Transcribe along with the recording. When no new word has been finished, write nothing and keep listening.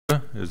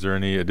Is there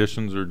any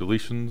additions or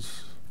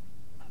deletions?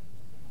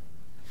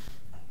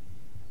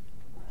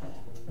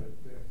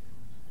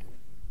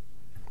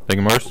 Thank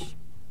you, Morris.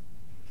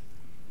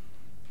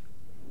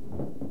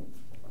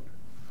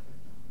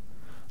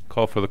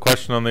 Call for the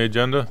question on the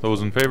agenda.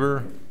 Those in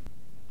favor?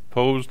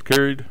 Opposed?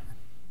 Carried.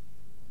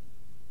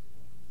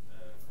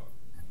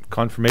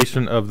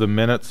 Confirmation of the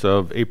minutes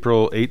of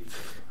April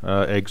 8th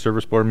Ag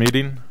Service Board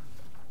meeting.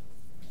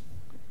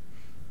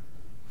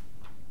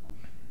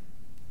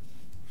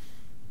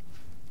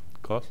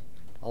 Klaus?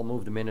 I'll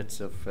move the minutes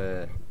of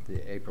the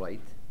April 8th.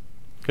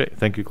 Okay,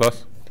 thank you,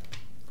 Klaus.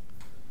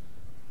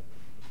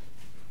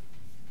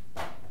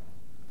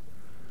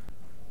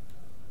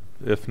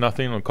 If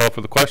nothing, I'll call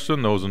for the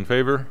question. Those in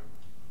favor?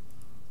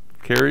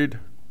 Carried.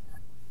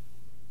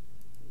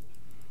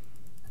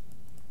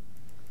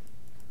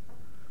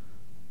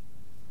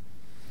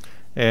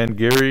 And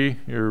Gary,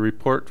 your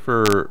report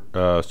for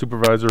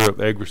Supervisor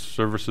of Ag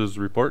Services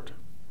report.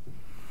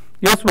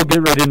 Yes, we'll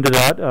get right into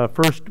that.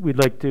 First, we'd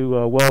like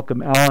to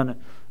welcome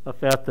Alan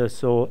Afetha.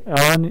 So,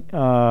 Alan,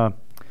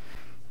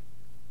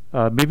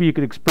 maybe you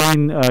could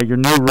explain your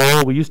new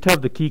role. We used to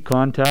have the key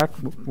contact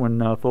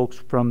when folks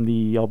from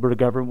the Alberta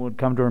government would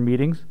come to our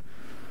meetings.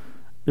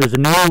 There's a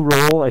new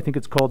role. I think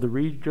it's called the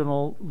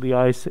Regional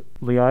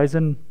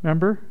Liaison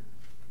Member,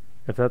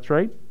 if that's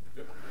right.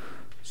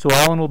 So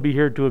Alan will be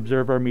here to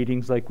observe our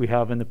meetings like we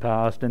have in the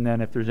past, and then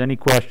if there's any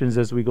questions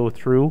as we go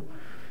through,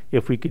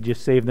 if we could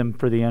just save them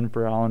for the end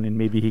for Alan, and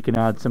maybe he can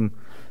add some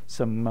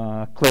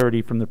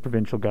clarity from the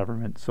provincial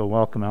government. So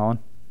welcome, Alan.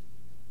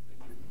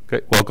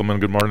 Okay, welcome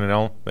and good morning,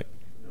 Alan.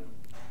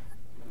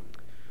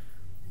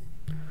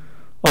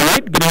 All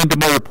right, getting into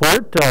my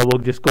report,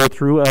 we'll just go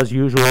through as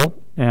usual,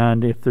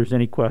 and if there's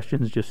any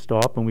questions, just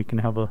stop and we can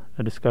have a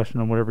discussion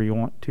on whatever you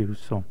want to.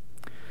 So.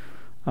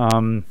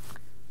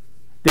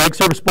 The Ag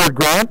Service Board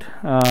grant,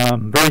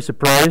 very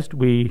surprised.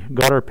 We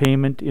got our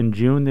payment in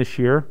June this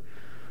year.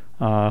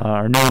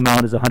 Our new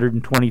amount is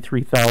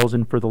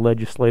 $123,000 for the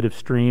legislative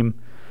stream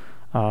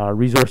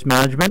resource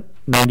management,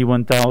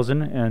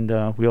 $91,000,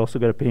 and we also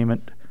got a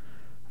payment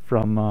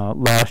from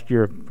last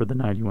year for the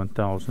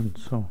 $91,000.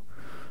 So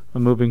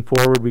moving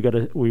forward, we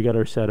got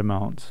our set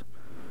amounts.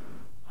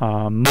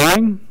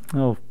 Mowing,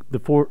 the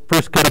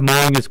first cut of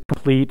mowing is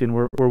complete, and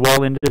we're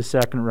well into the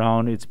second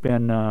round. It's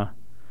been a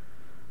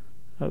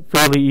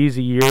fairly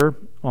easy year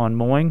on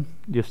mowing.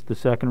 Just the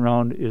second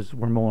round is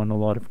we're mowing a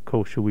lot of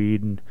kochia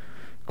weed and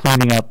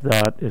cleaning up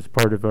that as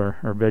part of our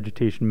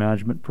vegetation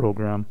management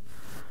program.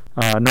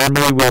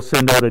 Normally we'll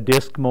send out a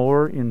disc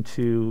mower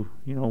into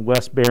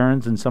West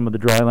Barrens and some of the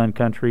dryland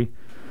country.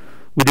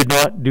 We did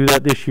not do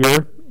that this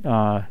year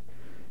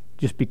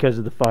just because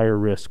of the fire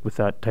risk with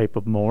that type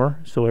of mower.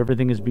 So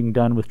everything is being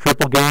done with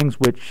triple gangs,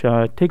 which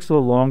takes a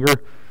little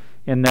longer,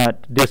 and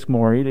that disc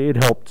mower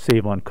it helped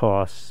save on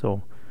costs.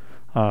 So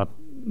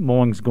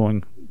mowing's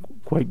going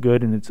quite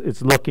good, and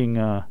it's looking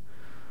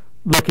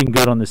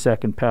good on the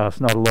second pass.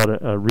 Not a lot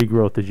of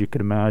regrowth, as you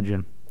could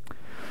imagine.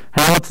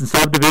 Hamlets and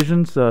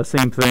subdivisions,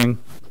 same thing.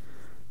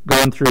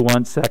 Going through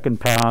one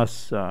second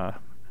pass,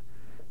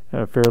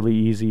 fairly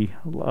easy,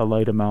 a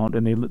light amount,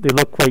 and they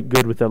look quite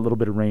good with that little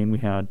bit of rain we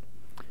had.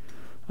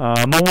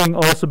 Mowing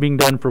also being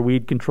done for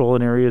weed control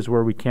in areas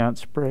where we can't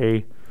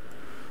spray.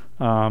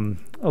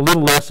 A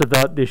little less of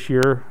that this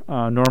year.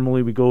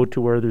 Normally we go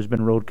to where there's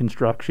been road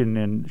construction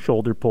and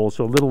shoulder poles,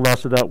 so a little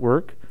less of that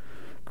work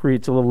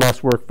creates a little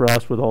less work for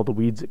us with all the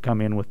weeds that come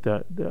in with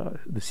the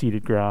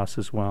seeded grass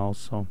as well.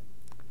 So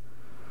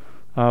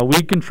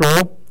weed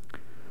control,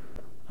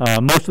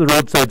 most of the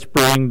roadside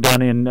spraying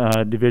done in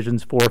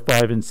divisions 4,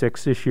 5, and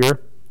 6 this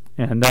year,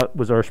 and that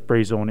was our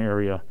spray zone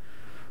area.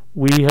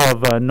 We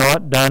have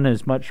not done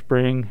as much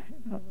spraying.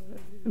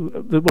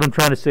 What I'm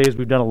trying to say is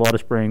we've done a lot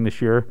of spraying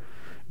this year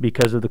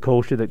because of the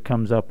kochia that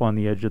comes up on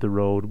the edge of the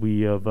road.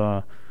 We have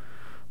more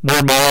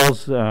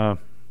miles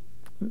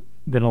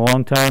than a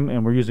long time,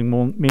 and we're using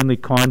mainly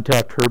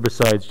contact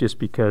herbicides just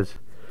because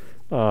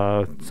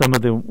some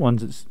of the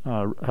ones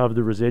that have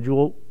the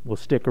residual will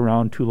stick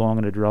around too long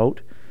in a drought,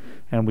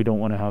 and we don't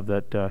want to have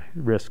that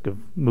risk of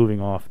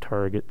moving off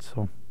target.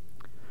 So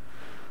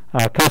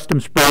custom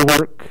spray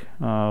work,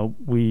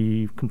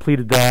 we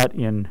completed that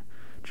in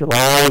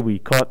July. We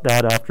caught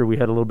that after we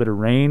had a little bit of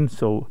rain,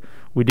 so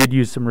we did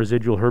use some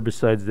residual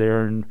herbicides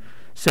there and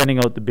sending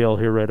out the bill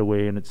here right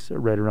away, and it's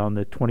right around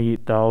the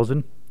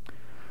 28,000.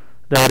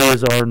 That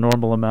is our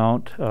normal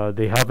amount.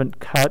 They haven't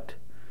cut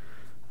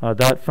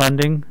that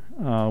funding.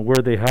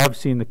 Where they have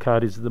seen the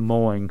cut is the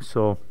mowing,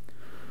 so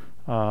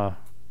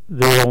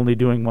they're only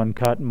doing one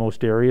cut in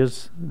most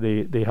areas.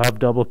 They have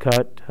double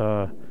cut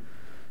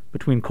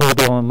between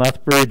Coldwell and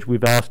Lethbridge.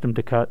 We've asked them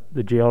to cut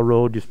the jail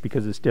road just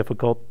because it's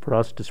difficult for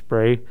us to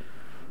spray.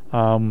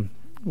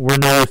 We're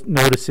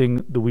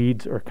noticing the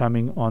weeds are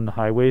coming on the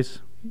highways.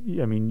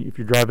 I mean, if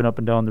you're driving up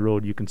and down the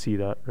road, you can see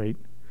that, right?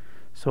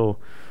 So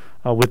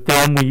with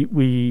them,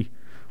 we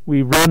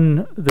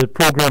run the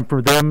program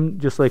for them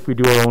just like we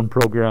do our own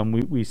program.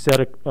 We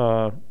set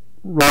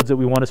roads that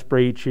we want to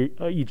spray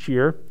each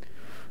year.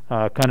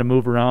 kind of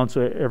move around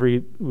so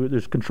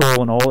there's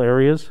control in all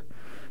areas.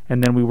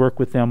 And then we work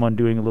with them on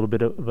doing a little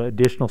bit of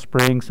additional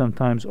spraying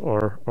sometimes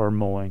or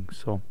mowing.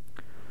 So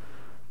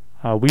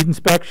weed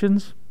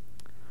inspections,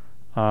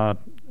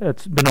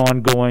 it's been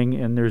ongoing,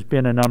 and there's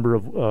been a number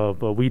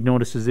of weed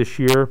notices this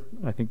year.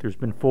 I think there's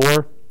been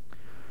 4.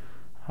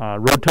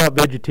 Road top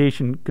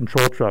vegetation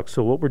control trucks.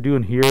 So what we're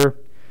doing here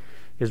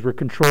is we're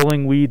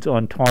controlling weeds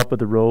on top of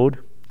the road,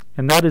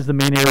 and that is the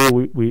main area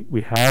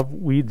we have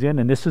weeds in,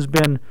 and this has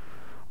been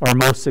our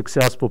most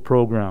successful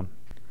program.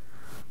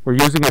 We're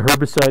using a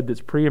herbicide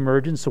that's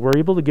pre-emergent, so we're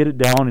able to get it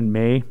down in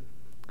May,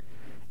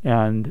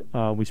 and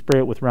we spray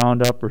it with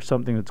Roundup or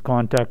something that's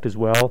contact as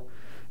well,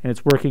 and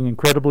it's working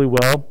incredibly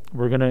well.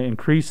 We're going to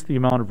increase the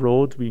amount of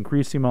roads. We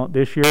increased the amount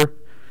this year,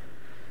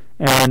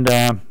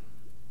 and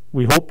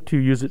we hope to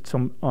use it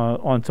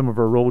on some of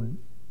our road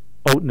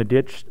out in the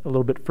ditch a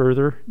little bit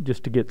further,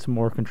 just to get some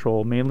more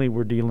control. Mainly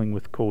we're dealing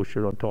with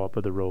kosher on top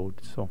of the road,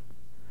 so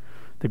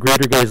the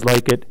grader guys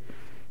like it.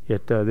 They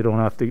don't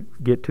have to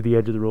get to the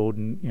edge of the road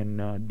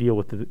and deal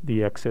with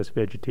the excess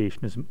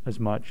vegetation as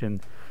much.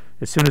 And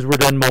as soon as we're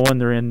done mowing,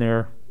 they're in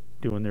there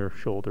doing their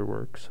shoulder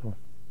work. So,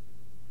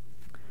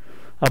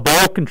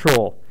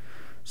 biocontrol.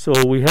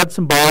 So we had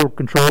some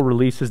biocontrol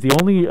releases. The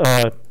only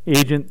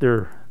agent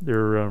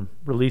they're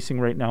releasing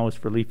right now is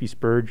for leafy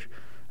spurge.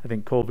 I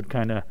think COVID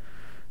kind of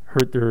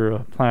hurt their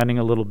planning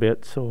a little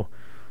bit. So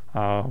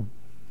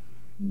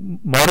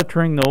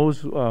monitoring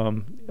those,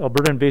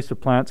 Alberta Invasive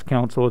Plants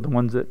Council are the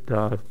ones that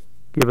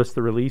give us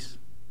the release,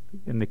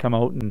 and they come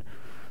out, and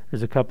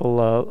there's a couple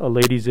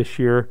ladies this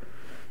year,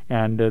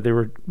 and they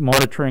were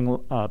monitoring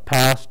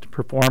past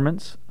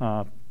performance.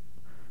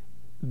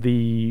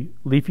 The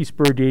leafy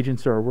spurge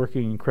agents are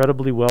working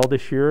incredibly well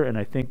this year, and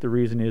I think the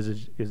reason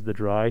is the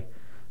dry.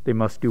 They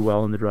must do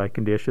well in the dry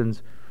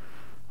conditions.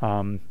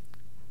 The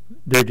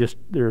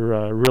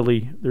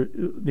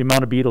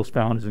amount of beetles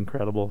found is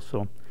incredible.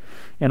 So,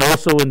 and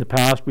also in the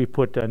past we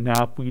put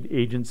knapweed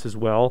agents as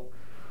well,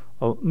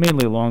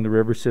 mainly along the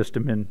river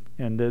system,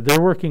 and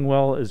they're working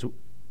well as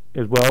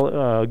well.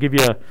 I'll give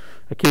you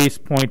a case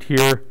point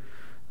here.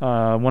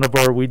 One of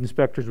our weed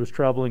inspectors was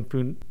traveling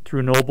through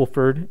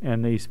Nobleford,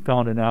 and they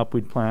found a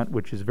knapweed plant,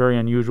 which is very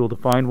unusual to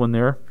find one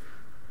there.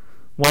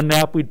 One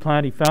knapweed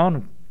plant he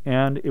found,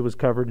 and it was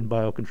covered in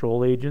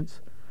biocontrol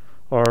agents.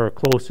 Our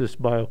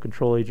closest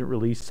biocontrol agent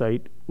release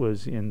site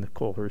was in the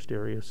Colehurst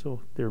area,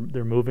 so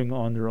they're moving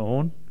on their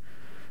own,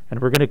 and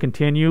we're going to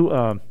continue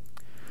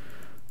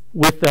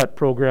with that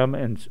program,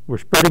 and we're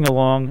spreading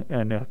along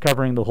and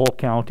covering the whole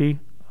county.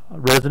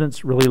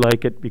 Residents really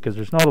like it because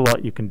there's not a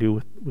lot you can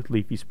do with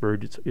leafy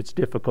spurge. It's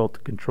difficult to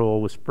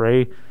control with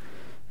spray,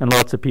 and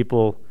lots of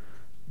people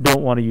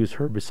don't want to use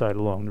herbicide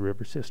along the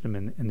river system,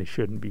 and they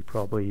shouldn't be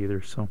probably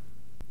either. So,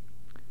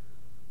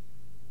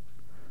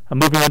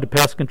 moving on to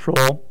pest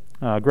control,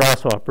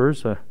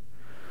 grasshoppers.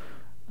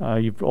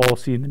 You've all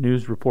seen the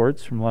news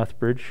reports from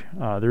Lethbridge.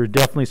 There are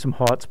definitely some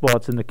hot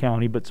spots in the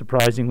county, but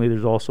surprisingly,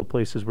 there's also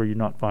places where you're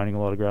not finding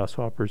a lot of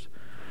grasshoppers.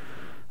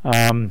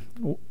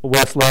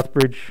 West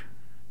Lethbridge,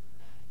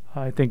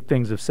 I think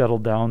things have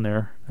settled down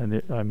there, and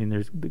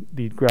there's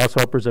the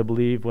grasshoppers, I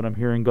believe, what I'm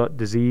hearing, got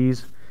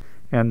disease,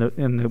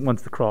 and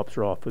once the crops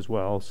are off as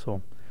well.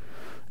 So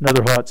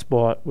another hot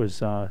spot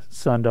was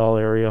Sundahl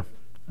area.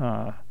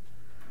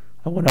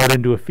 I went out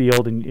into a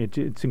field, and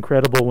it's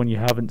incredible when you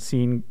haven't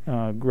seen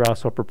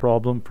grasshopper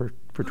problem for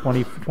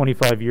 20,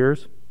 25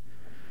 years.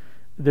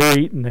 They're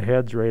eating the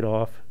heads right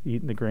off,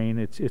 eating the grain.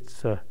 It's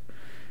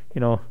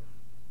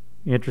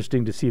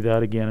interesting to see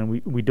that again, and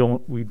we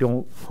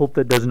don't hope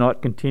that does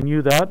not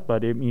continue that,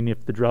 but I mean,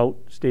 if the drought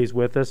stays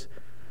with us,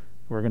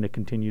 we're going to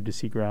continue to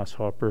see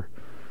grasshopper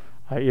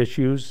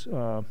issues.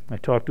 I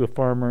talked to a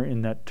farmer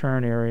in that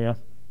Turn area,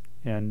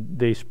 and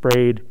they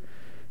sprayed,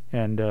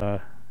 and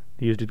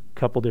they used a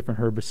couple different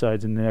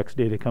herbicides, and the next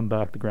day they come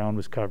back, the ground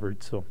was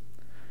covered, so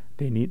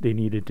they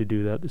needed to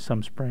do that. There's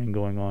some spraying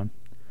going on.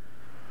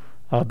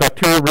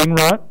 Bacterial ring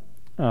rot,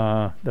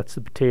 that's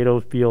the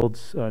potato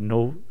fields.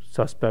 No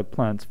suspect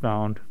plants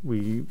found.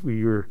 We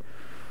were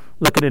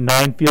looking at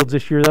 9 fields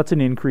this year. That's an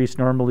increase.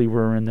 Normally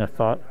we're in the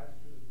thought.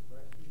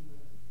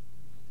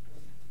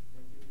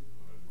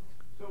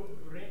 So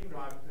ring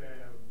rot,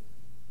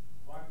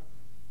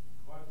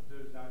 what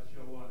does that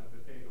show on a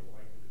potato?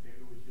 Like the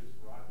potato is just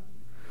rotten?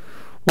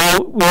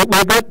 Well,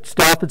 we've got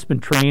staff that's been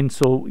trained,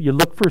 so you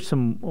look for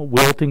some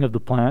wilting of the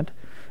plant,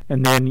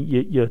 and then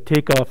you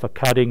take off a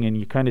cutting and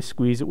you kind of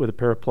squeeze it with a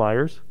pair of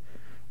pliers,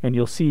 and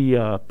you'll see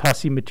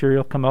pussy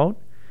material come out.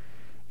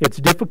 It's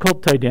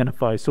difficult to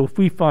identify, so if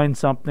we find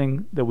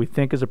something that we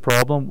think is a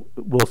problem,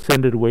 we'll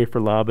send it away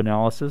for lab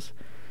analysis.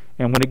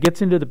 And when it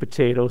gets into the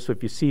potato, so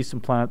if you see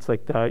some plants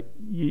like that,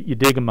 you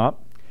dig them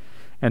up,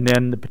 and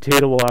then the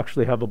potato will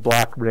actually have a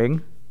black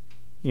ring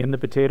in the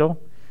potato,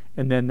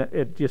 and then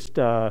it just,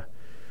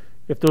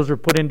 if those are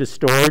put into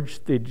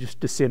storage, they just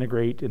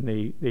disintegrate, and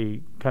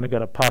they kind of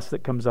got a pus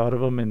that comes out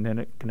of them, and then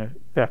it can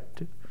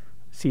affect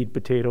seed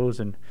potatoes,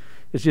 and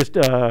it's just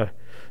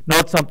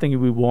not something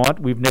we want.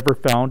 We've never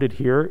found it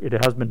here. It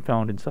has been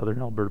found in southern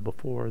Alberta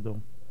before,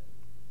 though.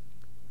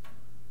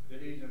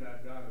 reason I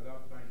brought it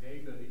up, my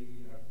neighbor,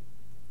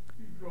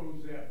 he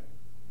grows that,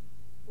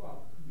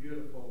 well,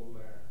 beautiful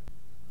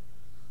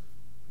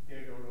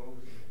potato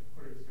rows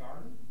for his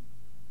garden.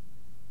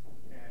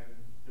 And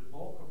the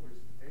bulk of his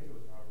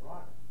potatoes are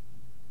rotten.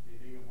 They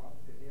dig them up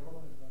the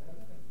hill and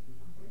whatever, and they're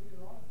completely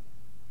rotten.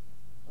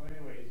 So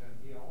anyways, and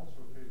he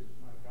also visits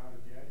my daughter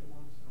Daddy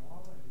once in a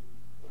while, and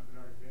my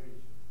daughter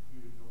Daddy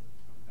should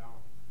come down.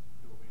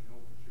 So we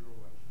know for sure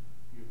what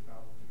you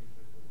problem is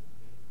with those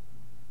potatoes.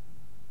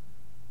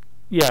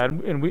 Yeah,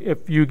 and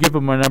if you give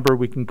him a number,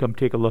 we can come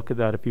take a look at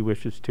that if he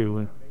wishes to.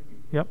 And,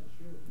 yep.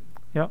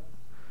 Yep.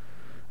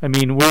 I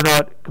mean, we're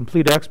not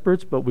complete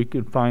experts, but we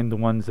can find the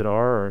ones that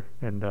are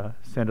and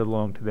send it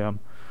along to them.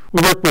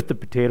 We work with the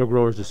Potato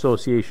Growers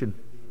Association.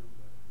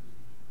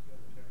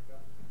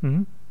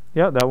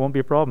 Yeah, that won't be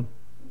a problem.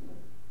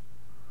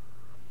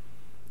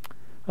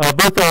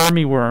 Both the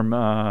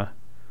armyworm,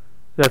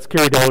 that's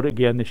carried out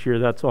again this year.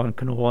 That's on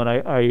canola,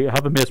 and I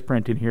have a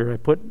misprint in here. I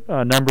put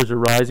numbers are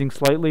rising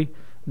slightly.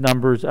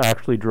 Numbers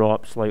actually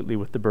drop slightly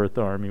with the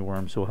Bertha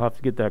armyworm, so we'll have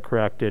to get that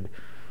corrected.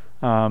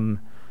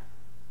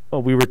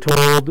 We were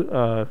told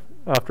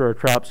after our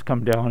traps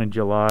come down in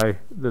July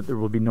that there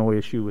will be no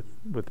issue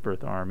with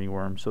Bertha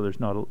armyworm, so there's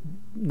not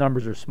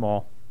numbers are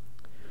small.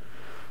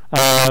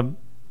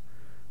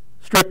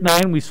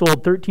 Strychnine, we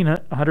sold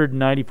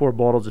 1,394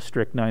 bottles of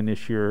strychnine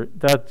this year.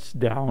 That's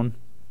down.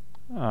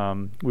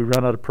 We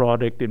ran out of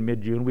product in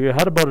mid-June. We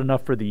had about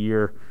enough for the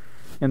year,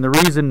 and the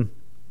reason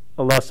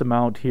a less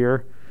amount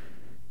here,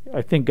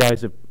 I think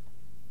guys have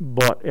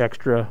bought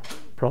extra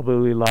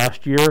probably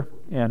last year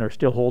and are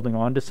still holding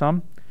on to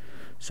some.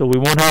 So we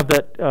won't have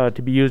that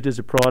to be used as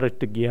a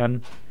product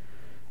again,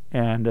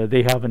 and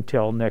they have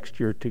until next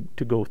year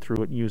to go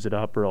through it and use it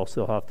up, or else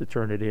they'll have to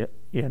turn it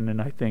in.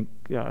 And I think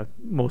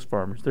most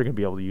farmers, they're going to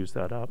be able to use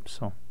that up.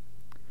 So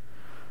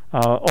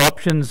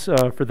options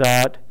for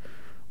that,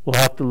 we'll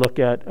have to look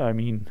at. I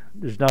mean,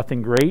 there's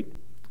nothing great.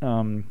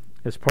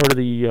 As part of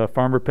the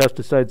Farmer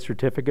Pesticide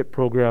Certificate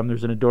Program,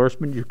 there's an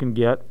endorsement you can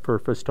get for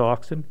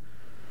Festoxin.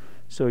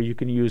 So you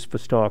can use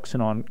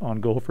Festoxin on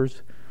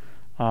gophers.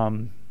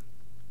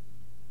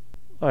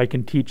 I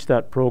can teach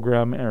that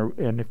program,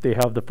 and if they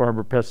have the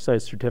Farmer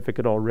Pesticide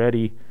Certificate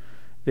already,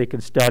 they can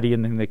study,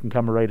 and then they can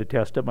come and write a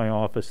test at my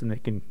office, and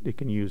they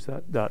can use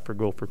that for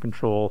gopher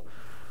control.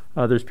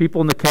 There's people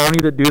in the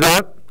county that do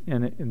that,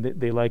 and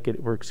they like it.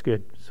 It works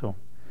good. So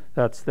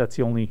that's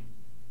the only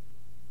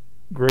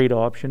great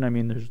option. I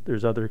mean,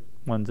 there's other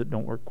ones that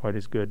don't work quite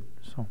as good.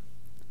 So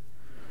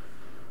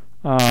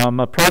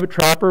a private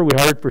trapper we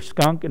hired for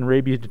skunk and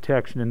rabies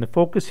detection, and the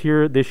focus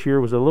here this year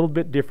was a little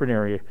bit different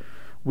area.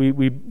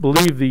 We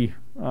believe the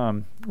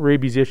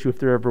rabies issue, if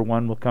there ever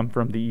one, will come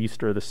from the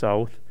east or the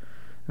south,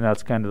 and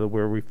that's kind of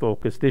where we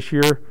focus this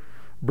year.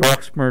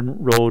 Broxburn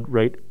Road,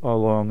 right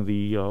along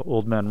the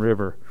Old Man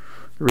River.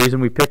 The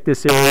reason we picked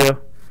this area,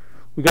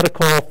 we got a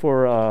call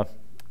for a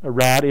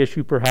rat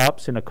issue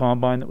perhaps in a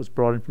combine that was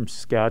brought in from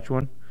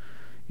Saskatchewan.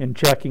 In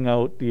checking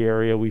out the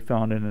area, we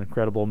found an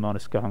incredible amount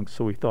of skunks,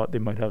 so we thought they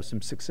might have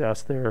some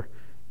success there,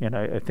 and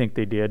I think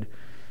they did.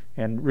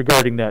 And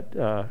regarding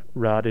that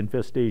rat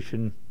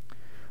infestation,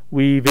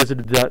 we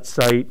visited that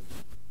site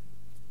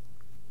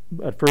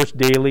at first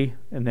daily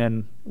and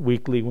then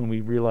weekly when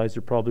we realized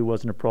there probably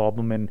wasn't a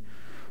problem, and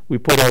we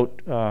put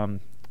out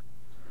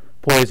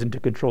poison to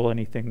control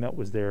anything that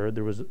was there.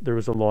 There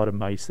was a lot of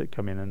mice that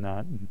come in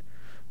that, and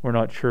we're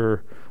not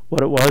sure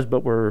what it was,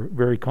 but we're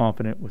very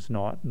confident it was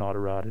not a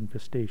rat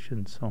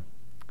infestation. So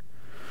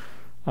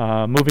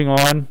moving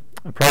on,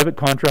 a private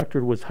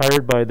contractor was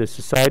hired by the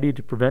Society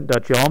to Prevent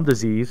Dutch Elm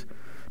Disease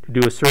to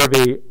do a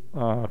survey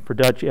for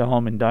Dutch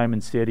elm in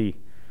Diamond City.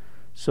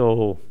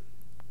 So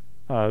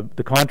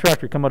the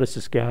contractor come out of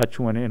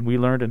Saskatchewan, and we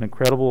learned an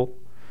incredible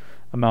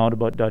amount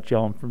about Dutch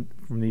elm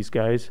from these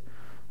guys.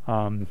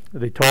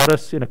 They taught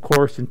us in a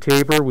course in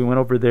Tabor. We went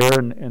over there,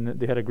 and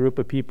they had a group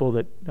of people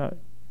that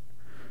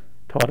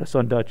taught us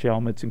on Dutch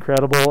elm. It's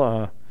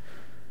incredible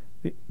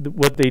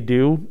what they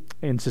do.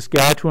 In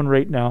Saskatchewan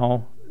right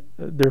now,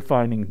 they're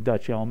finding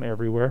Dutch elm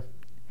everywhere,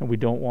 and we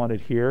don't want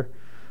it here.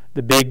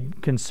 The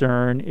big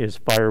concern is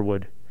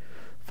firewood.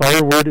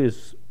 Firewood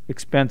is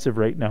expensive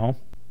right now,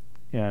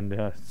 and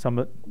if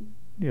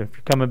you're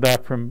coming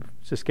back from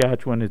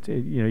Saskatchewan,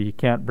 you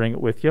can't bring it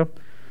with you.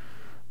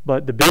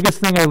 But the biggest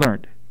thing I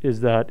learned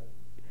is that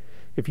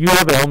if you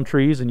have elm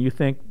trees and you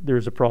think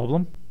there's a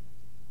problem,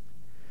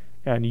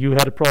 and you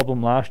had a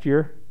problem last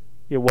year,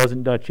 it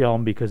wasn't Dutch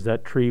elm, because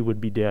that tree would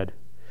be dead.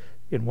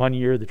 In 1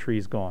 year, the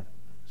tree's gone.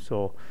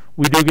 So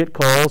we do get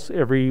calls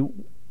every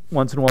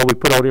once in a while. We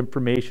put out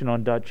information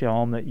on Dutch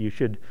elm that you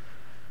should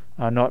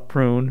not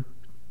prune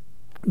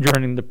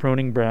during the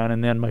pruning ban,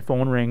 and then my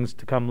phone rings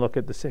to come look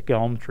at the sick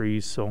elm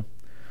trees. So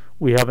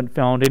we haven't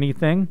found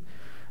anything.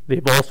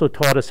 They've also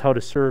taught us how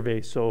to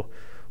survey. So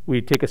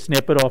we take a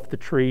snippet off the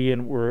tree,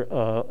 and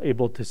we're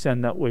able to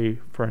send that way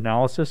for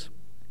analysis.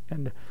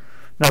 And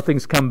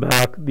nothing's come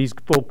back. These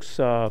folks,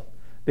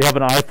 they have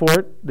an eye for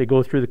it. They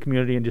go through the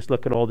community and just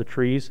look at all the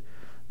trees.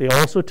 They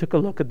also took a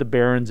look at the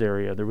Barrens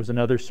area. There was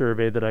another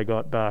survey that I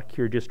got back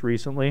here just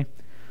recently.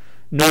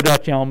 No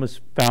Dutch elm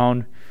was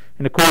found.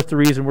 And of course, the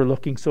reason we're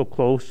looking so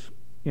close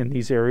in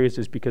these areas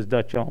is because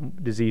Dutch elm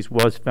disease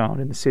was found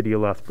in the city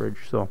of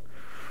Lethbridge. So,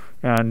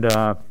 and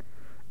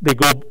they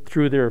go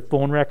through their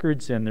phone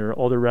records and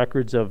all the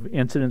records of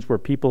incidents where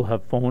people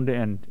have phoned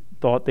and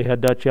thought they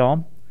had Dutch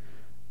elm.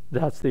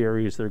 That's the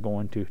areas they're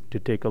going to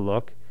take a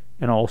look,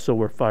 and also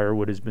where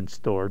firewood has been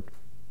stored.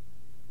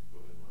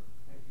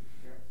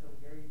 So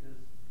Gary, does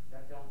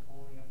that elm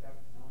only affect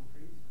elm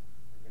trees?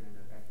 Or can it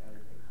affect other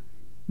types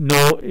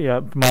of trees? No, yeah,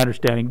 from my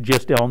understanding,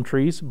 just elm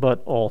trees,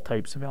 but all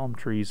types of elm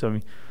trees. I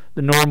mean,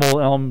 the normal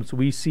elms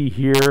we see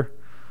here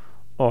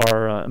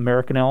are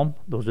American elm.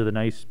 Those are the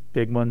nice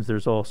big ones.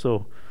 There's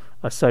also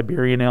a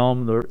Siberian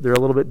elm. They're a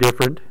little bit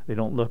different. They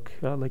don't look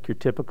like your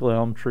typical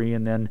elm tree.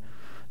 And then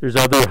there's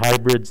other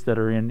hybrids that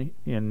are in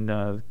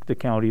the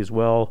county as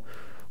well.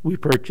 We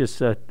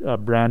purchase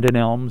Brandon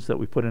elms that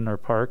we put in our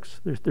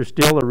parks. They're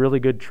still a really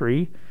good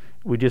tree.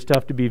 We just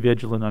have to be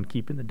vigilant on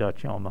keeping the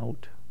Dutch elm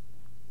out.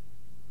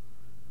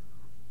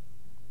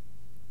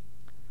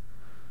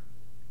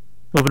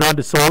 Moving on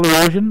to soil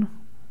erosion.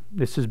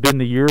 This has been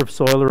the year of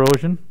soil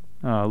erosion.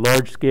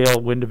 Large-scale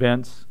wind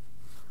events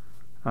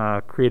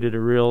created a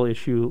real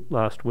issue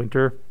last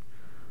winter.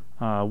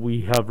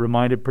 We have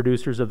reminded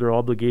producers of their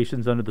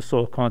obligations under the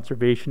Soil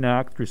Conservation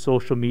Act through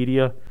social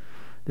media,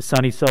 the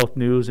Sunny South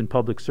News, and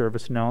public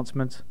service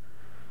announcements.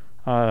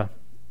 That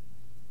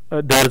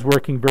is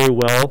working very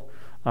well.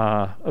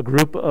 A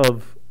group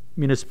of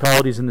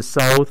municipalities in the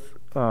south,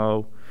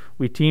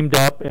 we teamed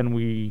up and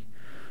we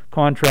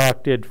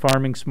contracted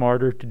Farming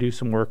Smarter to do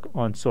some work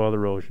on soil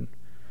erosion.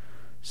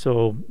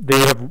 So they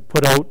have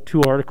put out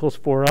 2 articles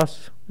for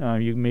us.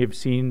 You may have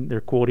seen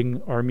they're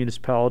quoting our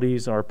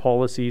municipalities, our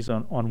policies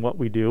on what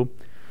we do.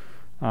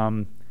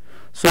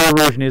 Soil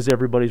erosion is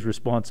everybody's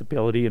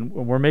responsibility, and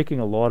we're making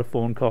a lot of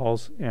phone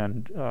calls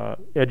and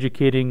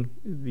educating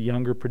the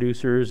younger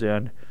producers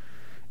and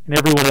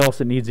everyone else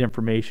that needs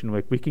information.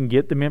 Like, we can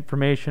get them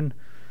information,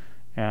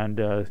 and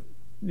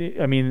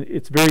I mean,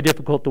 it's very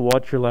difficult to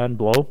watch your land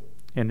blow,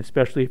 and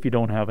especially if you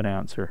don't have an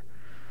answer.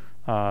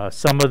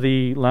 Some of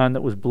the land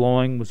that was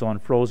blowing was on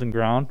frozen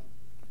ground.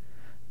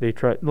 A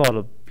lot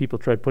of people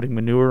tried putting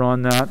manure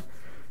on that.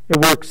 It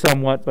works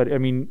somewhat, but I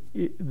mean,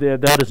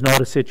 that is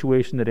not a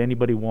situation that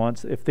anybody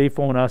wants. If they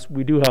phone us,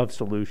 we do have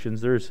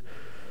solutions.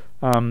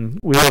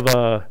 We have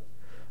a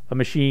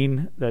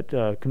machine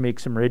that can make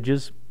some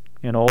ridges,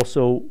 and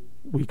also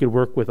we could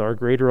work with our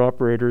grader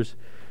operators,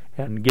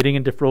 and getting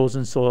into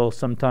frozen soil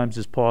sometimes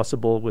is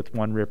possible with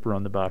one ripper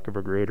on the back of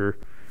a grader.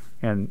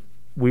 And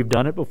we've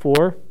done it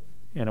before,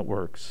 and it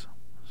works.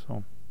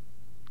 So,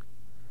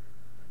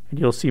 and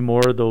you'll see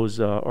more of those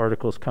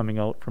articles coming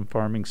out from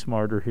Farming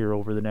Smarter here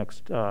over the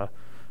next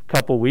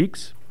couple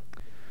weeks.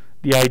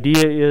 The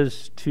idea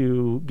is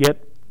to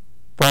get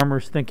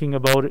farmers thinking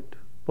about it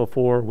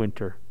before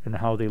winter and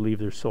how they leave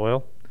their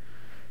soil.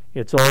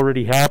 It's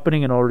already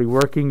happening and already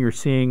working. You're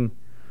seeing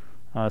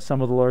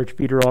some of the large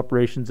feeder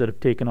operations that have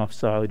taken off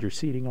silage or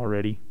seeding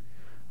already.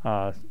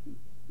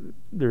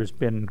 There's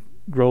been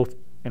growth,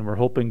 and we're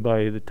hoping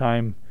by the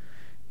time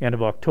end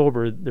of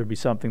October there'll be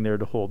something there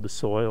to hold the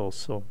soil.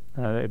 So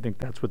I think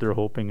that's what they're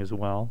hoping as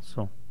well.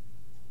 So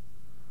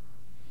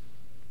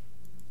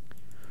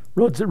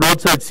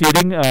roadside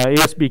seeding,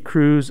 ASB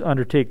crews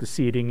undertake the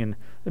seeding, and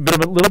a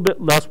little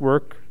bit less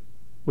work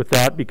with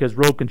that because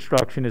road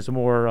construction is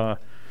more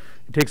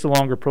it takes a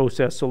longer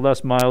process, so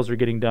less miles are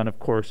getting done, of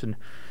course, and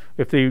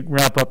if they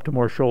ramp up to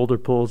more shoulder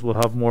pulls, we'll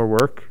have more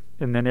work.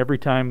 And then every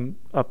time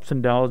ups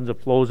and downs of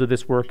flows of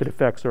this work, it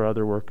affects our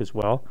other work as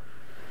well.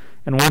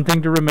 And one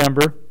thing to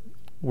remember,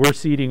 we're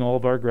seeding all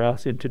of our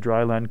grass into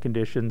dry land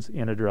conditions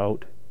in a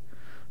drought.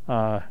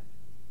 Good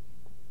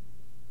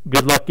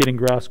luck getting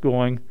grass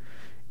going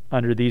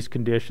under these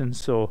conditions.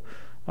 So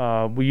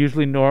we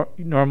usually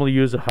normally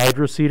use a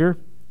hydro seeder.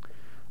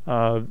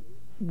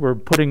 We're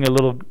putting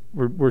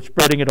we're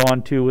spreading it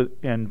onto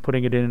and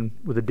putting it in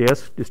with a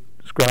disc, just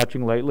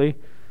scratching lightly.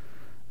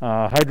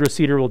 Hydro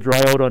seeder will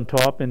dry out on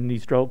top in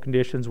these drought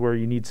conditions where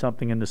you need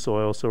something in the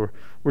soil. So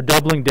we're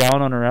doubling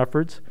down on our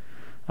efforts.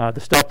 The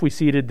stuff we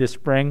seeded this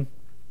spring,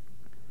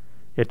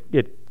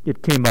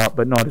 it came up,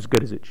 but not as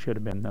good as it should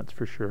have been, that's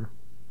for sure.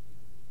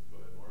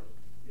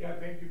 Yeah,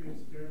 thank you,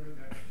 Mr. Chairman.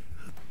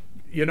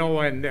 You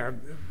know,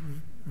 and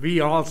we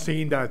all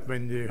seen that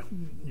when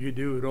you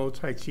do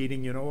roadside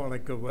seeding, you know,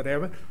 like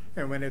whatever,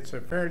 and when it's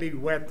a fairly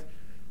wet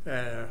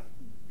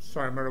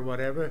summer or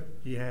whatever,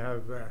 you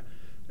have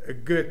a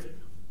good,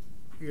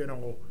 you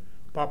know,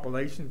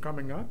 population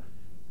coming up.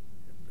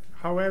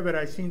 However,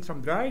 I've seen some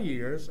dry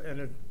years,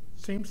 and it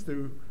seems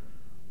to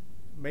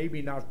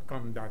maybe not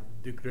come that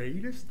the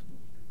greatest,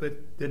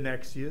 but the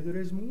next year there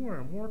is more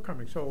and more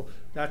coming. So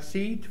that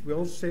seed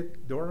will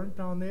sit dormant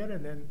down there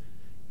and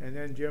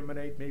then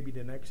germinate maybe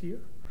the next year.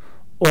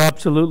 Oh,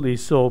 absolutely.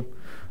 So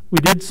we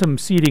did some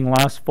seeding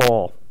last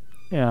fall,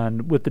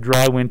 and with the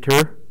dry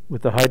winter,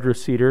 with the hydro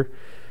seeder,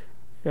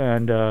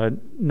 and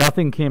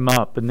nothing came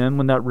up. And then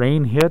when that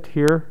rain hit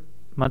here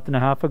month and a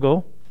half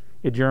ago,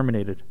 it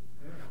germinated.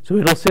 So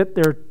it'll sit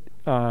there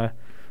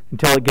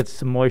until it gets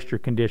some moisture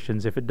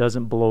conditions if it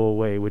doesn't blow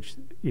away, which,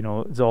 you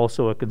know, is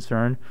also a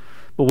concern.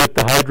 But with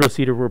the hydro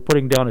seeder, we're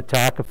putting down a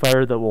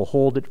tackifier that will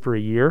hold it for a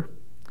year.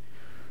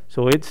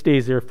 So it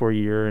stays there for a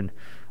year. And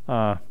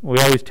we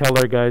always tell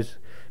our guys,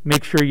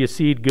 make sure you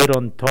seed good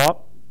on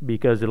top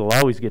because it'll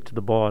always get to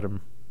the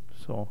bottom.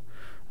 So,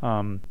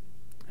 and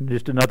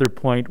just another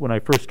point, when I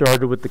first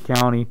started with the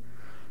county,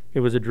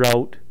 it was a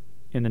drought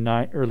in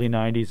the early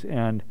 90s,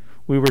 and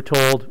we were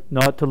told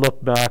not to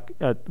look back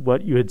at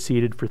what you had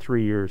seeded for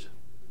 3 years.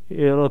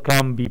 It'll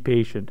come, be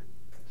patient.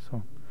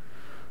 So,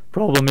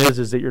 problem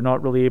is that you're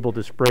not really able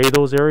to spray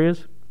those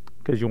areas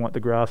because you want the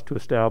grass to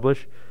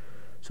establish.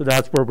 So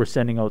that's where we're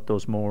sending out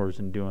those mowers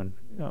and doing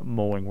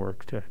mowing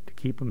work to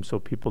keep them so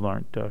people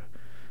aren't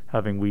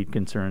having weed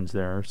concerns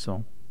there.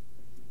 So.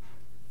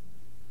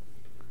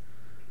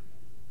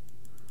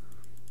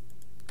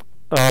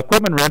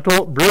 Equipment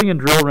rental, drilling and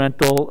drill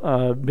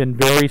rental, been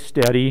very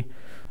steady.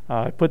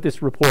 I put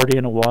this report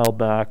in a while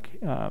back.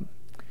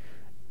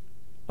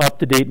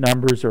 Up-to-date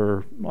numbers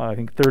are, I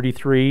think,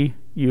 33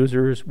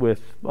 users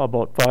with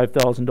about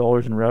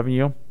 $5,000 in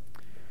revenue.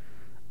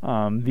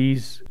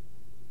 These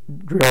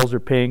drills are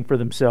paying for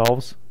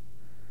themselves.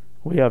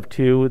 We have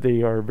 2.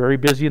 They are very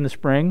busy in the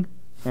spring,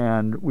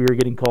 and we are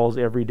getting calls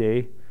every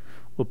day.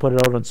 We'll put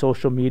it out on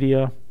social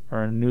media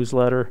or in a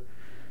newsletter,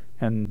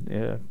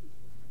 and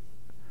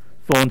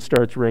phone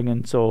starts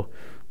ringing. So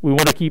we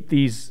want to keep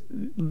these.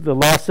 The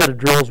last set of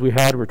drills we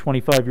had were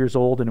 25 years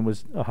old, and it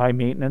was a high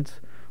maintenance.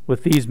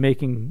 With these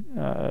making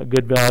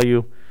good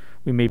value,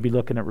 we may be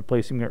looking at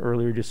replacing it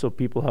earlier just so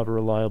people have a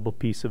reliable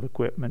piece of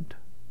equipment.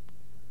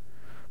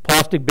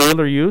 Plastic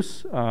baler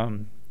use,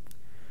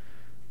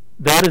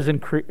 that has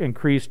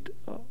increased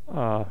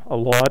a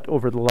lot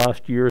over the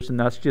last years, and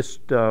that's just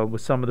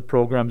with some of the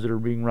programs that are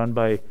being run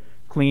by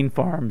Clean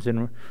Farms,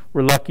 and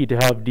we're lucky to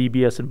have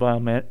DBS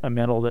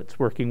Environmental that's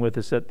working with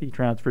us at the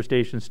transfer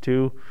stations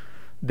too.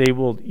 They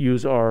will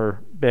use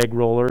our bag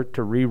roller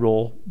to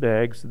re-roll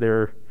bags.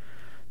 They're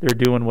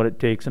doing what it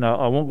takes, and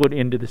I won't go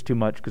into this too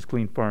much because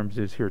Clean Farms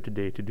is here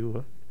today to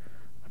do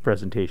a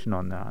presentation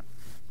on that.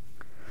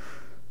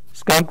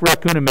 Skunk,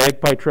 raccoon, and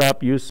magpie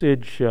trap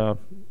usage,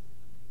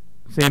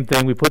 same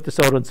thing. We put this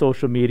out on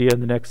social media,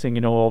 and the next thing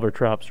you know, all of our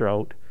traps are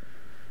out.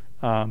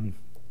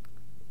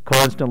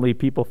 Constantly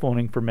people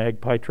phoning for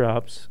magpie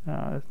traps.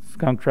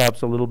 Skunk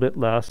traps a little bit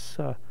less,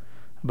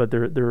 but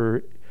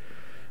they're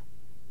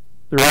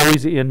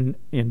always in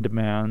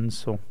demand.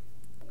 So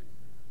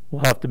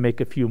we'll have to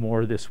make a few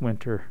more this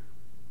winter.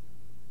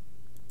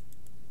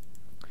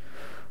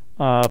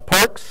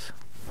 Parks,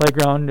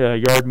 playground,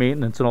 yard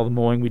maintenance, and all the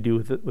mowing we do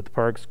with the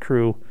parks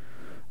crew.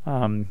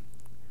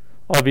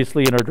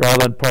 Obviously, in our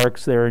dryland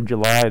parks there in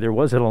July, there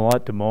wasn't a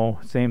lot to mow.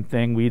 Same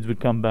thing, weeds would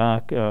come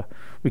back.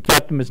 We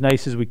kept them as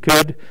nice as we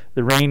could.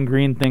 The rain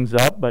greened things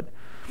up, but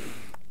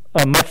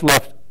much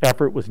less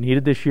effort was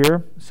needed this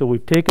year. So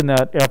we've taken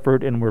that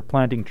effort and we're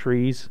planting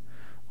trees.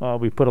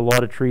 We put a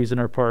lot of trees in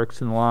our parks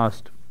in the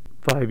last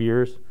 5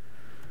 years.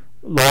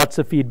 Lots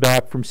of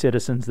feedback from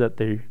citizens that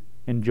they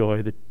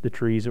enjoy the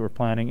trees that we're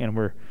planting, and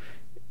we're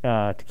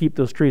to keep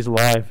those trees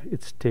alive,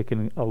 it's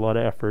taken a lot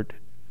of effort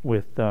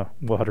with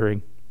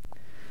watering.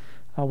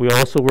 We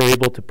also were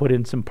able to put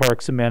in some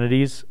parks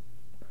amenities.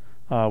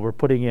 We're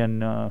putting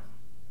in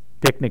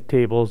picnic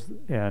tables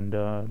and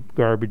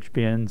garbage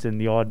bins and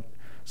the odd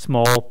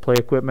small play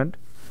equipment.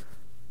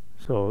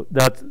 So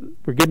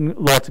we're getting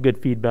lots of good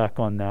feedback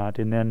on that.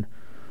 And then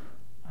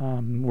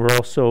we're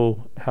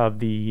also have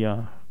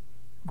the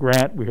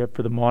grant we have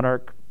for the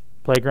Monarch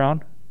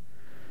Playground.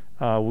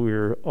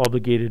 We're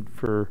obligated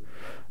for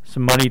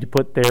some money to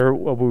put there.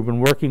 We've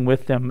been working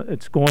with them.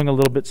 It's going a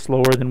little bit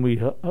slower than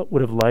we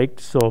would have liked.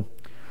 So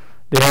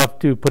they have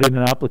to put in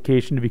an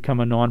application to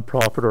become a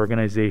non-profit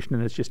organization,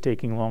 and it's just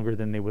taking longer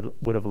than they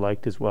would have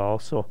liked as well.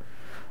 So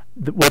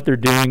what they're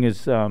doing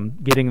is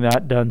getting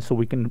that done so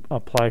we can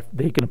apply.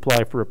 They can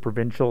apply for a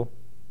provincial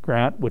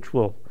grant, which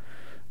will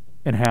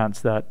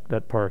enhance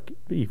that park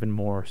even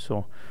more.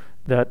 So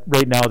that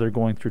right now they're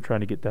going through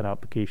trying to get that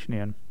application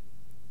in.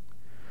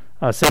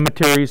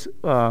 Cemeteries,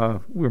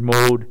 we're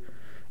mowed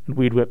and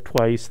weed whipped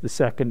twice. The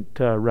second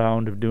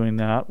round of doing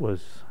that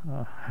was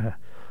a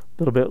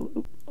little bit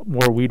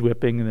more weed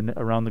whipping than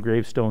around the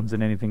gravestones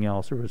than anything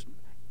else.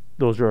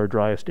 Those are our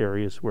driest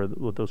areas where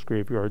those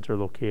graveyards are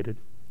located.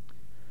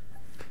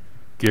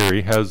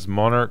 Gary, has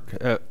Monarch,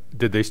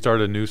 did they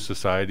start a new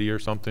society or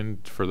something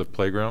for the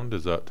playground?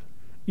 Is that,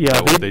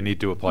 what they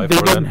need to apply for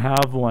then? They didn't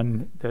have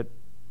one that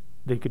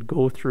they could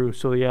go through.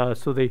 So yeah,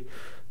 so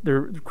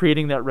they're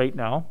creating that right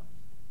now.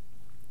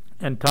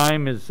 And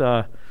time is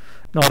not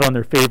on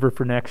their favor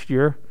for next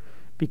year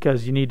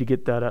because you need to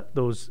get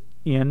those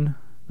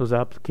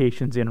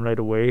applications in right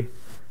away.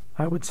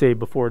 I would say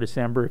before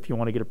December if you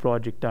want to get a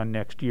project done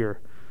next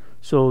year.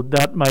 So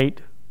that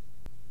might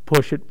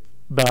push it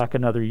back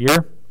another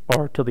year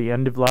or till the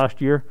end of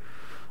last year.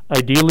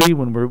 Ideally,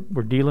 when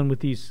we're dealing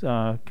with these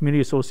community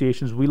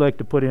associations, we like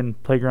to put in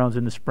playgrounds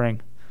in the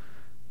spring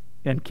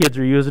and kids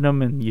are using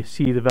them, and you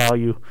see the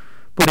value.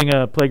 Putting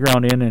a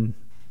playground in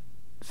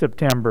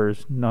September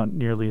is not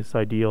nearly as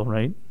ideal,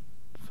 right?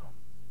 So.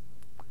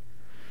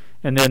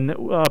 And then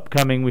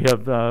upcoming, we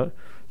have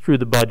through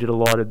the budget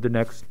allotted the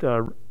next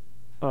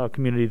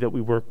community that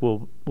we work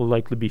will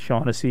likely be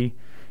Shaughnessy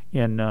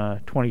in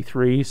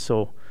 23.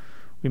 So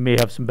we may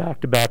have some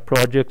back-to-back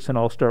projects, and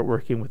I'll start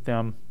working with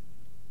them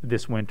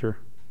this winter.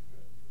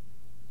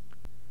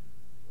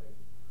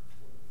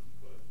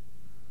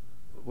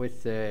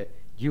 With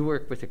you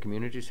work with the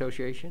community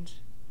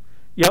associations?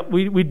 Yep,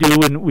 we do,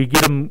 and we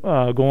get them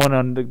going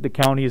on. The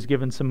county has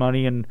given some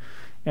money, and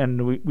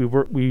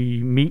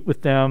we meet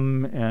with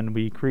them, and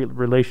we create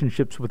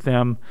relationships with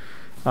them.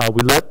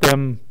 We let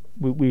them.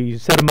 We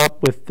set them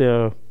up with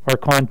our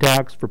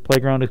contacts for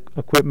playground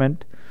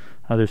equipment.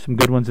 There's some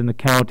good ones in the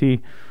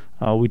county.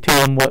 We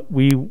tell them what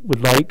we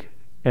would like,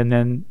 and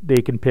then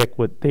they can pick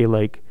what they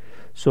like.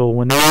 So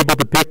when they're able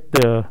to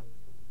pick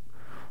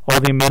all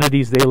the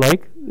amenities they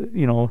like,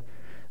 you know,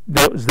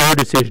 that was their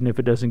decision if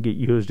it doesn't get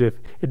used. If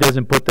it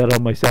doesn't put that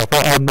on myself,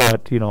 I'm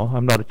not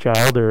a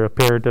child or a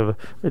parent of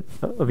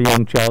a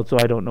young child, so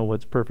I don't know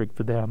what's perfect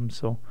for them.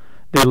 So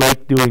they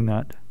like doing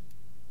that.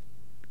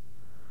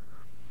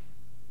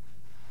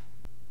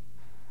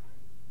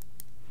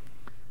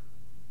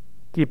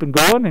 Keeping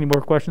going. Any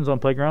more questions on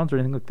playgrounds or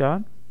anything like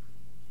that?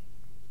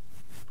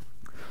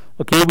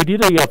 Okay, we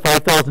did a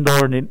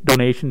 $5,000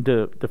 donation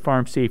to the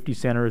Farm Safety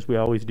Center, as we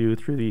always do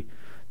through the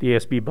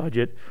ASB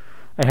budget.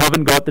 I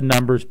haven't got the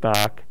numbers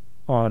back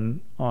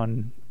on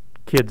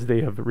kids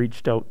they have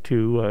reached out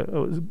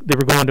to. They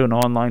were going to an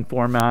online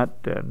format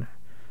and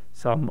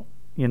some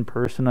in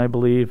person, I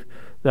believe.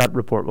 That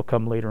report will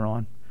come later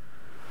on.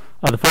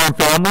 The Farm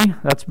Family,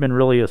 that's been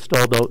really a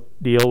stalled out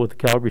deal with the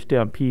Calgary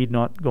Stampede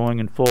not going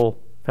in full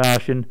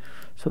fashion.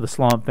 So the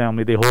Slomp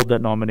Family, they hold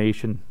that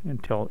nomination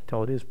until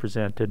it is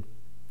presented.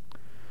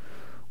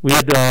 We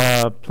had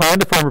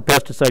planned a farmer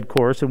pesticide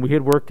course, and we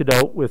had worked it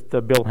out with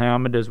Bill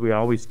Hammond, as we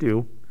always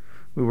do.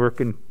 We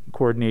work in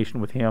coordination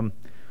with him.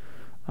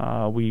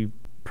 We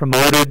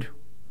promoted.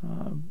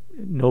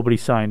 Nobody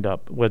signed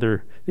up,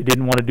 whether they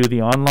didn't want to do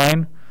the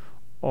online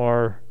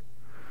or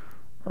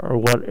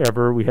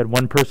whatever. We had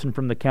one person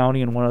from the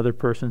county and one other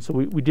person, so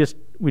we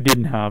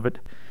didn't have it.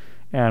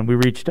 And we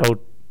reached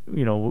out,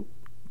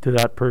 to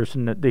that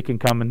person that they can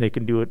come and they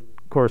can do it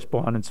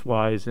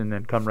correspondence-wise and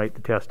then come write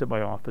the test at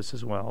my office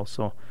as well.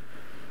 So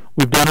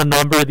we've done a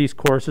number of these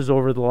courses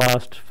over the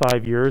last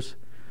 5 years.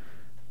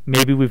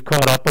 Maybe we've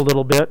caught up a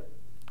little bit.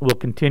 We'll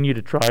continue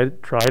to try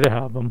to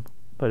have them,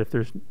 but if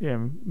there's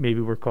maybe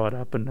we're caught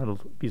up and it'll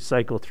be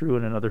cycled through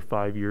in another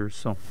 5 years.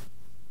 So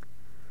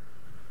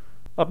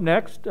up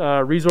next,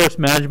 resource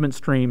management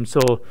stream.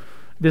 So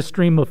this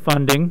stream of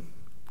funding,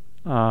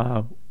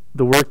 the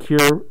work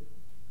here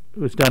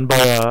was done by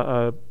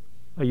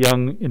a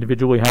young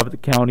individual we have at the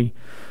county,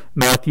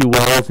 Matthew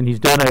Wells, and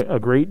he's done a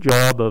great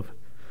job of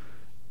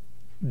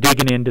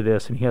digging into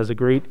this, and he has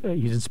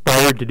he's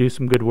inspired to do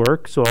some good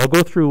work. So I'll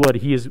go through what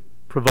he has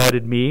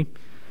provided me,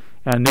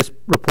 and this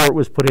report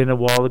was put in a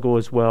while ago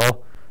as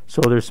well,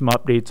 so there's some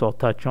updates I'll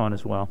touch on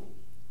as well.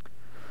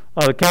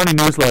 The county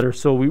newsletter,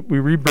 so we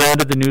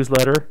rebranded the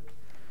newsletter,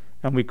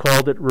 and we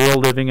called it Rural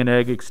Living and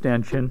Ag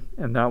Extension,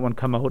 and that one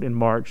come out in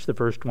March, the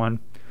first one.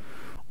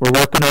 We're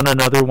working on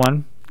another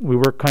one. We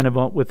work kind of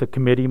with a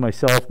committee,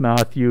 myself,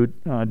 Matthew,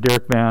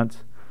 Derek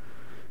Vance,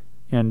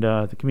 and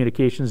the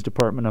communications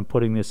department on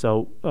putting this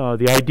out.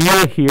 The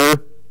idea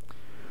here,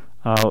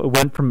 it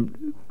went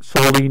from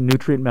solely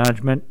nutrient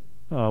management.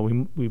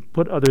 We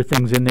put other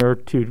things in there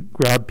to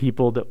grab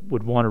people that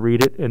would want to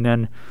read it, and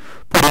then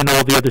put in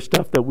all the other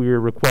stuff that we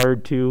were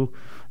required to,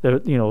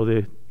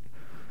 the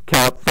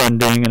CAP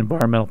funding and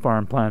environmental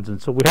farm plans.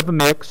 And so we have a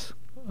mix.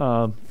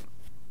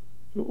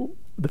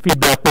 The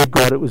feedback we've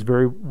got, it was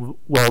very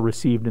well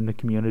received in the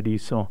community.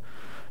 So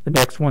the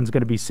next one's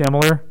going to be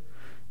similar,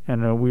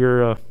 and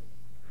we're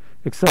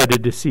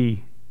excited to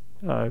see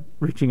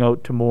reaching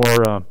out to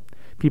more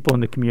people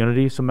in the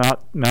community. So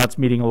Matt's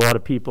meeting a lot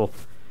of people,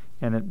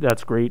 and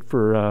that's great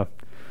for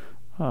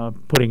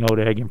putting out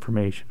ag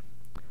information.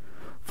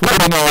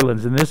 Floating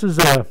islands, and this is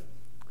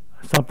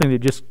something that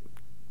just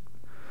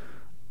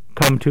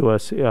come to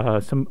us.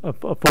 Some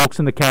folks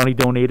in the county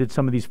donated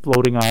some of these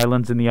floating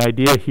islands, and the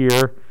idea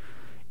here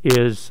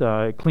is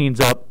it cleans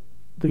up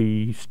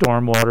the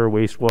stormwater,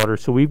 wastewater.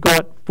 So we've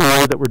got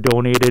 4 that were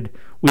donated.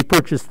 We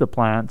purchased the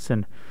plants,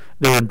 and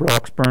they're in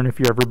Broxburn if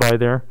you're ever by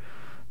there.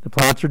 The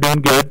plants are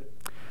doing good.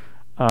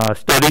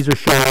 Studies are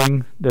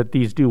showing that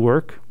these do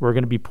work. We're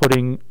going to be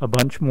putting a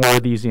bunch more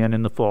of these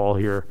in the fall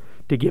here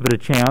to give it a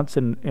chance,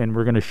 and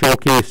we're going to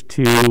showcase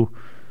to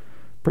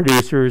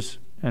producers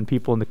and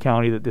people in the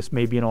county that this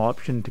may be an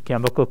option to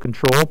chemical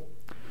control.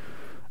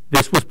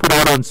 This was put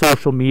out on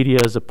social media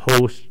as a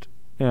post,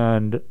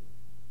 and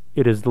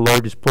it is the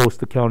largest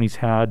post the county's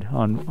had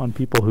on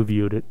people who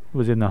viewed it. It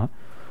was in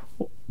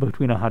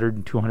between 100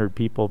 and 200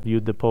 people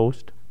viewed the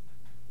post.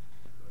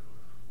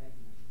 Thank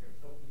you, Mr. Chair.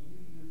 So can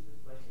you use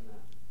this like in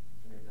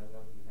a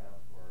dugout you have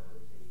for,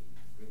 say,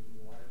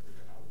 drinking water for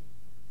your house?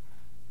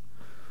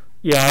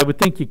 Yeah, I would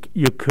think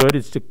you could.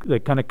 It's to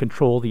like, kind of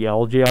control the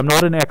algae. I'm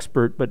not an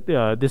expert, but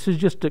this is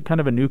just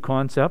kind of a new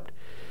concept.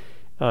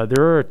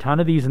 There are a ton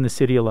of these in the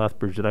city of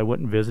Lethbridge that I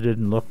went and visited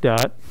and looked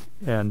at,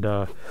 and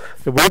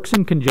it works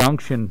in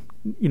conjunction.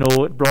 You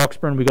know, at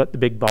Broxburn we got the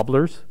big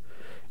bubblers,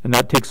 and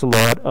that takes a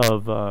lot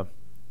of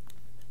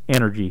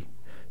energy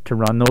to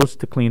run those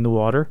to clean the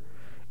water,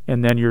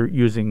 and then you're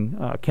using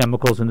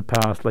chemicals in the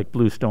past like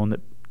bluestone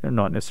that are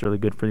not necessarily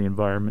good for the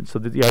environment. So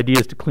the idea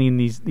is to clean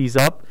these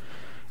up,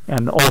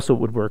 and also it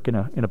would work in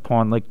a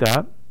pond like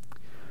that.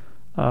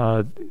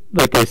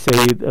 Like I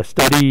say, a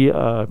study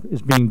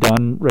is being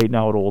done right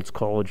now at Olds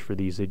College for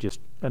these. They just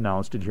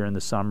announced it here in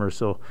the summer.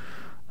 So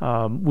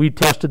we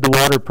tested the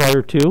water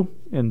prior to,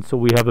 and so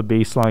we have a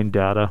baseline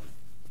data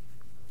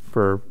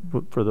for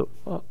the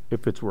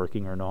if it's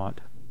working or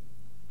not.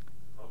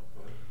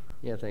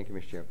 Yeah, thank you,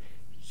 Mr. Chair.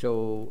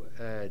 So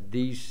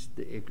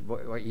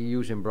what you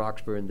use in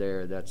Broxburn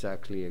there, that's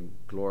actually a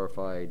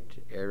glorified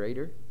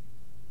aerator?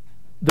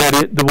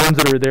 The ones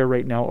that are there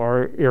right now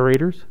are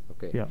aerators.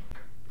 Okay. Yeah.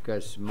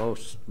 Because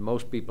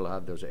most people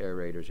have those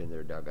aerators in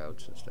their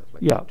dugouts and stuff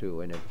like that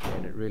too, and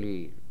it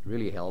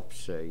really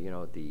helps you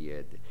know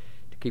to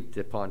keep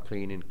the pond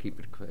clean and keep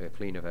it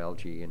clean of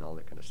algae and all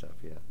that kind of stuff.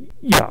 Yeah.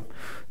 Yeah,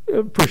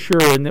 for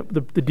sure. And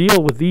the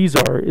deal with these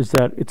is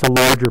that it's a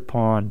larger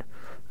pond.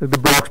 The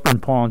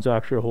Broxburn pond's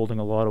actually holding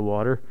a lot of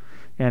water,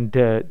 and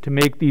to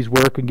make these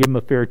work and give them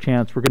a fair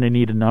chance, we're going to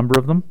need a number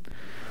of them.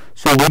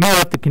 So we may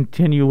have to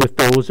continue with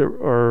those,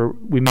 or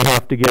we may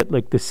have to get,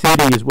 like the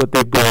city is what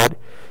they've got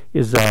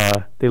is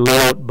they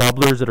lay out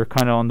bubblers that are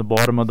kind of on the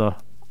bottom of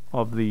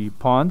the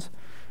ponds,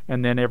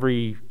 and then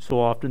every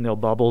so often they'll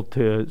bubble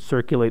to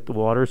circulate the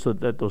water so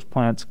that those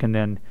plants can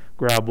then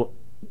grab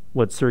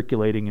what's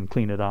circulating and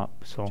clean it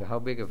up. So how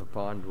big of a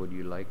pond would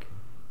you like?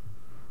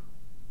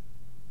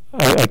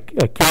 I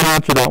can't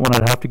answer that one.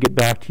 I'd have to get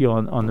back to you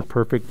on the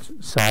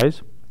perfect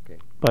size. Okay.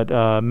 But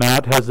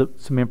Matt has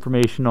some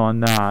information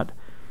on that,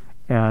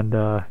 and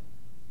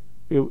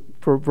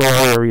for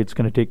our area, it's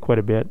going to take quite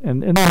a bit,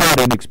 and they're not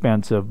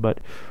inexpensive. But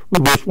we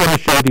just want to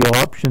show the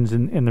options,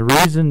 and the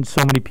reason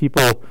so many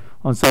people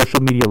on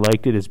social media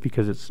liked it is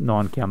because it's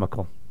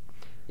non-chemical.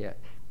 Yeah,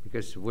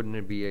 because wouldn't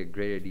it be a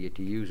great idea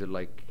to use it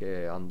like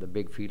on the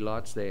big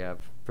feedlots? They have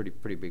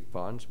pretty big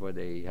ponds where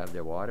they have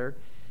their water,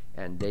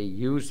 and they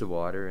use the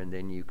water, and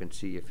then you can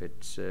see if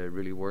it's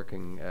really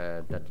working.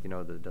 That you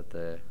know that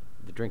the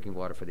drinking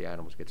water for the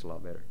animals gets a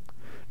lot better.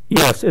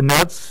 Yes, and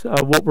that's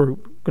what we're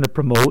going to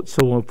promote.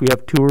 So if we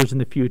have tours in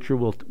the future,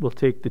 we'll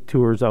take the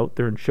tours out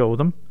there and show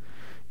them.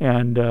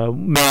 And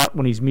Matt,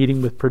 when he's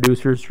meeting with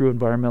producers through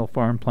environmental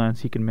farm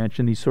plans, he can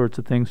mention these sorts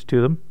of things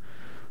to them.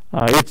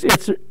 It's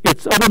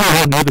I don't know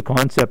how new the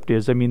concept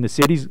is. I mean, the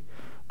city's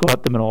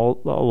got them in a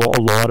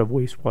lot of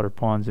wastewater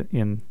ponds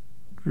in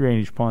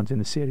drainage ponds in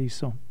the city.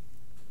 So.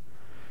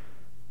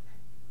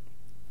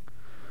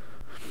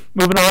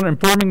 Moving on,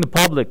 informing the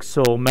public.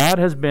 So Matt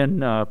has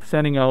been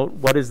sending out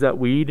what is that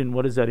weed and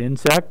what is that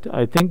insect.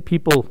 I think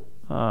people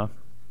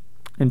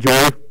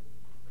enjoy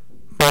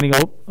finding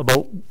out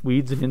about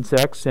weeds and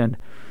insects, and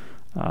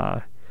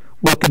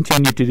we'll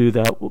continue to do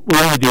that. We'll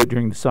only do it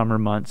during the summer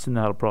months, and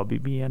that'll probably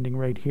be ending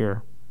right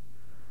here.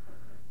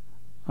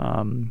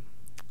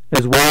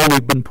 As well,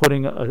 we've been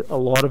putting a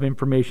lot of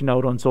information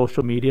out on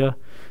social media.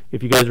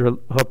 If you guys are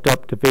hooked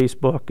up to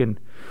Facebook, and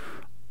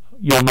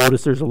you'll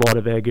notice there's a lot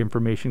of ag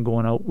information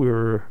going out.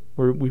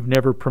 We've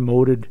never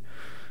promoted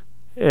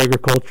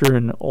agriculture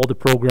and all the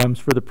programs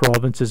for the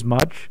province as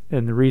much,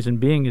 and the reason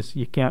being is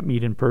you can't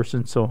meet in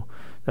person, so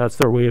that's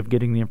their way of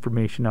getting the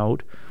information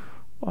out.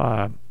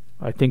 I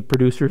think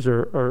producers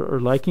are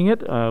liking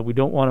it. We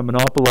don't want to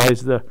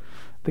monopolize the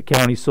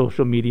county's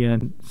social media,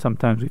 and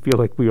sometimes we feel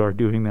like we are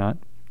doing that.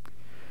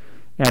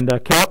 And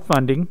CAP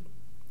funding.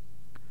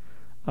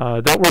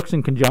 That works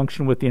in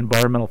conjunction with the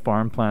environmental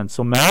farm plan.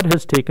 So Matt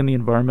has taken the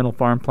environmental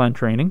farm plan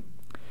training.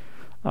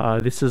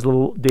 This is a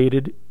little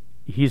dated.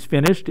 He's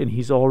finished, and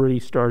he's already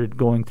started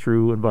going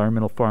through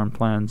environmental farm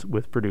plans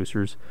with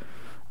producers.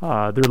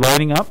 They're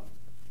lining up,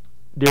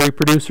 dairy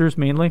producers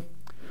mainly.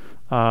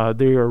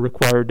 They are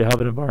required to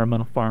have an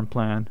environmental farm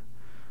plan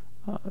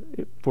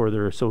for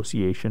their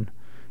association.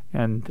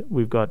 And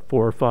we've got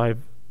 4 or 5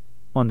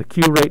 on the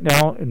queue right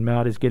now, and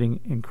Matt is getting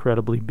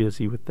incredibly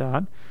busy with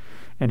that.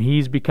 And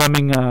he's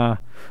becoming,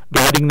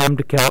 guiding them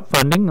to CAP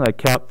funding. Like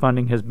CAP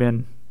funding has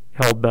been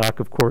held back,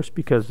 of course,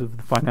 because of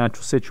the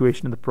financial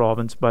situation in the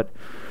province. But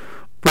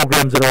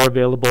programs that are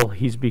available,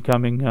 he's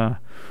becoming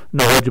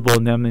knowledgeable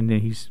in them, and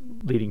he's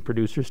leading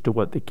producers to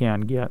what they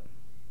can get.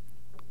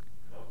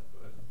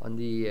 On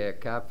the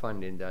CAP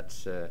funding,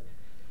 that's do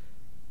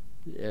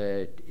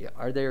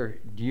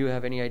you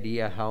have any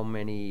idea how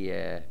many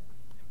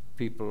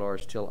people are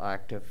still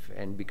active?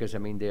 And because I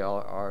mean they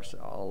are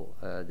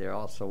they're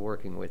also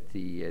working with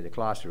the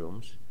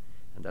classrooms,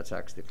 and that's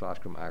actually the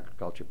classroom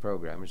agriculture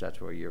program. Is that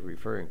what you're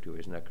referring to?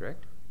 Isn't that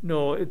correct?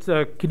 No, it's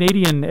a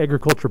Canadian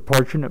Agriculture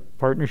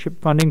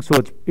Partnership funding. So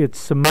it's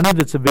some money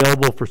that's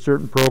available for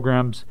certain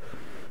programs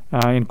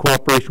in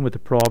cooperation with the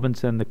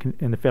province and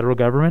the federal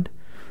government.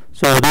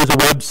 So there's a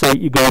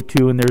website you go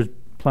to, and there's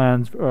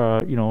plans,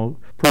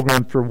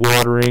 programs for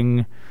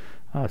watering,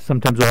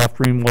 sometimes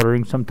off-stream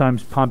watering,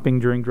 sometimes pumping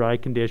during dry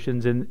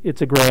conditions. And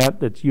it's a grant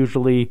that's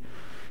usually,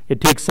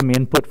 it takes some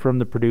input from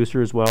the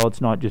producer as well.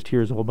 It's not just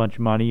here's a whole bunch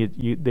of money.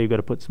 They've got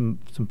to put some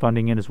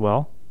funding in as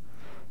well.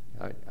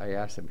 I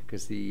asked them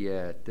because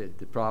the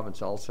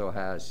province also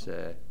has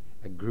a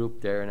group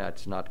there, and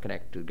that's not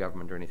connected to the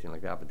government or anything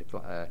like that, but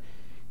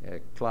the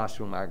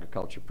classroom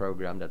agriculture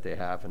program that they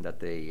have, and that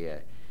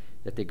they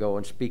go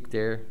and speak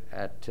there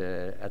at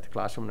the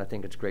classroom. And I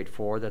think it's grade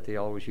 4 that they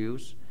always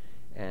use,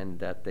 and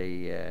that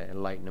they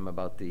enlighten them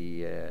about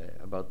the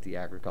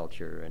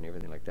agriculture and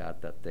everything like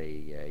that. That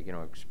they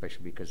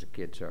especially because the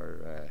kids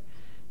are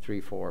 3,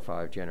 4,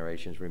 5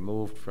 generations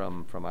removed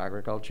from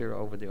agriculture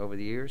over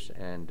the years,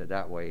 and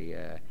that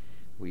way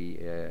we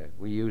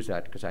use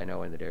that, because I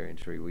know in the dairy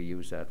industry we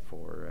use that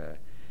for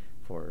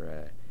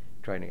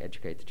trying to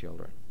educate the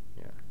children.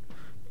 Yeah.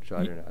 So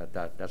I don't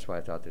know, that's why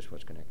I thought this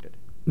was connected.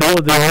 No,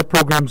 there are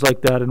programs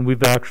like that, and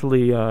we've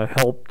actually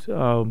helped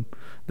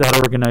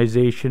that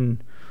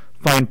organization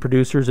find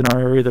producers in our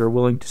area that are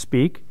willing to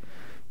speak.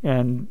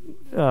 And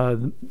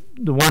the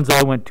ones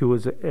I went to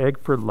was Ag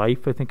for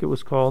Life, I think it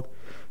was called,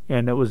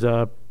 and it was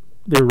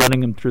they're running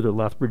them through the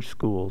Lethbridge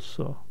schools.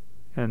 So,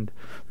 and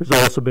there's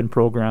also been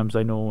programs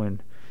I know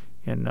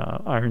in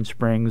Iron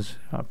Springs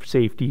for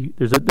safety.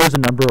 There's a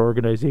number of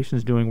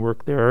organizations doing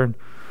work there, and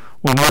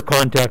when we're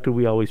contacted,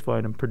 we always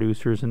find them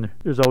producers, and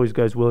there's always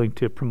guys willing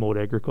to promote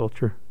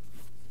agriculture.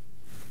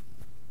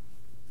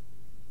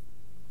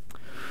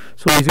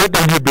 So he's got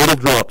down here beetle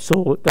drops.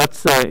 So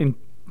that's in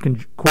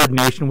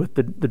coordination with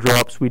the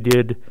drops we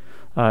did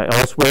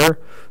elsewhere.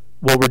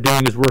 What we're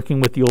doing is working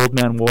with the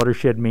Oldman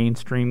Watershed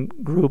Mainstream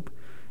group,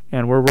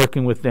 and we're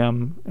working with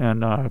them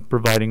and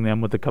providing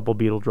them with a couple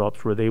beetle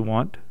drops where they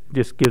want.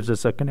 Just gives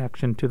us a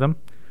connection to them.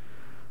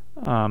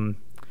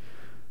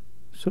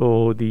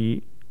 So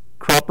the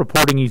crop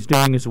reporting he's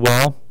doing as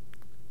well,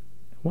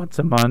 once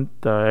a month,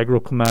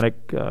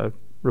 agroclimatic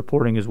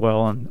reporting as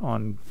well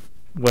on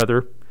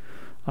weather.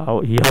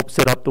 He helps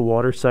set up the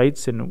water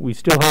sites, and we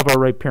still have our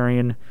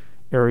riparian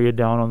area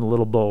down on the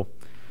Little Bow.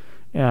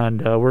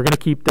 And we're going to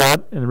keep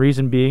that, and the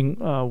reason being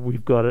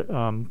we've got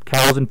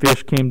Cows and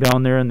Fish came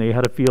down there, and they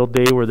had a field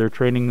day where they're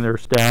training their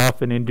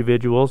staff and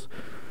individuals.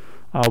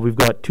 We've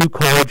got 2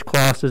 college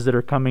classes that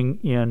are coming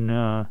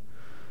in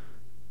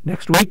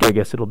next week, I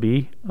guess it'll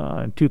be,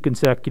 2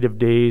 consecutive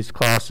days,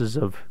 classes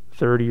of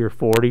 30 or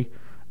 40.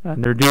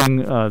 And they're doing,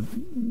 they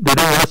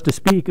don't want us to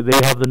speak,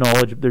 they have the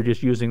knowledge, they're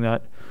just using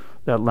that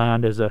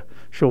land as a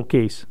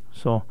showcase.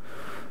 So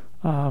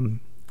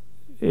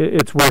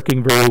it's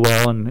working very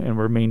well, and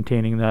we're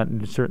maintaining that,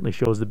 and it certainly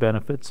shows the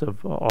benefits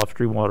of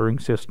off-stream watering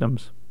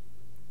systems.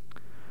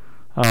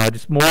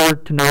 Just more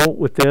to note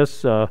with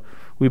this,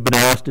 we've been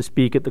asked to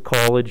speak at the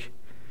college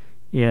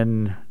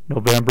in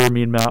November.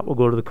 Me and Matt will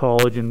go to the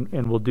college, and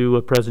we'll do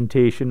a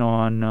presentation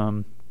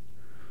on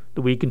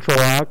the Weed Control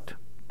Act,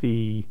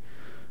 the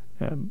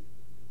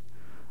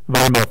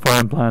environmental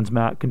farm plans.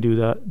 Matt can do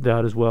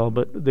that as well,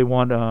 but they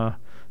want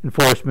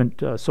enforcement,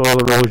 soil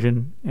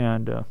erosion,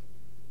 and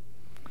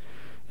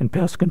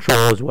pest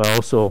control as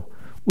well. So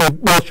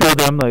we'll show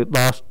them. The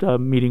last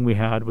meeting we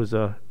had was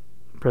a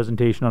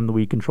presentation on the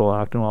Weed Control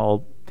Act, and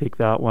I'll take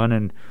that one,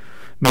 and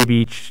maybe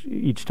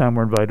each time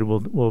we're invited,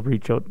 we'll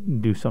reach out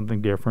and do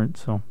something different.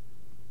 So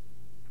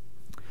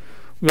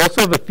we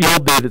also have a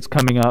field day that's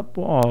coming up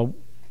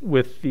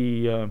with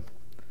the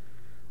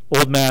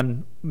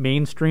Oldman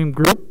Mainstream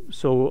group.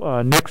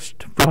 So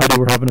next Friday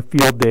we're having a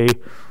field day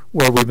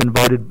where we've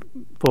invited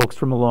folks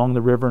from along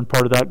the river and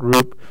part of that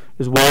group,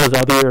 as well as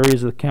other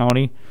areas of the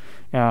county.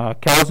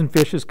 Cows and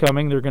Fish is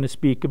coming. They're going to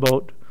speak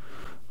about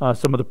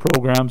some of the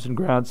programs and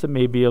grants that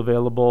may be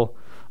available.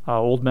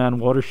 Oldman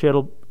Watershed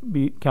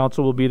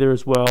Council will be there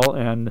as well,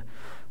 and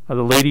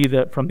the lady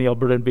that from the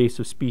Alberta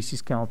Invasive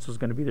Species Council is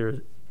going to be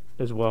there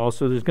as well.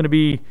 So there's going to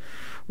be,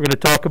 we're going to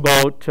talk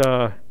about,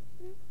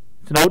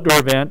 it's an outdoor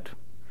event,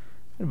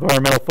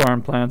 environmental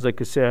farm plans, like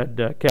I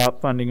said,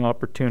 CAP funding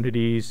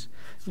opportunities.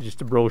 It's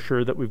just a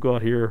brochure that we've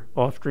got here,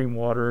 off-stream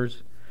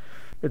waters.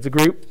 It's a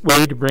great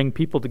way to bring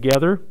people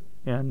together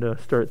and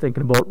start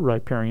thinking about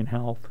riparian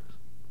health.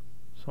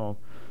 So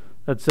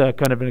that's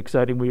kind of an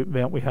exciting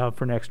event we have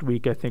for next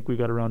week. I think we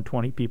got around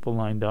 20 people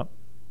lined up.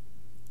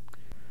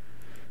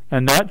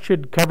 And that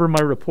should cover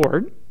my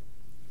report.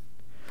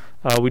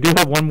 We do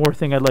have one more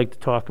thing I'd like to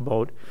talk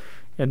about,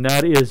 and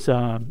that is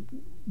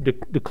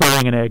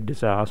declaring an ag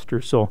disaster.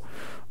 So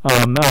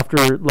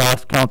after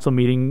last council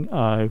meeting,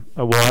 I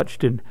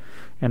watched, and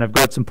I've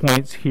got some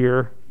points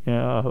here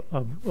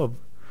of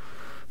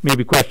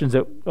maybe questions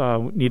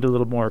that need a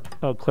little more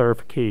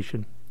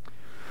clarification.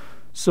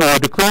 So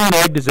declaring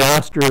ag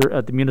disaster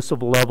at the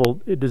municipal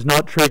level, it does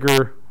not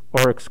trigger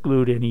or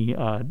exclude any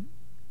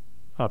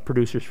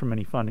producers from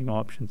any funding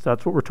options.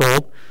 That's what we're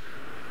told.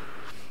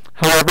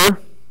 However,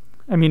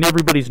 I mean,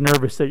 everybody's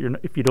nervous that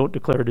if you don't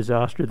declare a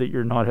disaster, that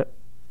you're not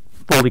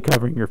fully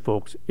covering your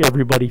folks.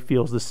 Everybody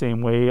feels the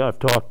same way. I've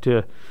talked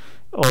to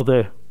all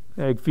the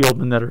ag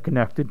fieldmen that are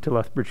connected to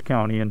Lethbridge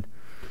County, and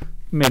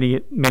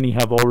many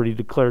have already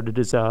declared a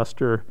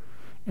disaster,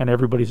 and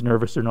everybody's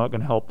nervous they're not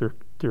going to help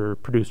their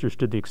producers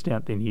to the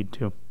extent they need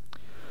to.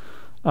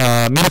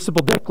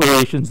 Municipal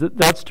declarations,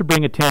 that's to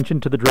bring attention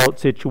to the drought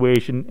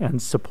situation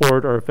and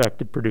support our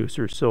affected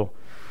producers. So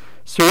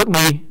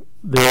certainly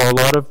there are a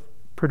lot of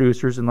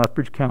producers in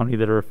Lethbridge County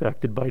that are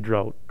affected by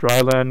drought.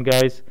 Dryland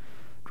guys,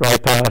 dry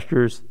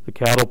pastures, the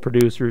cattle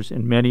producers,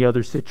 and many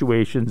other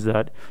situations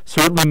that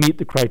certainly meet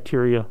the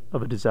criteria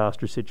of a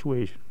disaster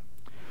situation.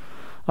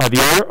 The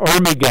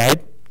RMA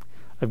guide,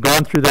 I've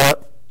gone through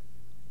that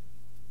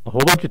a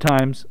whole bunch of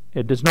times.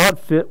 It does not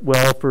fit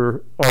well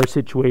for our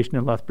situation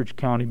in Lethbridge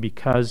County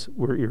because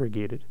we're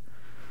irrigated.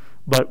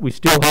 But we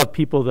still have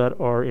people that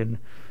are in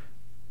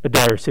a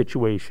dire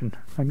situation.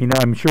 I mean,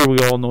 I'm sure we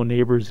all know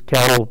neighbors.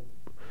 Cattle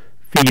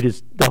feed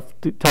is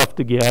tough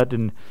to get,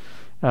 and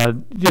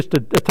just a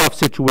tough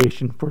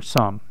situation for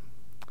some.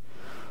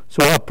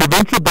 So a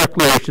provincial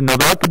declaration, now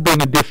that could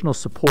bring additional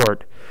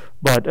support,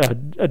 but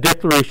a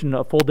declaration,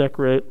 a full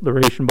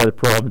declaration by the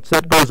province,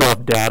 that goes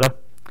off data.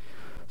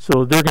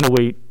 So they're going to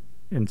wait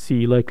and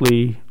see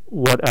likely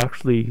what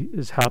actually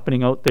is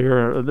happening out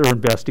there. They're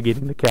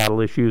investigating the cattle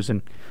issues,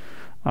 and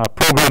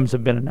programs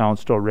have been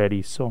announced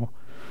already. So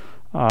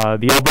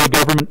the Alberta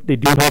government, they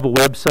do have a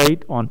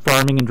website on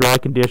farming in dry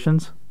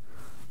conditions.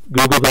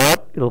 Google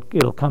that,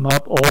 it'll come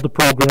up, all the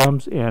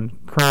programs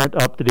and current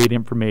up-to-date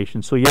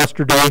information. So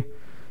yesterday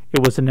it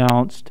was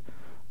announced,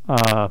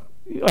 Ag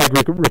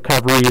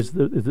Recovery is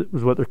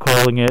what they're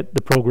calling it,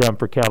 the program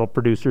for cattle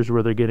producers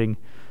where they're getting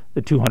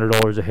the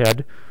 $200 a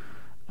head.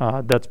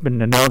 That's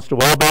been announced a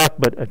while back,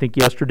 but I think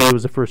yesterday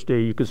was the first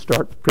day you could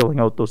start filling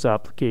out those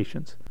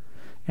applications.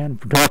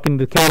 And from talking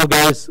to the cattle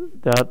guys,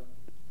 that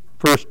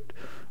first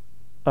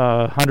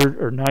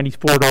 $100 or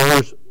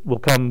 $94 will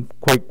come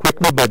quite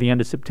quickly by the end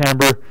of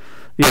September.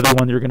 The other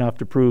one, you're going to have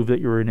to prove that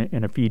you're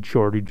in a feed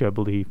shortage, I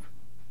believe.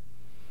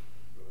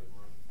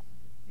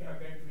 Yeah,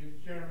 thank you,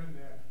 Mr. Chairman.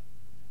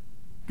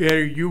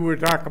 Gary, you were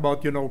talking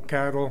about,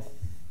 cattle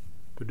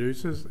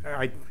producers.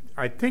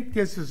 I think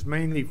this is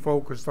mainly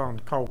focused on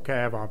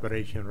cow-calf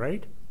operation,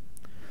 right?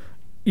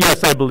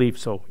 Yes, I believe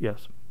so,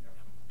 yes.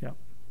 Yeah.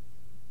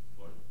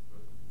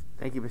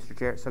 Thank you, Mr.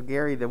 Chair. So,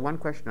 Gary, the one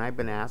question I've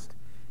been asked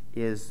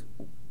is,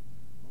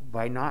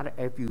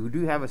 if you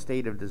do have a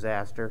state of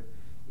disaster,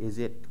 is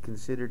it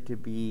considered to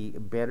be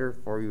better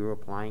for you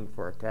applying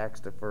for a tax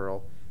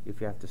deferral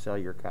if you have to sell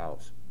your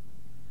cows?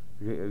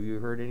 Have you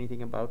heard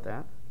anything about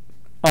that?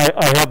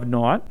 I have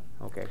not.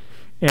 Okay.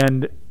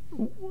 And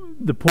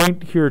the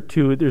point here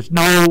too, there's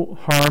no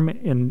harm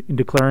in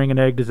declaring an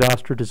ag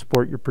disaster to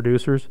support your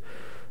producers.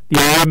 The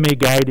RMA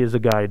guide is a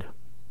guide.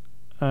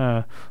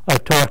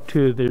 I've talked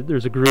to,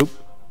 there's a group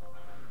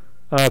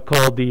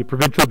called the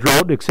Provincial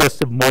Drought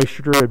Excessive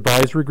Moisture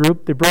Advisory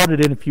Group. They brought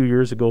it in a few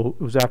years ago.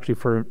 It was actually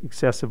for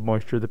excessive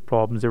moisture, the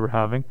problems they were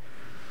having.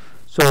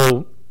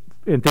 So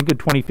I think in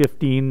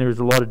 2015 there's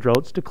a lot of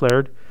droughts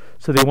declared.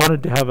 So they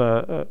wanted to have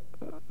a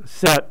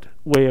set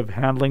way of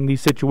handling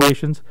these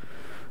situations.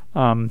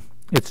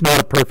 It's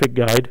not a perfect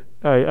guide.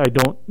 I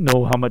don't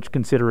know how much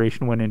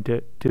consideration went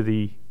into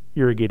the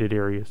irrigated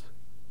areas.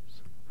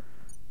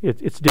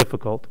 It's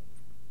difficult.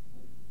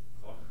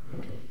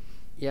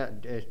 Yeah,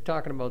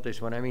 talking about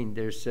this one, I mean,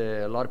 there's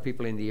a lot of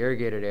people in the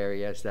irrigated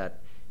areas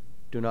that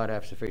do not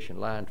have sufficient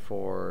land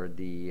for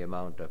the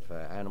amount of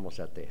animals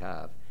that they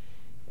have.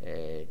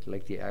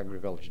 Like the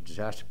agriculture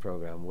disaster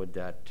program, would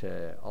that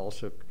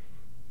also,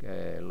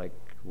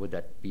 would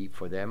that be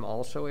for them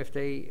also if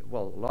they,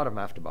 well, a lot of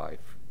them have to buy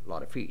a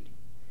lot of feed.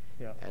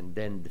 Yeah. And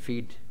then the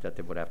feed that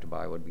they would have to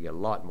buy would be a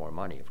lot more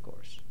money, of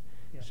course.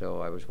 Yeah.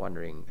 So I was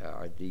wondering,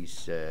 are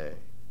these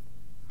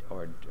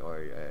are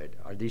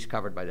these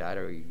covered by that,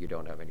 or you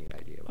don't have any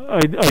idea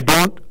about that? I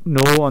don't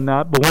know on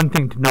that, but one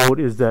thing to note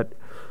is that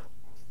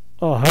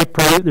high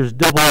price, there's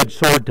double-edged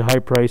sword to high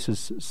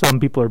prices. Some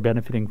people are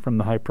benefiting from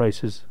the high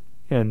prices,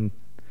 and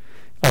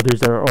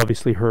others are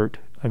obviously hurt.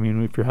 I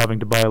mean, if you're having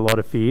to buy a lot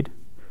of feed,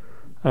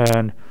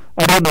 and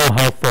I don't know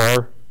how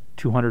far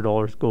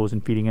 $200 goes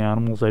in feeding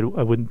animals. I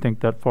wouldn't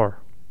think that far.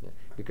 Yeah.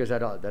 Because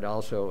that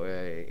also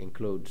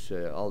includes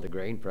all the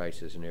grain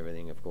prices and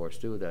everything, of course,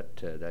 too,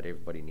 that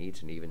everybody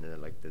needs, and even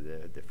like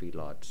the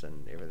feedlots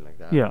and everything like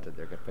that. Yeah.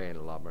 They're paying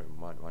a lot more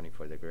money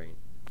for the grain.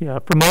 Yeah,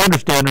 from my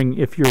understanding,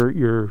 if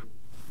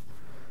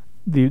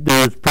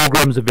there's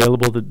programs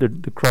available,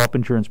 the crop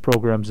insurance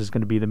programs is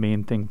going to be the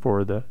main thing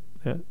for the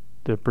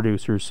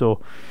producers.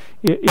 So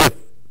if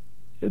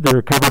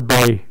they're covered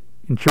by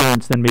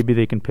insurance, then maybe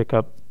they can pick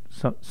up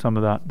some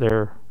of that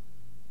the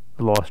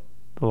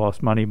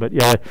lost money. But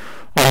yeah,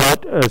 I'm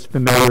not as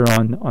familiar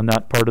on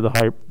that part of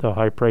the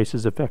high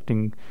prices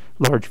affecting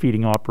large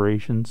feeding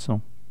operations.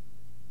 So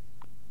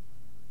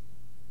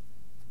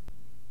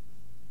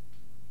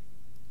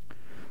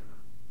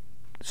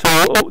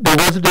there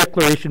was a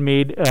declaration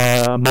made,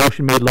 a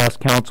motion made last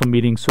council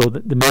meeting. So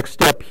the next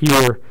step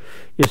here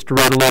is to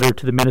write a letter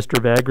to the Minister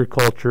of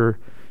Agriculture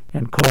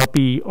and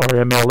copy our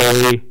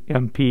MLA,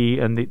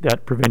 MP, and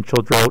that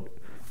Provincial Drought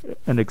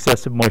an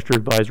excessive moisture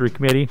advisory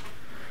committee,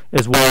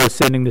 as well as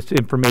sending this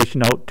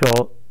information out to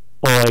all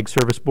ag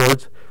service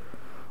boards.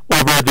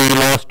 Over the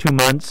last 2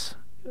 months,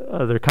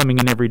 they're coming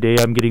in every day.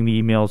 I'm getting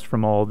the emails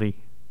from all the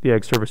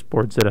ag service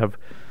boards that have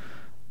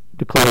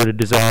declared a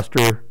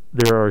disaster.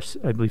 There are,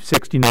 I believe,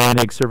 69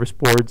 ag service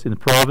boards in the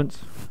province.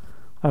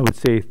 I would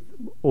say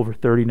over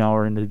 30 now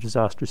are in a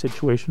disaster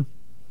situation,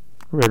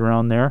 right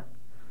around there.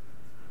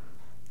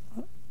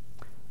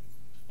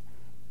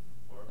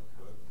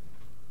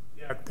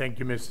 Yeah, thank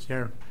you, Mr.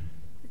 Chair.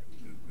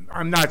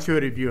 I'm not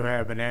sure if you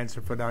have an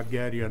answer for that,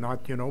 Gary, or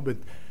not, you know, but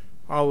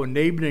our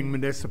neighboring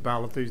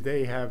municipalities,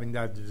 they having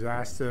that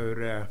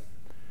disaster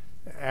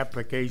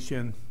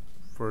application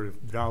for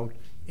drought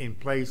in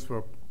place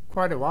for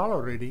quite a while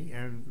already,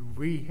 and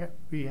we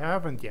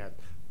haven't yet.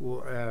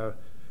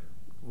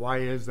 Why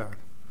is that?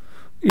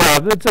 Yeah,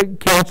 that's a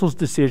council's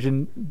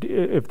decision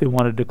if they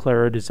want to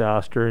declare a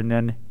disaster, and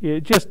then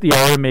just the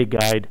RMA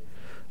guide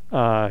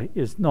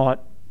is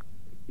not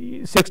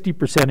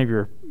 60% of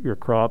your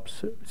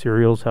crops,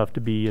 cereals, have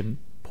to be in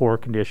poor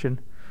condition.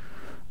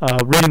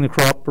 Reading the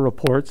crop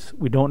reports,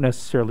 we don't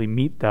necessarily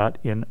meet that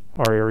in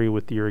our area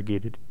with the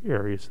irrigated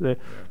areas. The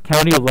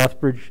County of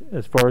Lethbridge,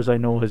 as far as I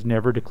know, has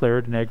never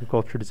declared an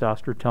agriculture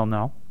disaster till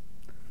now.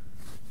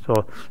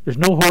 So there's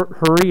no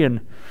hurry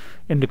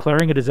in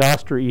declaring a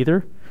disaster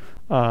either.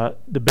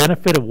 The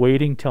benefit of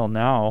waiting till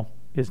now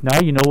is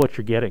now you know what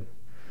you're getting.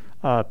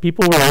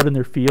 People were out in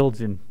their fields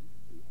in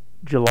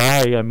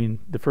July. I mean,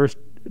 the first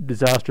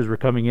disasters were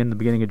coming in the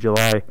beginning of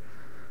July.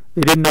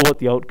 They didn't know what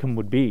the outcome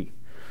would be.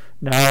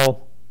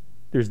 Now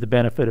there's the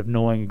benefit of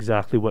knowing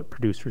exactly what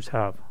producers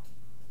have.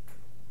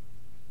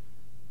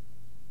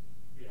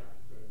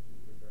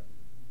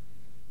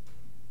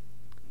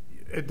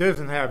 It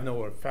doesn't have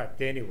no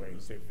effect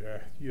anyways if,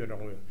 you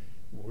know,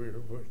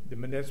 the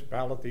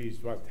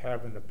municipalities what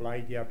haven't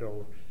applied yet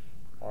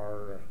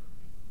or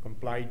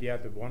complied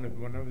yet, one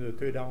of the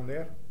two down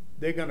there,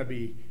 they're going to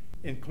be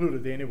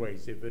included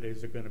anyways if it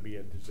is going to be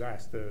a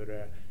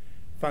disaster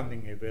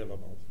funding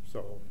available.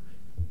 So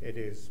it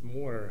is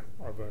more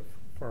of a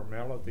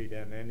formality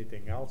than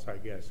anything else, I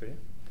guess.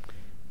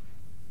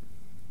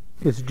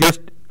 It's just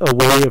a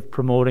way of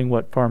promoting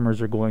what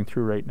farmers are going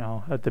through right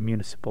now at the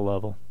municipal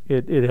level.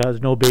 It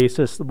has no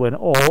basis when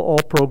all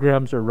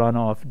programs are run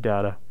off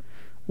data.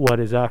 What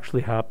is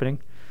actually happening?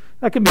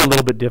 That can be a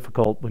little bit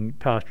difficult when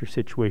pasture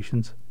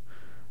situations.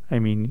 I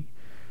mean,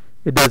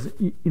 it does.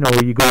 You know,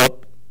 you go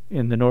up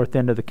in the north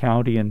end of the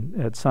county and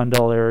at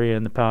Sundall area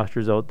and the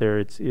pastures out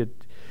there.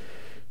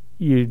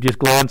 You just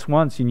glance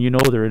once and you know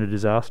they're in a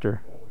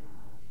disaster.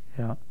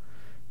 Yeah,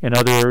 in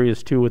other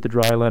areas too with the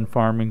dryland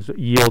farming,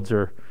 yields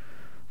are.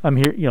 I'm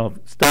here. You know,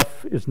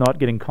 stuff is not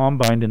getting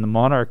combined in the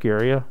Monarch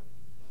area.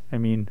 I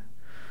mean,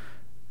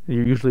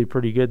 you're usually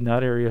pretty good in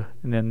that area,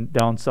 and then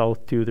down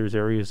south too. There's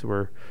areas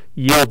where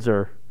yields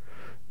are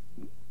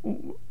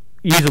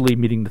easily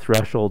meeting the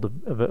threshold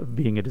of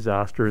being a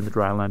disaster in the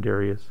dryland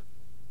areas.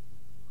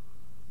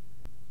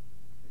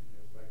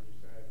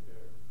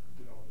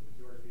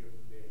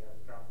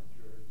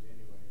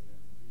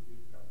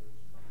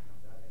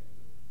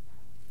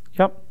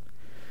 Yep.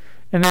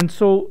 And then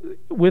so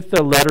with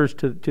the letters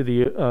to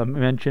the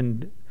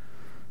mentioned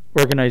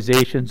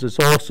organizations, it's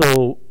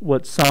also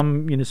what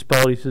some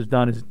municipalities has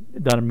done is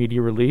done a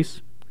media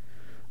release.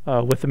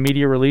 With the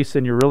media release,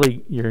 then you're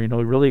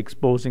really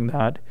exposing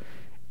that,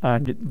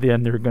 and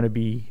then there are going to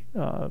be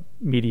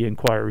media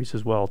inquiries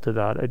as well to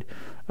that.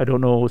 I don't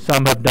know.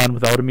 Some have done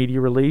without a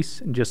media release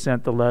and just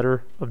sent the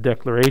letter of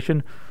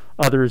declaration.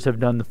 Others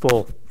have done the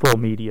full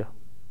media.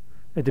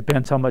 It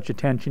depends how much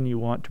attention you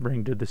want to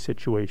bring to the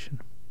situation.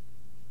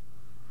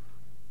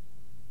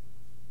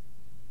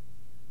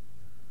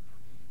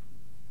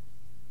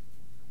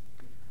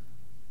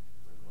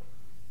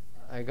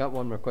 I got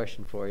one more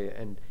question for you.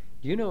 And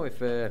do you know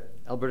if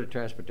Alberta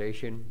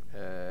Transportation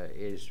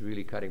is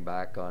really cutting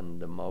back on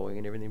the mowing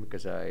and everything?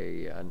 Because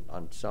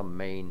on some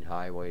main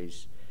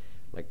highways,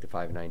 like the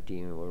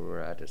 519 where we're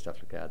at and stuff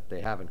like that,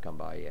 they haven't come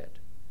by yet.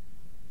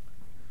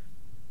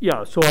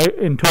 Yeah, so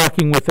in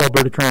talking with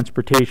Alberta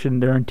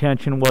Transportation, their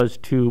intention was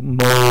to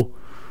mow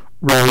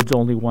roads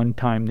only one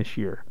time this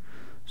year.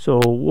 So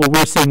what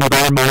we're saying with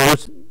our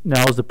mowers,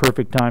 now is the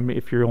perfect time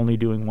if you're only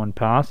doing one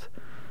pass.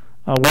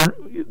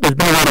 There's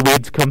been a lot of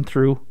weeds come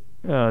through.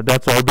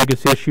 That's our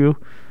biggest issue,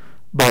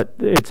 but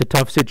it's a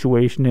tough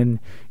situation. And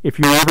if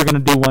you're ever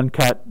going to do one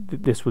cut,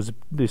 this was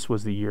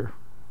the year.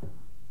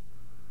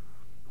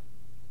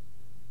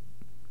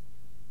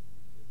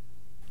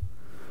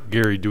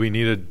 Gary, do we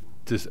need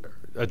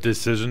a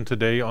decision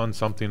today on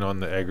something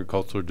on the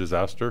agricultural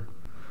disaster?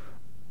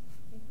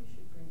 I think we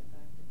should bring it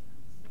back to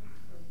council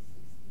for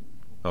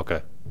the 16th.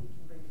 Okay. We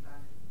can bring back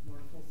a more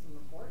fulsome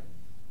report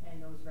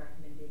and those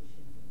recommendations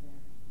in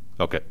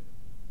there. Okay.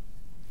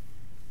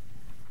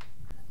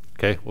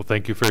 Okay, well,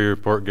 thank you for your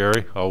report,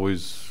 Gary.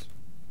 Always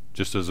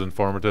just as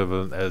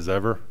informative as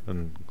ever,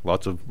 and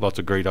lots of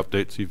great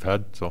updates you've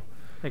had. So,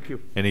 thank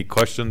you. Any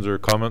questions or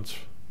comments?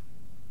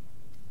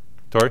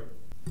 Tori?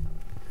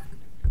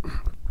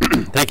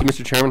 Thank you,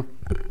 Mr. Chairman.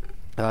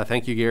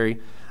 Thank you, Gary.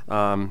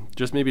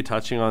 Just maybe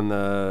touching on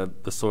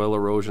the soil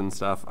erosion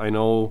stuff. I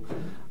know,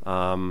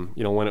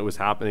 when it was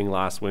happening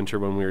last winter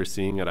when we were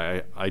seeing it,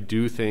 I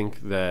do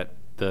think that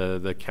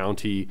the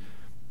county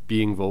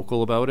being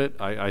vocal about it,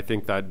 I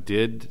think that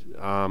did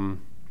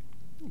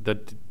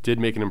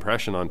make an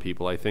impression on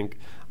people.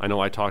 I know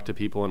I talked to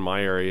people in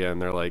my area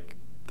and they're like,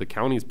 the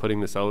county's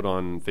putting this out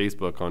on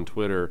Facebook, on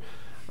Twitter.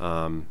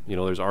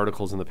 There's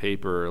articles in the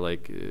paper.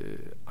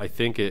 I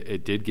think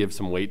it did give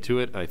some weight to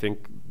it. I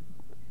think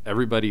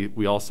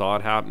we all saw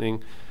it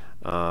happening.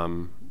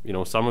 Some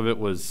of it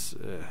was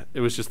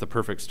just the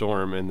perfect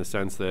storm in the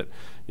sense that,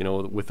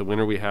 with the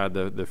winter we had,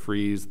 the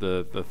freeze,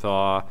 the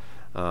thaw,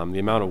 the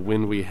amount of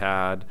wind we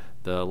had,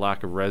 the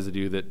lack of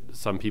residue that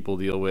some people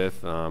deal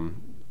with.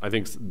 I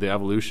think the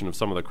evolution of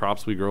some of the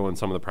crops we grow and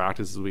some of the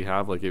practices we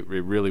have, it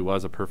really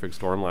was a perfect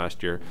storm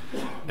last year.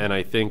 And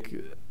I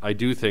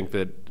do think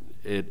that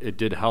it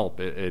did help.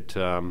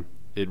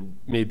 It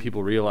made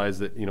people realize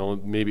that,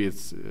 maybe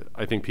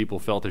I think people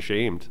felt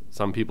ashamed.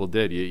 Some people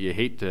did. You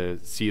hate to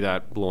see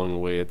that blowing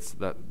away.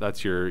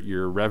 That's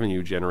your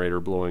revenue generator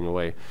blowing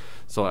away.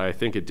 So I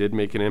think it did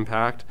make an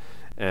impact.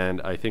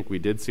 And I think we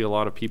did see a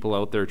lot of people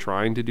out there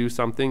trying to do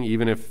something,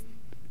 even if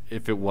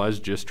it was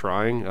just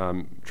trying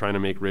to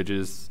make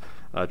ridges,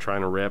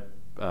 trying to rip,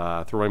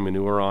 throwing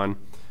manure on.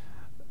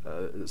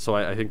 So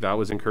I think that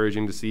was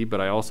encouraging to see.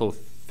 But I also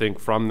think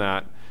from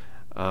that,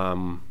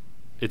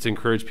 it's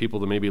encouraged people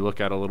to maybe look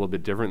at it a little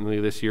bit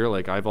differently this year.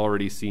 I've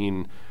already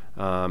seen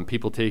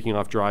people taking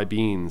off dry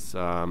beans.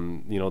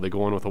 They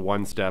go in with a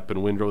one-step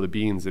and windrow the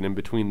beans, and in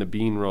between the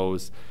bean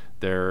rows,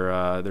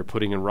 they're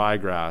putting in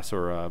ryegrass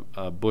or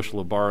a bushel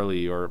of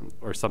barley or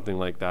something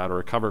like that, or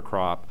a cover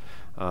crop.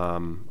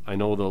 I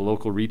know the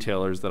local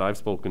retailers that I've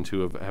spoken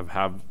to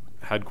have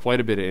had quite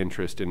a bit of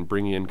interest in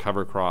bringing in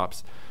cover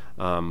crops,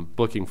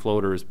 booking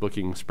floaters,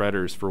 booking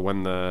spreaders for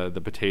when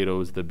the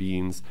potatoes, the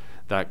beans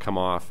that come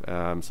off,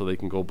 so they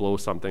can go blow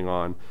something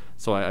on.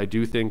 So I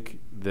do think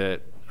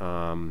that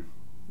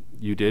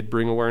you did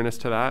bring awareness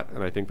to that,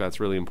 and I think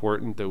that's really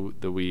important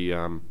that we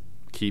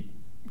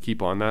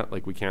keep on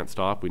that. We can't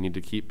stop. We need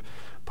to keep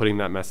putting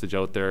that message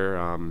out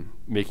there,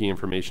 making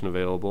information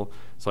available.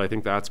 So I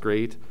think that's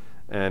great.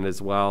 And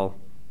as well,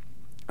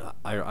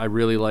 I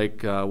really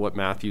like what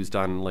Matthew's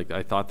done.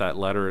 I thought that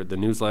the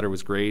newsletter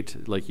was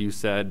great. Like you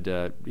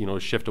said,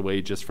 shift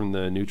away just from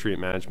the nutrient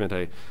management.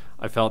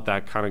 I felt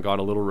that kind of got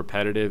a little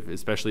repetitive,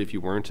 especially if you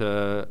weren't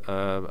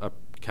a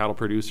cattle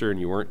producer and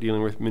you weren't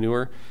dealing with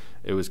manure.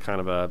 It was kind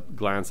of a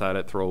glance at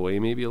it, throw away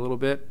maybe a little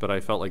bit, but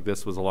I felt like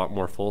this was a lot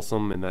more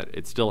fulsome in that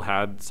it still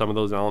had some of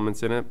those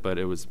elements in it, but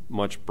it was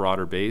much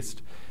broader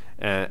based.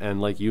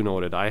 And like you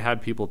noted, I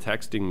had people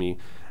texting me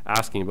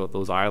asking about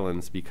those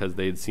islands because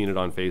they'd seen it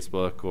on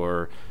Facebook,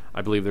 or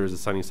I believe there was a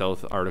Sunny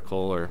South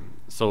article,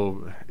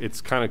 so it's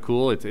kind of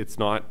cool. It's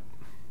not,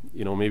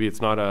 maybe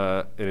it's not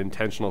an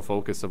intentional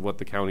focus of what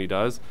the county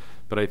does,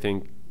 but I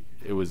think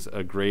it was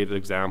a great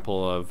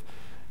example of,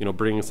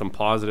 bringing some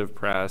positive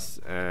press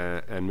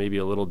and maybe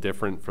a little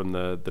different from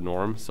the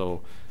norm.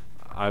 So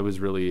I was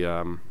really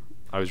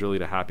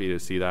happy to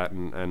see that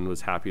and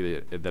was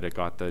happy that it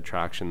got the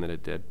traction that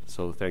it did.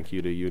 So thank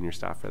you to you and your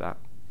staff for that.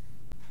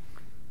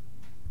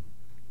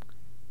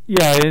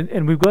 Yeah,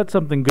 and we've got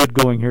something good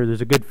going here. There's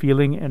a good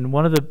feeling, and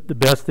one of the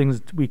best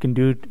things we can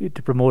do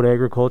to promote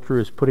agriculture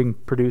is putting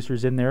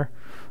producers in there.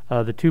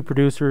 The two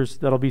producers,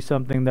 that'll be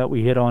something that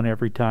we hit on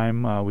every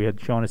time. We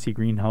had Shaughnessy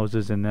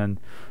Greenhouses and then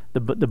the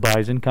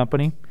Bison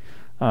Company.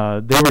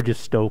 They were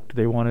just stoked.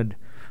 They wanted,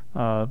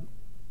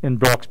 in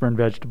Broxburn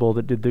Vegetable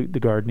that did the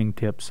gardening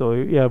tips. So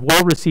yeah,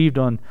 well received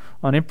on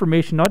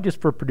information, not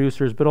just for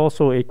producers, but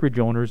also acreage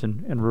owners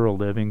and rural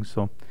living.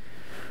 So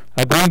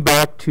going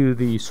back to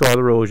the soil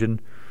erosion,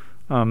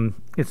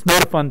 it's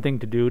not a fun thing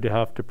to do, to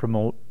have to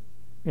promote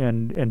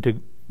and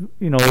to,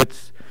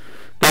 it's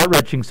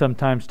gut-wrenching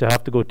sometimes to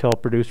have to go tell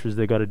producers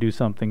they got to do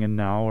something and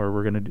now, or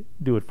we're going to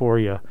do it for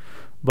you.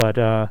 But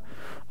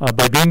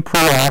by being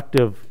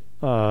proactive,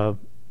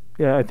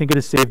 I think it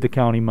has saved the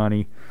county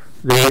money.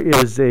 There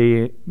is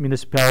a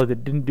municipality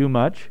that didn't do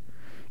much,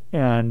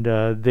 and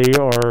they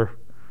are,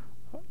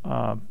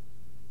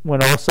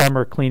 went all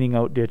summer cleaning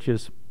out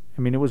ditches.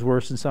 I mean, it was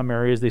worse in some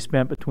areas. They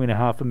spent between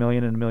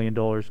 $500,000 and $1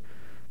 million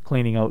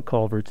cleaning out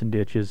culverts and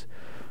ditches.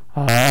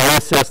 I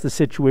assessed the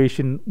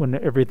situation when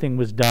everything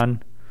was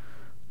done.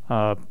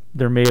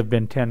 There may have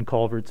been 10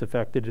 culverts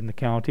affected in the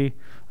county.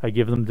 I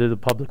give them to the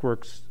Public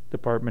Works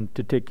Department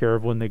to take care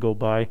of when they go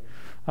by.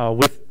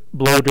 With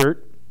blow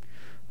dirt,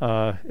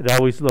 it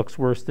always looks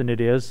worse than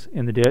it is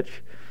in the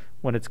ditch.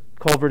 When its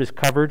culvert is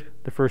covered,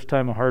 the first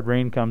time a hard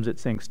rain comes, it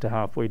sinks to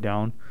halfway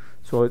down.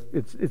 So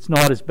it's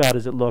not as bad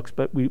as it looks,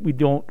 but we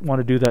don't want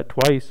to do that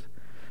twice,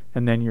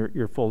 and then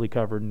you're fully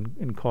covered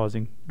and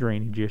causing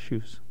drainage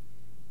issues.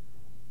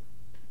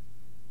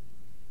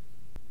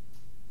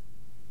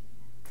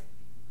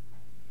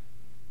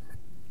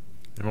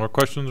 Any more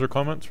questions or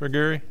comments for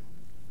Gary?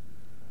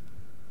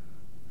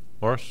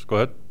 Morris, go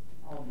ahead.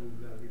 I'll move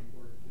that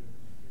report.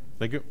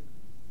 Thank you.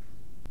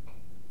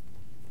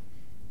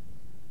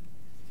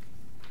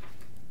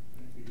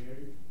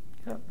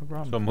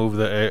 problem. So move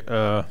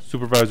the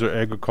Supervisor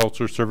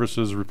Agriculture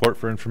Services report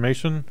for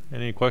information.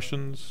 Any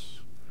questions?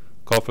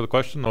 Call for the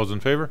question. Those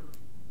in favor?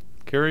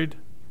 Carried.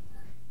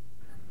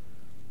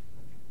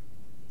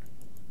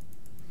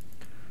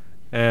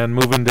 And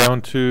moving down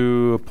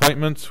to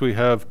appointments, we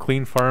have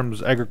Clean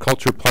Farms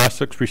Agriculture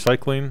Plastics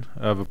Recycling.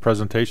 I have a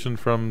presentation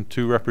from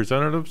 2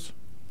 representatives.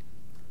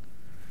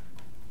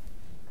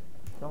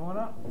 Come on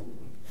up.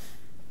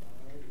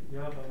 You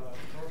have a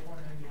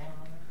PowerPoint and you want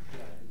on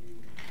there?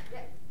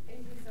 Yeah,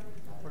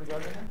 What do you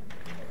got in there?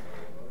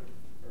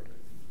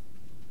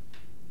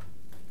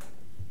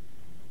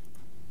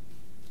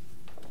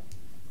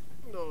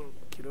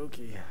 Okie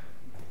dokie.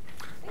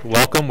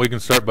 Welcome. We can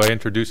start by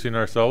introducing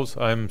ourselves.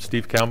 I'm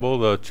Steve Campbell,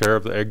 the chair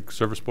of the Ag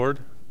Service Board.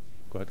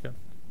 Go ahead, Ken.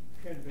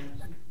 Ken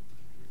Benson,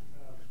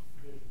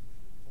 Division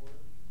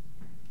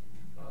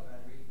 4.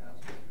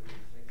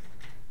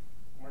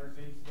 Mark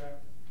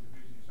Zainstep,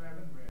 Division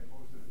 7, we're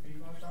opposed to the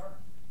feedlots are.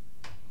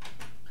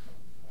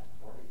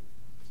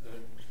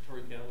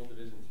 Troy Campbell,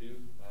 Division 2.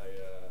 I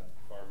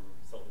farm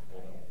south of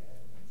Polden.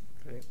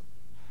 Okay.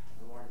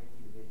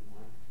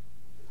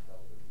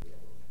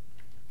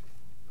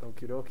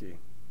 Okie dokie.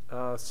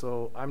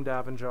 So I'm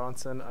Davin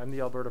Johnson. I'm the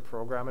Alberta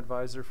Program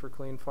Advisor for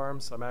Clean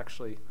Farms.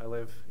 I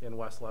live in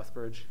West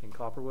Lethbridge in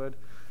Copperwood.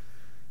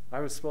 I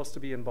was supposed to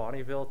be in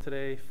Bonnyville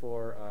today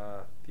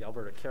for the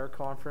Alberta Care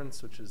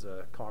Conference, which is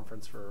a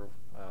conference for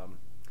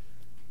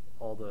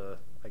all the,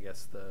 I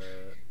guess, the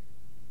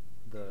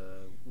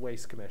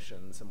waste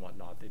commissions and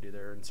whatnot. They do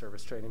their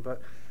in-service training.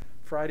 But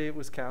Friday it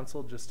was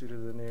canceled just due to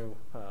the new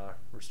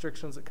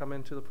restrictions that come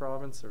into the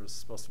province. There was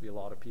supposed to be a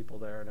lot of people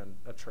there and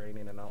a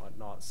training and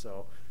whatnot.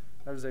 So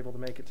I was able to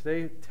make it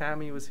today.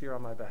 Tammy was here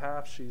on my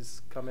behalf.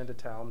 She's come into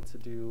town to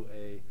do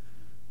a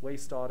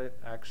waste audit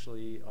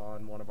actually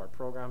on one of our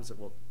programs that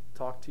we'll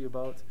talk to you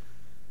about.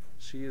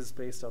 She is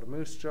based out of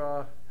Moose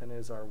Jaw and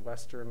is our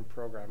Western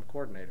Program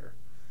Coordinator.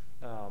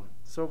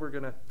 So we're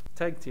going to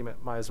tag team it,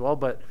 might as well,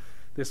 but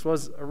this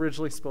was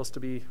originally supposed to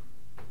be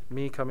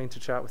me coming to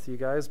chat with you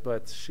guys,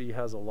 but she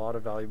has a lot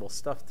of valuable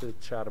stuff to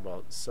chat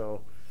about.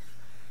 So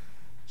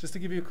just to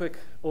give you a quick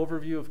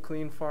overview of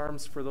Clean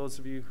Farms, for those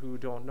of you who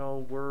don't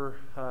know, we're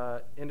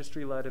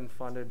industry-led and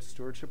funded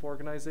stewardship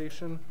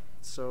organization.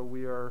 So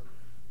we are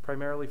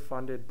primarily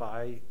funded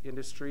by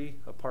industry,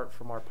 apart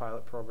from our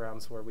pilot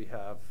programs where we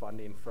have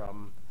funding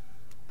from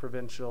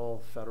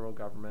provincial, federal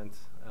government,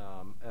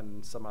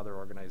 and some other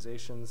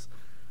organizations.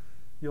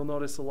 You'll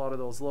notice a lot of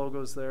those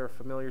logos there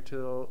familiar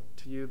to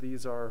you.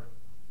 These are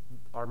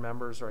our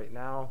members right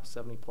now,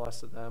 70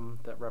 plus of them,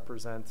 that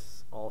represent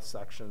all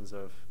sections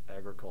of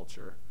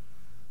agriculture.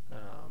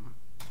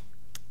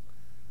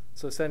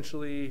 So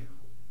essentially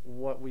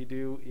what we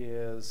do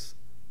is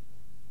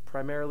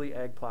primarily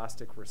ag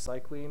plastic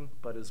recycling,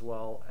 but as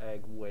well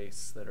ag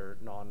wastes that are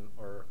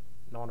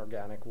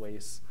non-organic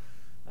wastes.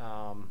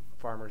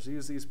 Farmers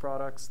use these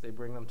products, they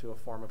bring them to a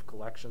form of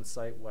collection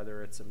site,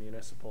 whether it's a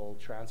municipal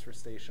transfer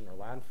station or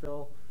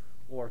landfill,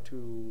 or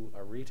to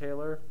a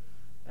retailer.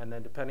 And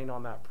then depending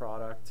on that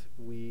product,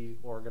 we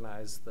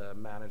organize the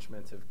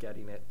management of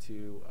getting it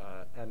to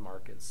end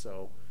markets,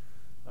 so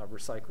a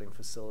recycling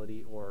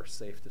facility or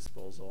safe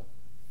disposal.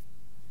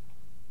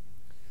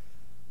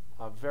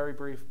 A very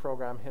brief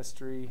program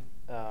history.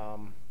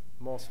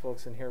 Most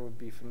folks in here would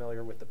be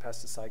familiar with the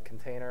pesticide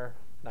container,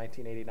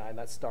 1989.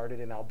 That started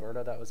in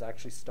Alberta. That was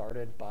actually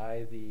started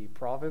by the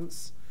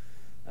province.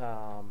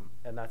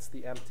 And that's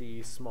the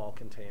empty small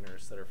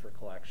containers that are for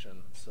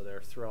collection. So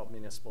they're throughout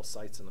municipal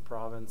sites in the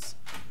province.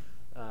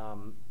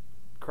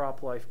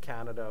 CropLife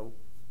Canada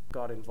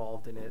got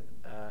involved in it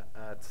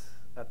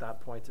at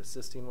that point,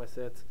 assisting with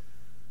it.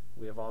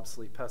 We have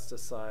obsolete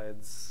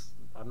pesticides.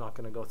 I'm not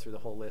going to go through the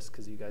whole list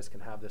because you guys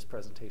can have this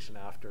presentation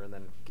after and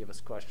then give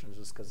us questions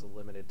just because of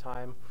limited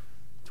time.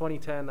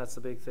 2010, that's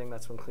the big thing.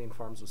 That's when Clean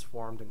Farms was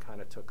formed and kind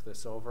of took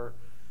this over.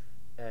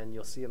 And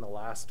you'll see in the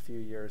last few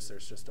years,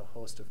 there's just a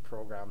host of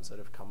programs that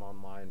have come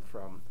online,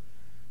 from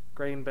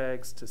grain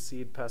bags to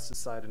seed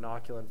pesticide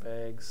inoculant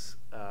bags,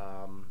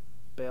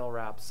 bale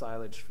wrap,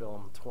 silage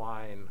film,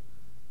 twine.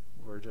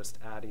 We're just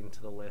adding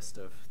to the list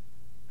of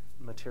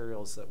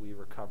materials that we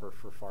recover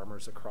for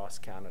farmers across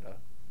Canada.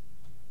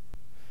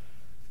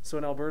 So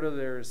in Alberta,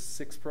 there's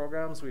 6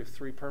 programs. We have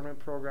 3 permanent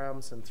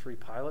programs and 3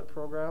 pilot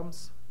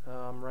programs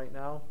right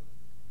now.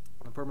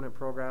 The permanent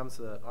programs,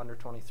 the under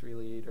 23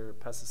 liter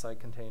pesticide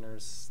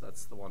containers,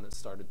 that's the one that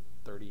started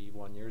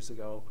 31 years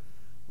ago.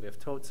 We have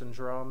totes and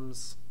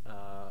drums,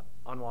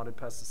 unwanted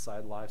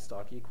pesticide,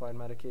 livestock, equine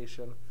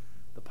medication.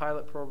 The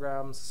pilot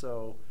programs,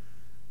 so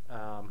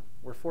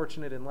we're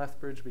fortunate in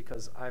Lethbridge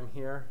because I'm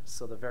here.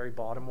 So the very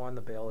bottom one,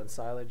 the bale and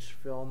silage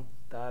film,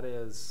 that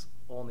is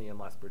only in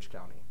Lethbridge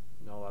County.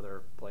 No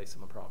other place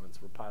in the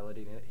province. We're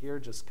piloting it here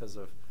just because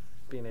of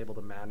being able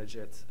to manage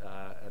it,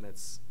 and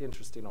it's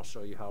interesting. I'll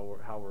show you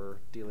how we're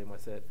dealing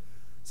with it.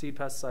 Seed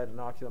pesticide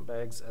inoculant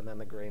bags, and then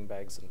the grain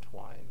bags and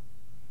twine.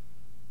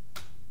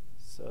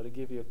 So to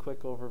give you a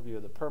quick overview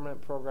of the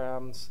permanent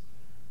programs,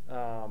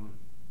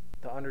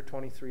 the under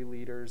 23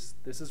 liters.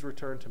 This is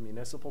returned to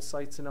municipal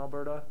sites in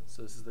Alberta.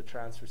 So this is the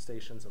transfer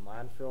stations and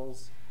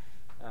landfills.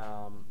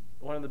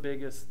 One of the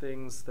biggest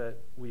things that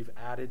we've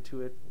added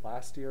to it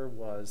last year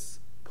was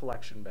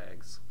collection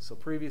bags. So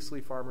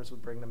previously farmers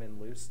would bring them in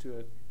loose to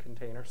a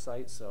container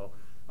site, so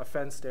a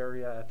fenced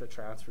area at the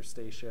transfer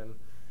station.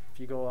 If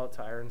you go out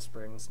to Iron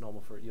Springs,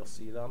 Noblefort, you'll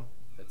see them.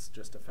 It's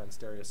just a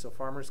fenced area. So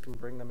farmers can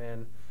bring them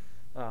in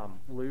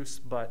loose,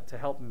 but to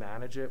help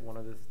manage it, one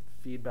of the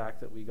feedback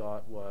that we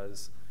got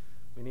was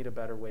we need a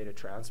better way to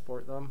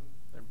transport them.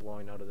 They're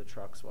blowing out of the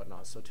trucks,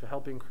 whatnot. So to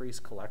help increase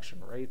collection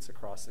rates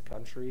across the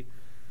country,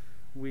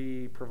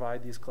 we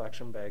provide these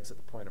collection bags at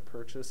the point of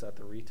purchase at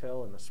the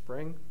retail in the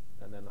spring,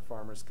 and then the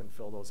farmers can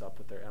fill those up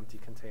with their empty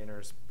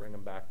containers, bring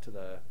them back to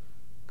the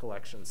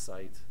collection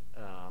site.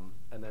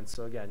 And then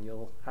so again,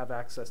 you'll have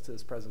access to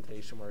this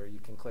presentation where you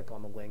can click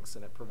on the links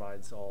and it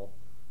provides all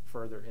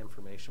further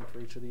information for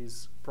each of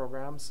these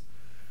programs.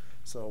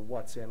 So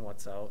what's in,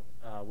 what's out.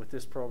 With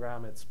this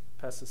program, it's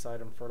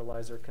pesticide and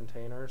fertilizer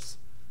containers.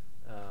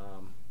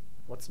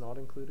 What's not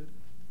included?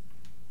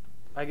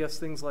 I guess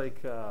things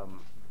like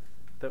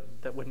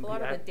that wouldn't a be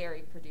lot of the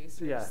dairy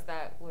producers Yeah.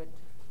 that would,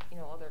 you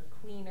know, all their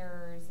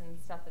cleaners and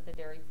stuff that the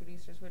dairy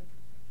producers would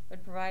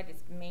provide.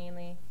 It's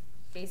mainly,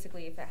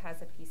 basically, if it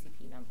has a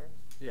PCP number.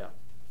 Yeah.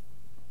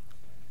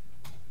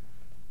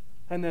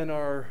 And then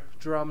our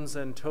drums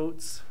and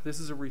totes. This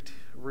is a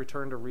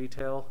return to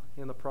retail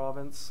in the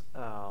province.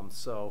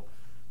 So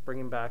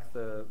bringing back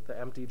the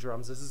empty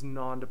drums. This is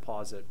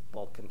non-deposit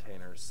bulk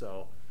containers.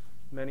 So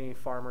many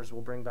farmers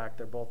will bring back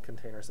their bulk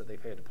containers that they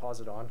pay a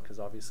deposit on because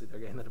obviously they're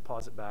getting the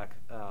deposit back.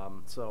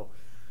 So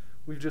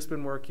we've just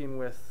been working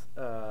with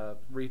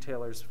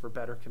retailers for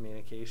better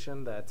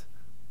communication, that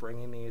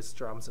bringing these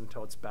drums and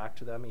totes back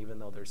to them even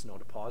though there's no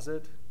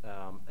deposit.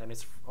 And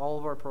it's all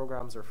of our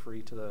programs are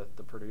free to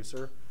the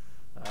producer.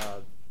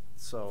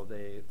 So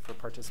for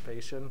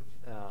participation,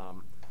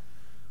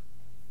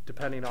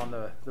 depending on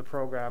the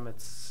program,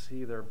 it's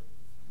either,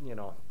 you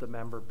know, the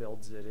member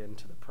builds it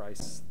into the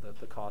price,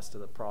 the cost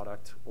of the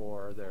product,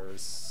 or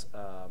there's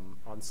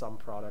on some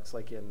products,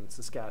 like in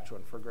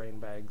Saskatchewan for grain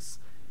bags,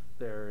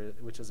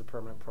 which is a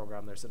permanent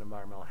program, there's an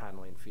environmental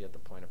handling fee at the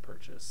point of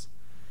purchase.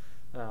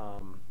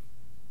 And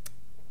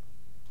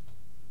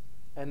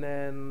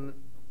then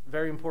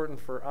very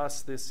important for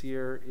us this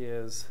year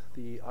is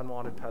the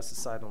unwanted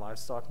pesticide and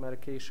livestock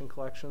medication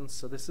collection.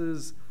 So this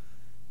is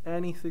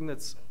anything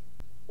that's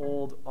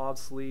old,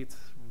 obsolete,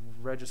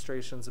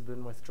 registrations have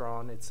been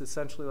withdrawn. It's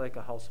essentially like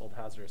a household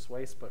hazardous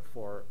waste, but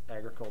for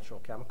agricultural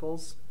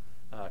chemicals,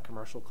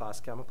 commercial class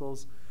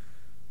chemicals.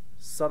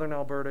 Southern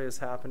Alberta is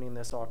happening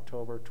this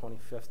October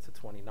 25th to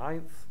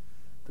 29th.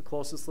 The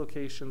closest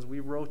locations, we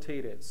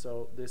rotate it.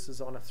 So this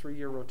is on a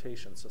 3-year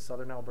rotation. So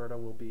Southern Alberta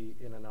will be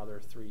in another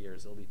 3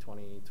 years. It'll be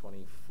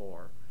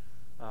 2024.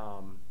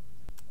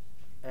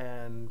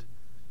 And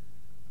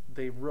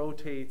they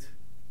rotate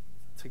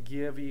to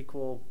give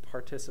equal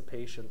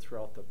participation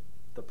throughout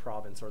the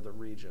province or the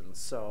region.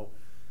 So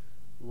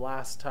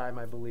last time,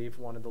 I believe,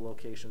 one of the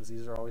locations,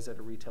 these are always at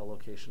a retail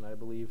location, I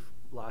believe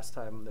last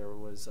time there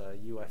was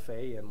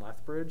UFA in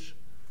Lethbridge.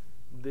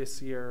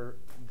 This year,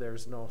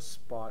 there's no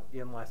spot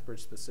in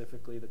Lethbridge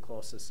specifically. The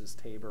closest is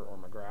Tabor or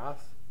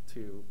McGrath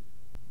to,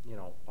 you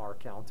know, our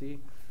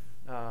county.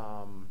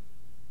 And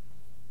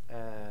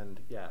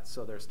yeah,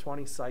 so there's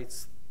 20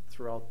 sites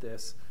throughout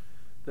this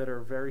that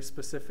are very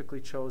specifically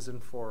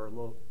chosen for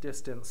low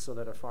distance so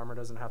that a farmer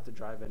doesn't have to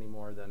drive any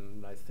more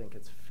than, I think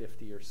it's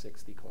 50 or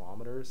 60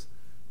 kilometers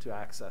to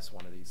access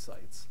one of these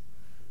sites.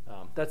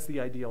 That's the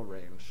ideal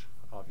range.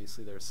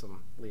 Obviously, there's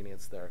some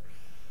lenience there.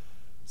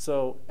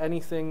 So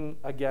anything,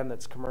 again,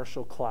 that's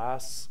commercial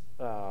class,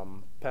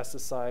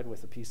 pesticide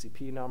with a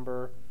PCP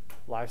number,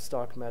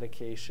 livestock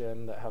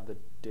medication that have the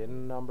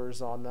DIN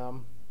numbers on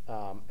them,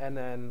 and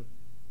then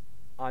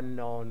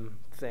unknown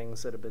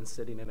things that have been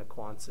sitting in a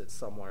Quonset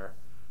somewhere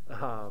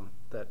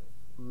that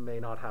may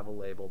not have a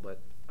label, but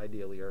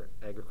ideally are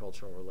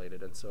agricultural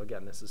related. And so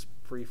again, this is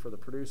free for the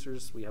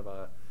producers. We have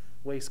a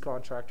waste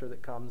contractor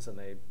that comes and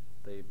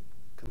they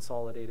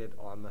consolidate it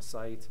on the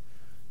site.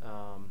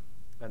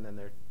 And then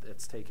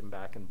it's taken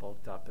back and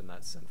bulked up, and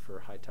that's sent for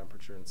high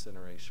temperature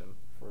incineration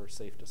for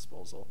safe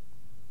disposal.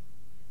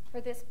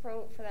 For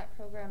that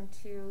program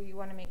too, you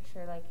want to make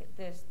sure like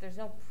there's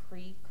no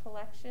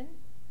pre-collection.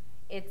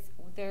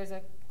 There's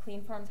a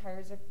Clean Farms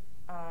hires a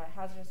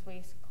hazardous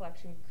waste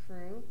collection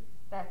crew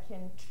that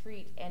can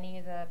treat any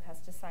of the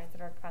pesticides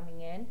that are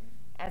coming in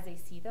as they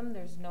see them.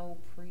 There's no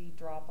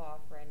pre-drop off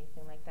or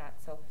anything like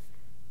that. So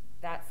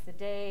that's the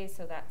day,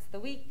 so that's the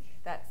week,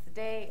 that's the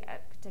day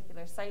at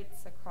particular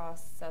sites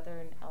across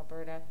southern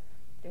Alberta.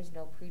 There's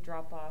no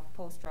pre-drop off,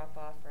 post-drop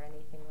off, or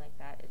anything like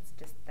that. It's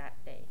just that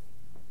day.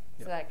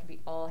 Yep. So that can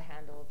be all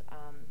handled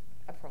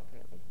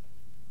appropriately.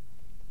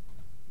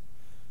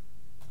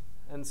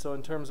 And so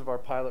in terms of our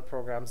pilot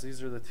programs,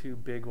 these are the two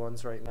big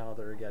ones right now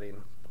that are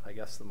getting, I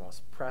guess, the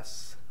most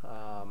press.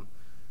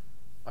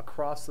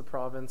 Across the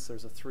province,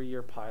 there's a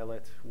 3-year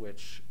pilot,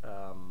 which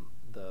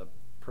the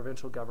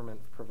provincial government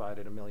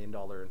provided $1 million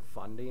in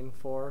funding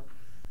for.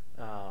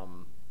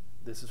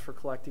 This is for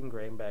collecting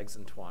grain bags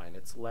and twine.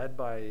 It's led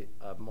by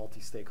a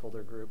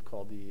multi-stakeholder group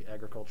called the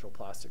Agricultural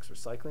Plastics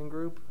Recycling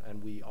Group,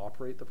 and we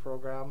operate the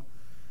program.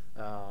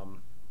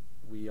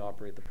 We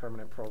operate the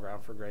permanent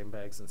program for grain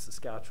bags in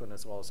Saskatchewan,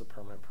 as well as a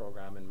permanent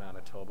program in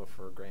Manitoba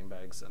for grain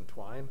bags and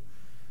twine.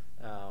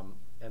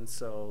 And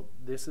so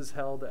this is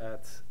held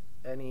at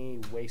any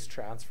waste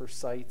transfer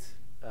site.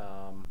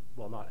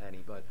 Well, not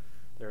any, but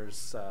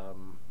there's,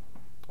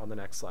 on the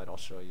next slide I'll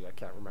show you. I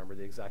can't remember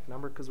the exact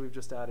number because we've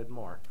just added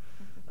more.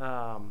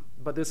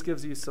 But this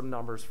gives you some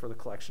numbers for the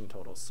collection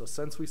totals. So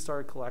since we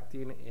started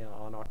collecting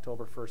on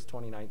October 1st,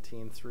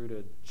 2019 through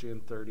to June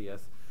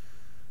 30th,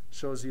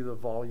 shows you the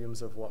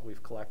volumes of what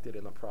we've collected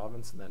in the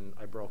province, and then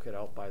I broke it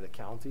out by the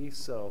county.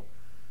 So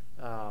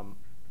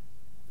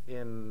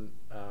in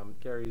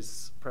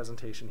Gary's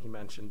presentation, he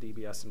mentioned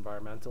DBS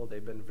Environmental.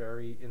 They've been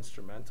very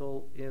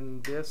instrumental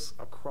in this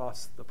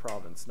across the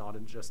province, not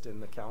just in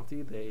the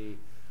county.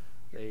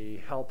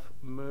 They help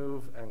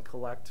move and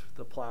collect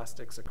the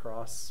plastics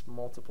across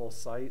multiple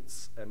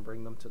sites and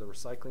bring them to the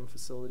recycling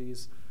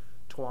facilities.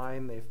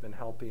 Twine, they've been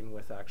helping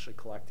with actually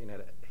collecting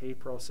it at hay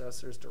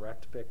processors,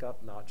 direct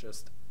pickup, not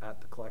just at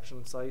the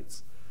collection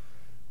sites.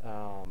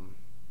 And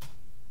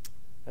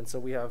so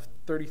we have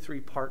 33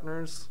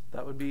 partners.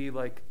 That would be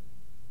like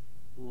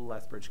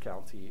Lethbridge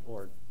County,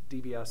 or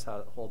DBS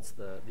holds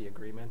the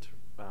agreement.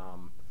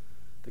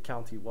 The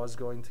county was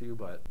going to,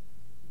 but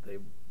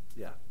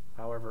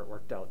however it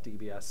worked out,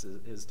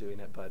 DBS is doing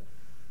it. But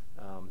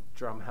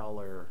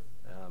Drumheller,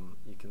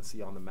 you can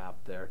see on the map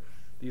there,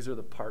 these are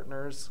the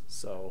partners.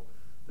 So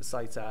the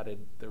sites added,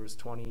 there was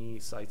 20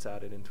 sites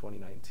added in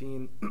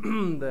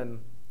 2019, then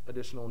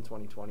additional in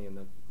 2020, and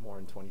then more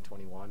in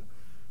 2021.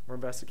 We're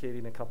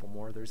investigating a couple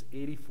more. There's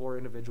 84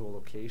 individual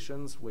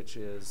locations, which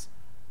is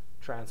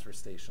transfer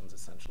stations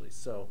essentially.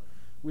 So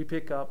we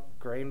pick up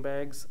grain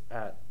bags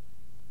at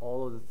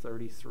all of the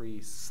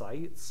 33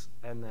 sites,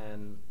 and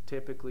then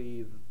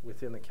typically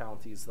within the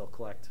counties they'll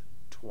collect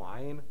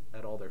twine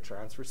at all their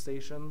transfer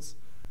stations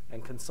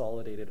and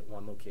consolidate it at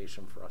one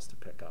location for us to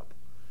pick up.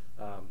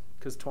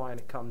 Because twine,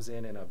 it comes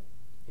in a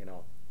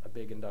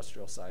big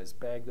industrial size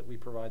bag that we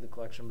provide the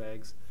collection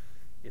bags.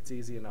 It's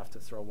easy enough to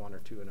throw one or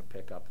two in a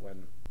pickup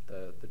when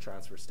the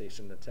transfer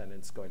station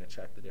attendant's going to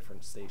check the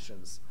different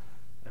stations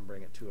and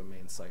bring it to a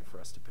main site for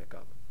us to pick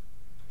up.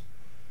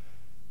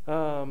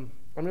 I'm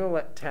going to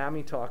let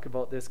Tammy talk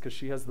about this because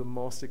she has the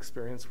most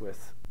experience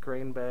with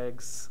grain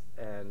bags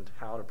and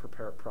how to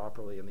prepare it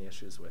properly and the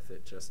issues with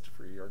it, just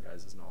for your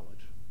guys'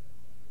 knowledge.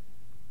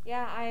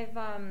 Yeah,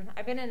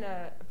 I've been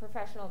a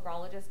professional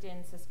agrologist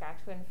in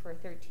Saskatchewan for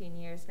 13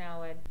 years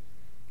now, and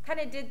kind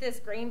of did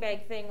this grain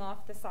bag thing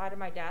off the side of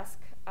my desk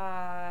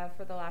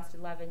for the last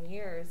 11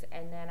 years,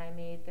 and then I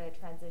made the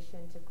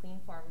transition to Clean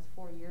Farms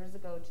 4 years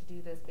ago to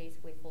do this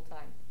basically full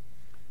time.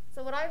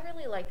 So what I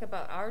really like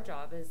about our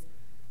job is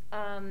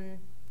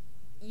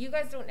you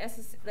guys don't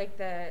necessarily, like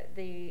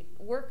the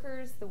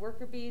workers, the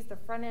worker bees, the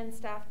front end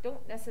staff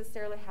don't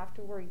necessarily have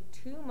to worry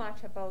too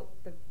much about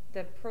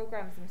the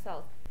programs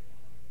themselves.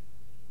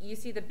 You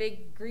see the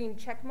big green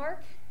check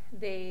mark,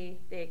 they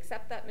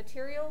accept that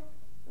material,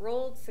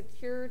 rolled,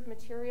 secured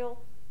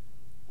material.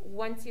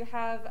 Once you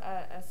have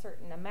a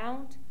certain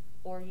amount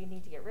or you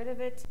need to get rid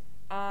of it,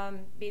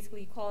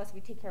 basically you call us,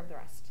 we take care of the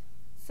rest.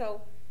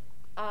 So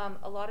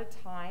a lot of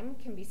time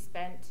can be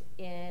spent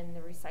in the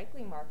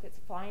recycling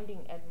markets, finding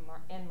end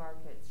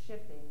markets,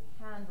 shipping,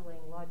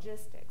 handling,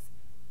 logistics.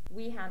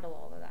 We handle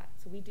all of that,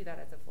 so we do that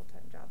as a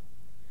full-time job.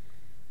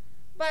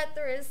 But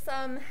there is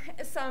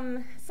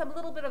some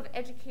little bit of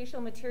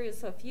educational material.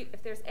 So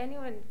if there's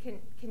anyone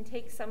can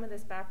take some of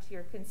this back to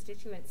your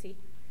constituency,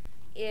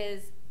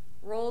 is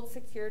rolled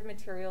secured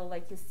material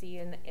like you see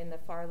in the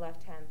far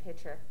left-hand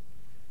picture.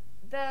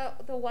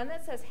 The one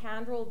that says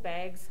hand rolled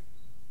bags,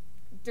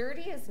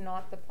 dirty is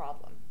not the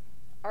problem.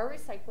 Our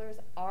recyclers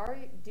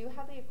do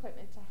have the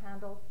equipment to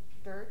handle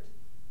dirt,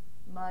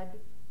 mud,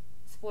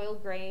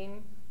 spoiled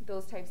grain,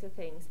 those types of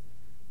things.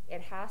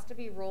 It has to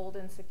be rolled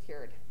and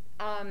secured.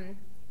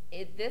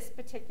 This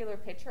particular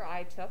picture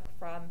I took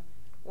from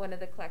one of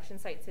the collection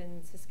sites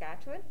in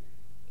Saskatchewan.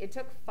 It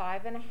took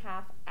 5.5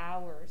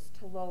 hours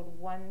to load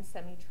one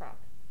semi-truck,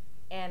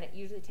 and it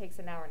usually takes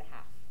an hour and a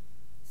half.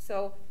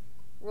 So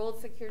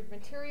rolled secured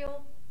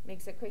material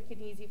makes it quick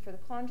and easy for the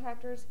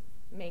contractors,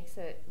 makes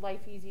it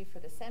life easy for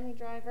the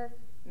semi-driver,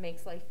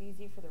 makes life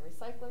easy for the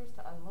recyclers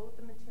to unload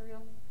the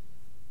material,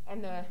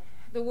 and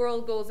the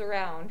world goes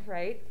around,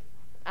 right?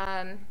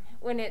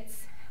 When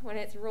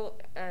it's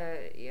rolled,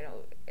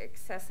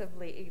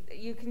 excessively,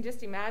 you can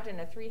just imagine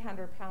a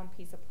 300-pound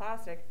piece of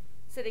plastic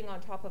sitting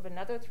on top of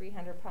another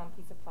 300-pound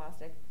piece of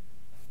plastic,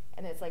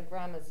 and it's like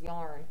grandma's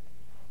yarn.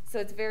 So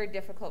it's very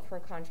difficult for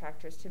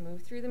contractors to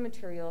move through the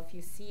material if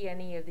you see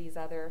any of these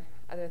other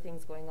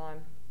things going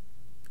on.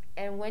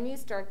 And when you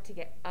start to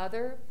get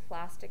other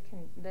plastic,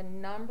 the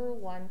number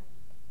one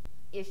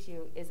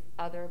issue is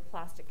other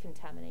plastic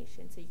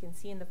contamination. So you can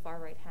see in the far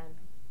right-hand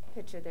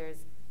picture,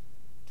 there's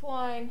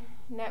twine,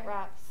 net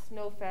wraps,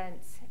 no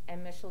fence,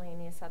 and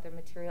miscellaneous other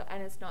material,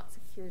 and it's not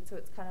secured, so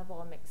it's kind of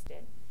all mixed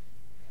in.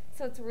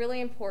 So it's really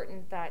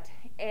important that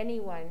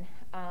anyone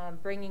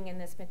bringing in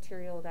this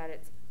material, that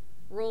it's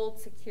rolled,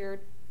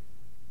 secured.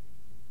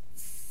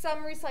 Some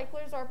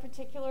recyclers are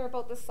particular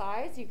about the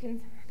size.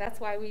 That's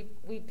why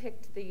we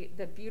picked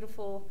the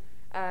beautiful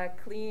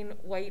clean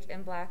white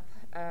and black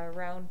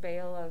round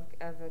bale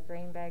of a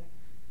grain bag.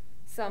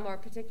 Some are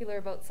particular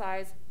about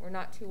size. We're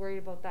not too worried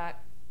about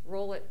that.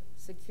 Roll it,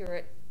 secure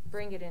it,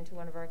 bring it into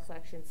one of our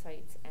collection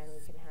sites, and we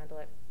can handle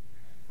it.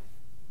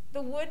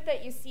 The wood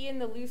that you see in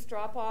the loose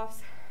drop-offs,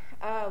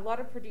 a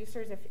lot of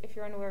producers, if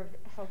you're unaware of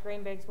how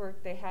grain bags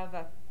work, they have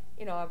a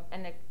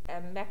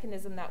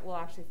mechanism that will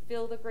actually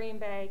fill the grain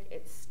bag.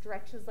 It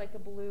stretches like a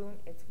balloon.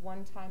 It's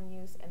one-time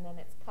use, and then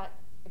it's cut,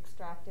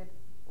 extracted,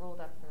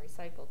 rolled up, and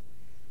recycled.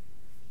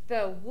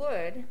 The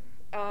wood,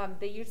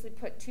 they usually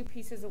put 2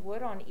 pieces of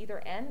wood on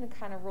either end and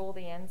kind of roll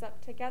the ends up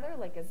together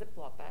like a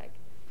Ziploc bag.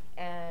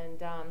 And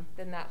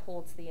then that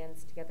holds the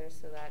ends together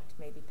so that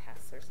maybe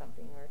pests or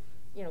something,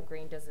 or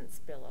grain doesn't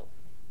spill out.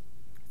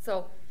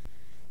 So,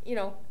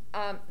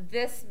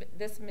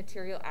 this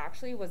material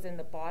actually was in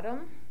the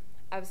bottom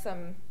of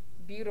some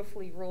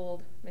beautifully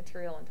rolled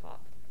material on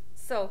top.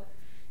 So,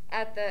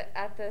 at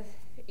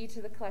each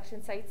of the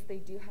collection sites, they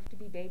do have to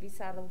be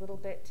babysat a little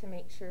bit to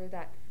make sure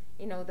that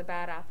the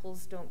bad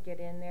apples don't get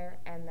in there,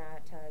 and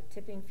that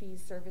tipping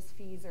fees, service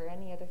fees, or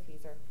any other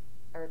fees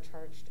are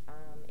charged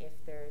if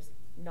there's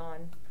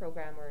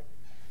non-program or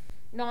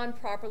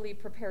non-properly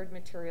prepared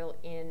material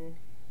in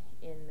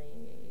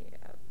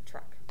the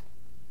truck.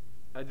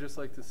 I'd just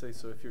like to say,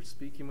 so if you're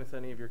speaking with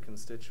any of your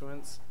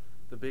constituents,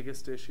 the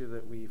biggest issue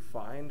that we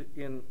find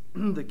in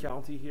the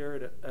county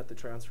here at the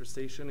transfer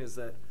station is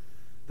that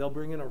they'll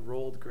bring in a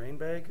rolled grain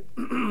bag,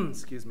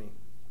 excuse me,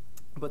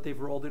 but they've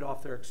rolled it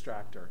off their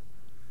extractor.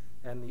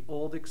 And the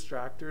old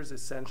extractors,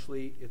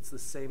 essentially, it's the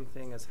same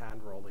thing as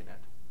hand rolling it.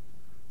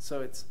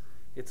 So it's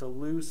a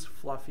loose,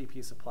 fluffy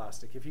piece of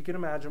plastic. If you can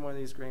imagine one of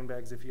these grain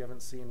bags, if you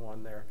haven't seen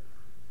one there,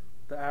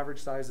 the average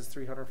size is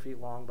 300 feet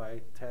long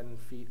by 10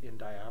 feet in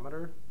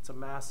diameter. It's a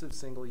massive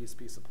single-use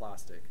piece of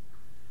plastic.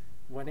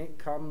 When it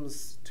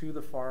comes to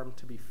the farm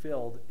to be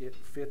filled, it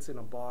fits in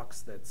a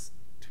box that's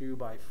 2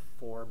 by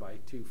 4 by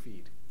 2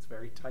 feet. It's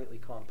very tightly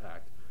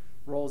compact.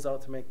 Rolls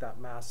out to make that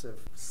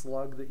massive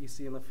slug that you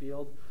see in the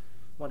field.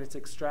 When it's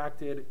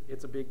extracted,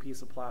 it's a big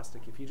piece of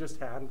plastic. If you just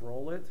hand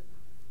roll it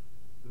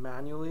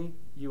manually,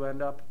 you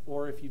end up,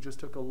 or if you just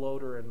took a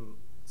loader and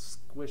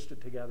squished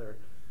it together,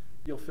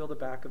 you'll fill the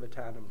back of the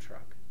tandem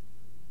truck.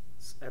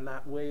 And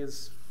that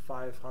weighs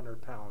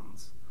 500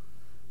 pounds.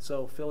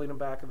 So filling the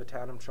back of a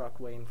tandem truck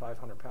weighing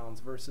 500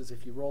 pounds versus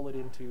if you roll it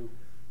into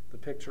the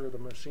picture of the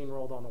machine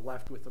rolled on the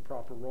left with the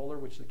proper roller,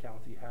 which the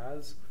county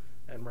has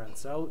and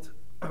rents out,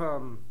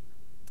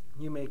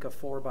 you make a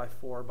 4 by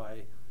 4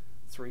 by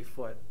 3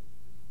 foot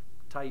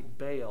tight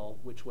bale,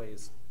 which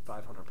weighs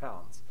 500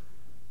 pounds.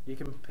 You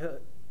can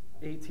put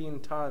 18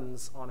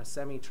 tons on a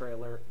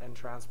semi-trailer and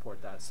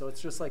transport that. So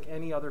it's just like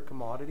any other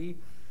commodity,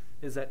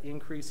 is that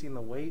increasing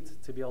the weight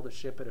to be able to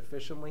ship it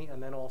efficiently,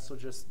 and then also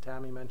just,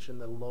 Tammy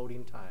mentioned the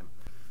loading time.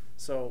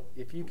 So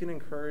if you can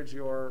encourage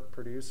your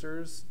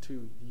producers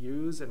to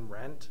use and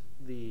rent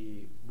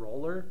the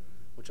roller,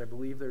 which I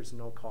believe there's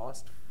no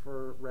cost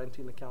for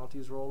renting the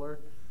county's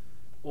roller,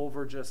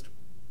 over just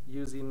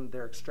using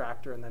their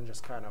extractor and then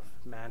just kind of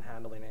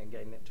manhandling it and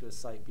getting it to a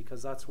site,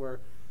 because that's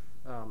where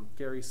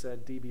Gary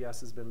said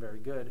DBS has been very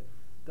good.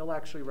 They'll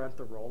actually rent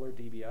the roller,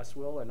 DBS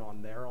will, and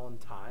on their own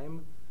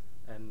time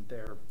and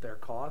their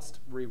cost,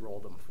 re-roll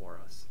them for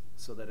us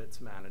so that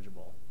it's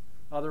manageable.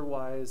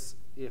 Otherwise,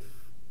 if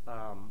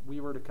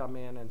we were to come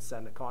in and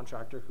send a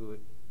contractor, who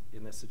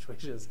in this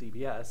situation is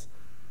DBS,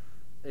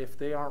 if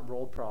they aren't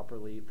rolled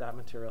properly, that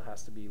material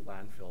has to be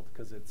landfilled,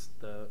 because it's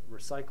the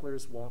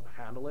recyclers won't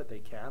handle it. They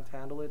can't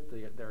handle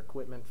it. Their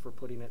equipment for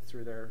putting it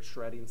through their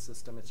shredding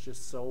system, it's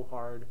just so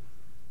hard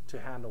to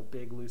handle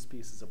big loose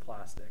pieces of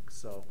plastic.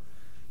 So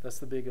that's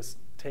the biggest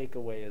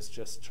takeaway, is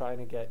just trying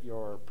to get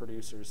your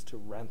producers to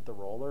rent the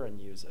roller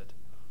and use it.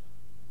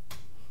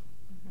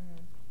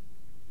 Mm-hmm.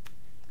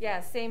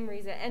 Yeah, same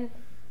reason. And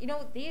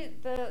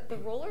the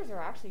rollers are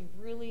actually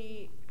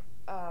really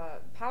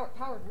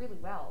powered really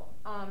well.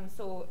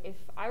 So if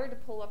I were to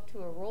pull up to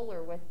a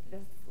roller with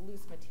this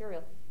loose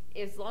material,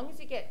 as long as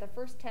you get the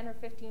first 10 or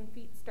 15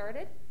 feet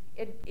started,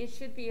 it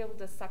should be able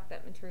to suck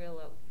that material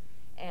out.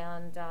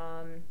 And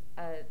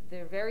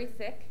they're very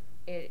thick.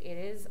 It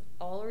is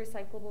all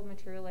recyclable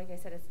material. Like I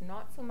said, it's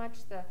not so much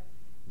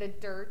the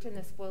dirt and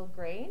the spoiled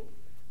grain,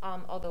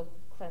 although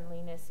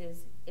cleanliness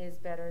is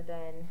better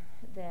than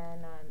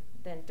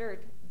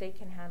dirt. They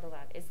can handle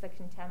that. It's the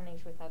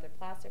contamination with other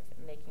plastics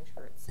and making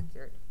sure it's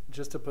secured.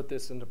 Just to put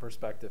this into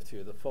perspective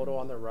too, the photo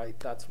on the right,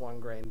 that's one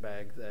grain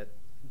bag that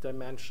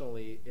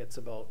dimensionally it's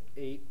about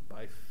 8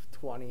 by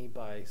 20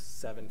 by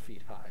 7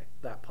 feet high,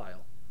 that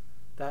pile.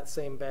 That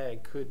same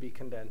bag could be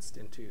condensed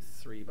into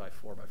 3 by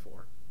 4 by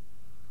 4.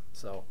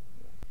 So,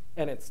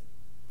 and it's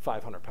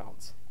 500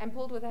 pounds. And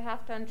pulled with a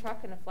half-ton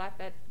truck and a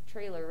flatbed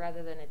trailer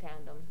rather than a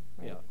tandem,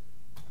 right? Yeah.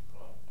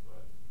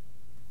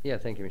 Yeah,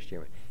 thank you, Mr.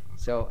 Chairman.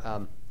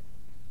 So,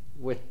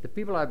 with the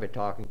people I've been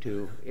talking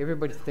to,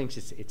 everybody thinks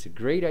it's a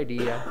great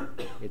idea.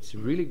 It's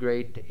really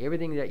great,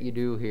 everything that you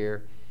do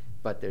here,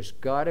 but there's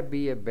got to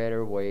be a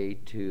better way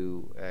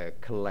to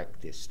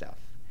collect this stuff.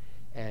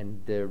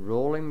 And the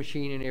rolling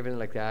machine and everything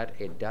like that,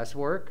 it does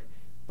work,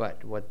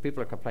 but what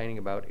people are complaining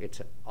about, it's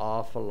an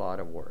awful lot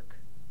of work.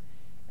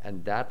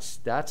 And that's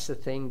the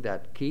thing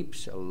that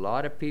keeps a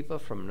lot of people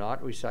from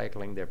not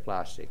recycling their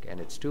plastic. And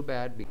it's too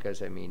bad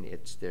because, I mean,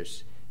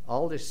 there's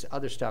all this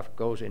other stuff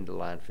goes into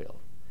landfill.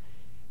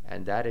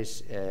 And that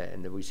is,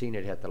 and we've seen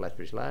it at the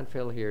Lethbridge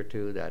landfill here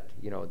too, that,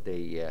 you know,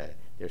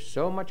 there's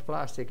so much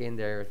plastic in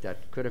there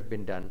that could have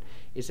been done.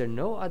 Is there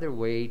no other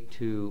way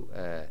to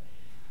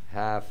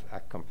have a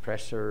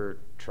compressor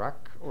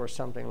truck or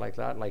something like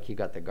that? Like you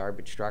got the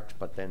garbage trucks,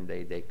 but then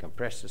they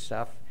compress the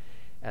stuff,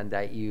 and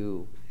that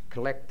you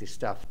collect the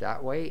stuff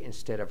that way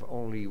instead of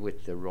only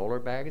with the roller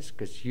bags?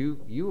 Because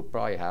you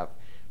probably have,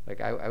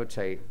 like I would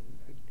say,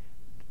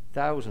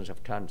 thousands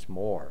of tons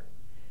more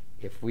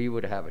if we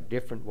would have a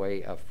different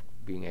way of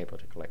being able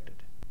to collect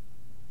it.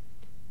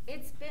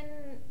 It's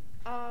been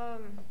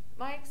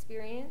my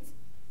experience,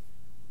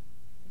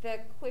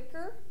 the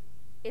quicker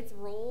it's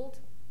rolled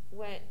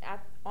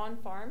on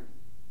farm,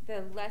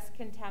 the less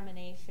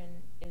contamination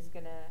is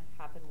going to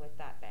happen with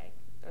that bag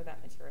or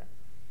that material.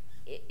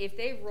 If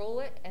they roll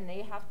it and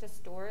they have to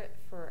store it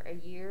for a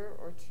year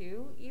or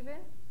two even,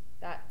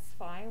 that's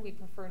fine. We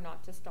prefer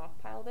not to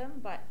stockpile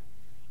them, but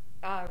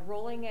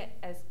rolling it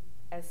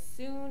as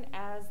soon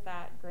as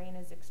that grain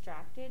is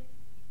extracted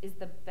is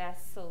the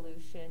best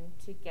solution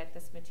to get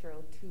this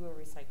material to a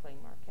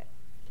recycling market.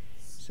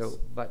 So,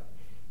 but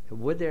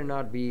would there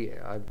not be,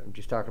 I'm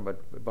just talking about,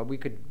 but we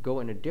could go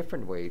in a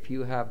different way. If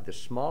you have the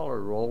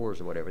smaller rollers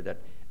or whatever,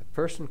 that a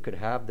person could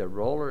have the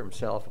roller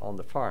himself on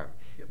the farm.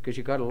 Because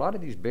you've got a lot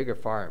of these bigger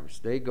farms,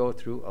 they go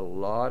through a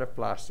lot of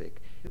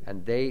plastic,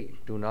 and they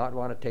do not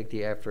want to take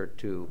the effort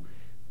to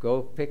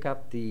go pick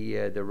up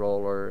the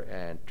roller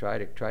and try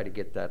to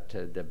get that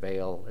the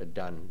bale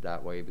done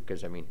that way.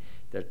 Because I mean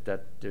that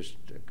there's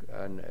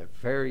a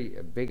very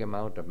big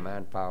amount of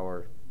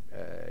manpower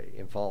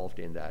involved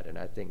in that, and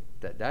I think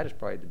that is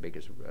probably the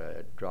biggest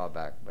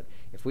drawback. But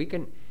if we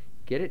can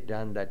get it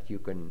done that you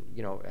can,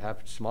 you know,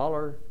 have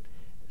smaller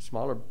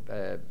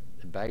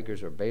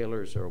baggers or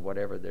balers or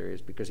whatever there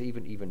is, because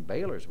even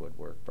balers would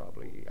work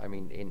probably, I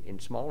mean, in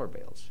smaller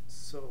bales.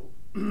 So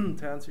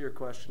to answer your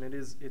question,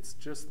 it's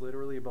just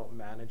literally about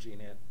managing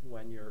it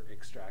when you're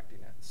extracting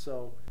it.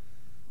 So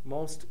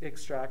most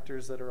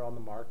extractors that are on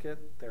the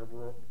market, their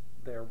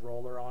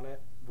roller on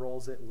it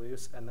rolls it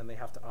loose, and then they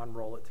have to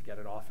unroll it to get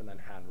it off and then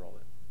hand roll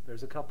it.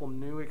 There's a couple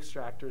new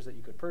extractors that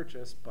you could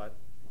purchase, but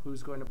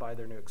who's going to buy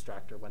their new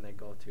extractor when they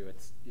go to,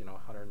 it's, you know,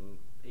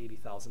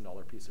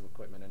 $180,000 piece of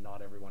equipment, and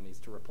not everyone needs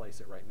to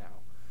replace it right now.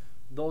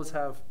 Those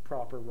have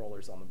proper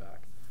rollers on the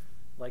back.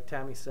 Like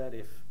Tammy said,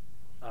 if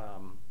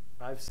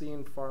I've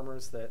seen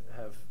farmers that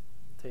have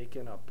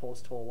taken a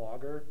post-hole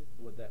auger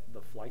with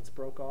the flights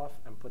broke off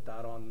and put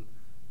that on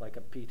like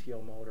a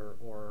PTO motor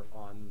or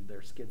on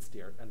their skid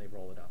steer, and they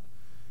roll it up.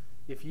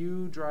 If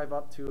you drive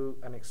up to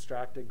an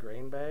extracted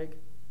grain bag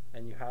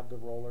and you have the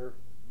roller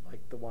like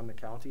the one the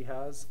county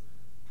has,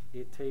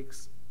 it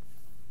takes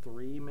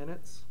 3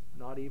 minutes,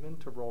 not even,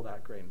 to roll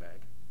that grain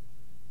bag.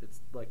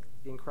 It's like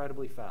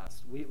incredibly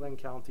fast. Wheatland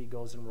County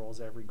goes and rolls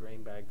every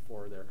grain bag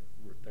for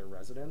their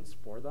residents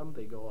for them.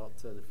 They go out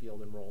to the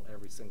field and roll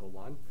every single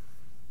one.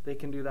 They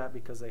can do that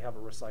because they have a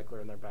recycler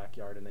in their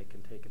backyard, and they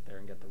can take it there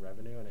and get the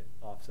revenue, and it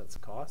offsets the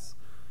costs.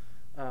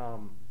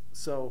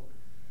 So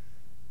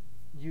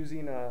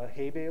using a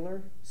hay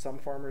baler, some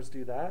farmers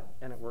do that,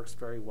 and it works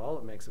very well.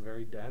 It makes a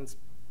very dense,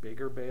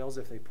 bigger bales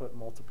if they put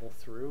multiple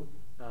through,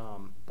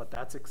 but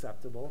that's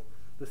acceptable.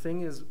 The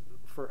thing is,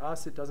 for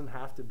us, it doesn't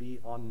have to be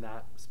on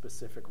that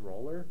specific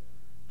roller,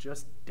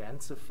 just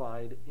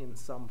densified in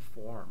some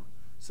form.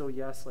 So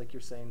yes, like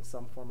you're saying,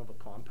 some form of a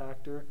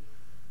compactor.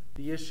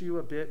 The issue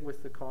a bit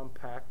with the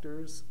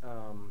compactors,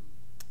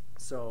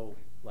 so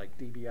like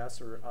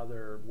DBS or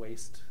other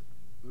waste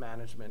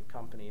management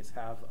companies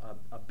have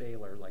a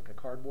baler, like a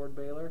cardboard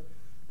baler.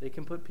 They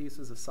can put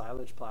pieces of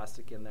silage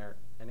plastic in there,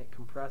 and it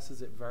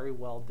compresses it very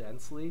well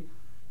densely,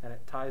 and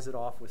it ties it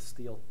off with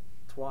steel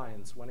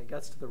twines. When it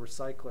gets to the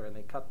recycler and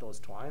they cut those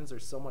twines,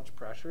 there's so much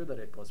pressure that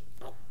it goes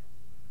poof,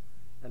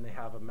 and they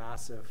have a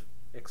massive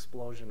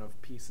explosion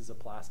of pieces of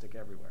plastic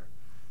everywhere.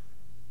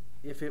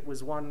 If it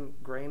was one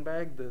grain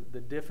bag,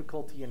 the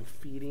difficulty in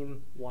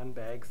feeding one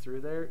bag through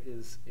there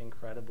is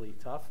incredibly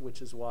tough,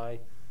 which is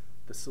why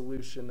the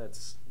solution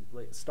that's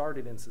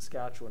started in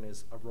Saskatchewan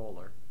is a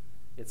roller.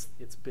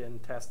 It's been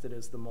tested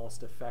as the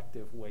most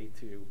effective way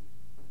to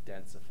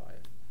densify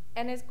it.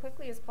 And as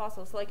quickly as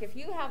possible. So like if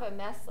you have a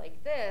mess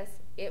like this,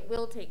 it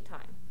will take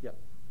time. Yep.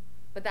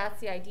 But that's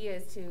the idea,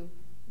 is to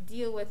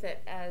deal with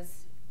it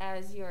as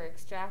you're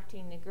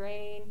extracting the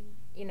grain,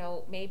 you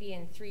know, maybe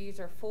in 3s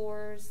or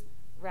 4s,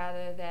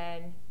 rather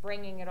than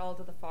bringing it all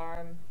to the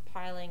farm,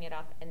 piling it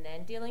up and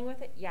then dealing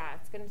with it, yeah,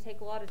 it's going to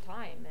take a lot of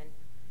time.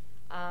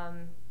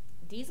 And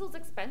diesel's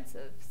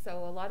expensive,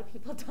 so a lot of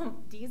people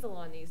dump diesel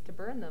on these to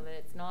burn them, and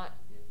it's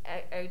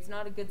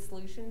not a good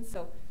solution.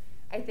 So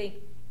I think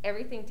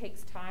everything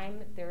takes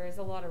time. There is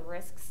a lot of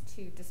risks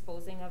to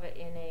disposing of it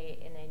in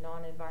a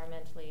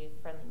non-environmentally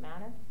friendly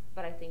manner,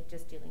 but I think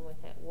just dealing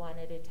with it one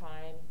at a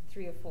time,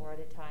 3 or 4 at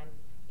a time,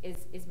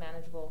 is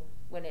manageable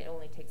when it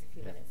only takes a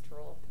few minutes to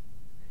roll.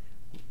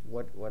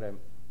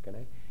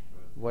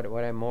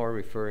 What I'm more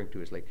referring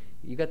to is, like,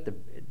 you got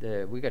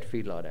we got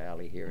Feedlot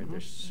Alley here, and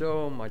there's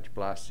so much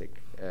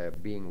plastic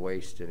being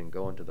wasted and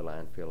going to the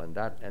landfill,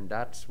 and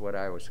that's what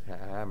I was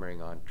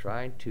hammering on,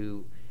 trying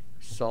to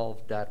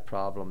solve that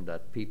problem,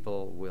 that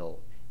people will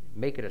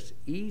make it as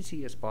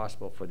easy as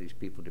possible for these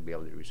people to be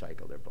able to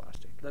recycle their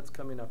plastic. That's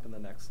coming up in the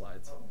next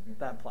slides.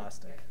 That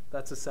plastic.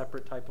 That's a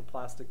separate type of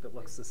plastic that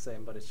looks the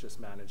same, but it's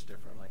just managed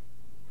differently.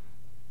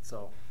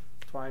 So,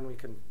 twine, we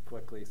can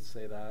quickly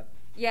say that.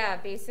 Yeah,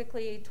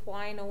 basically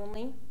twine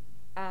only.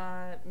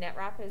 Net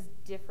wrap is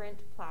different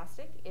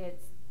plastic.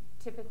 It's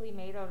typically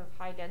made out of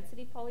high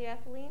density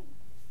polyethylene.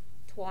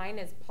 Twine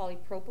is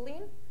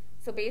polypropylene.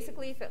 So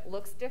basically, if it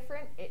looks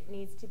different, it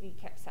needs to be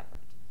kept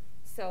separate.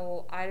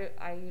 So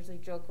I usually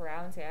joke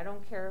around and say, I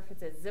don't care if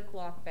it's a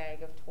Ziploc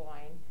bag of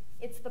twine,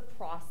 it's the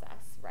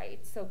process, right?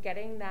 So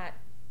getting that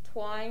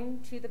twine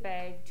to the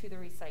bag, to the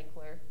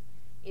recycler,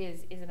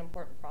 is an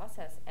important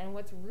process. And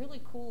what's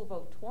really cool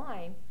about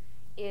twine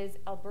is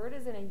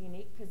Alberta's in a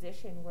unique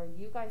position where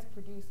you guys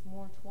produce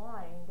more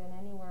twine than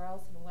anywhere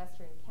else in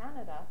Western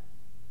Canada,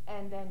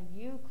 and then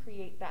you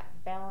create that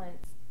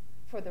balance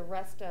for the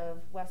rest of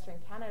Western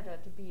Canada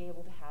to be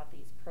able to have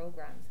these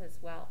programs as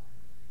well.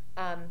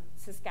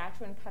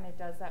 Saskatchewan kind of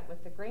does that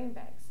with the grain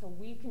bags. So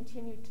we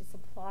continue to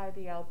supply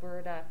the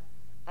Alberta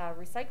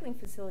recycling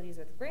facilities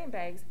with grain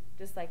bags,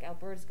 just like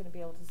Alberta's going to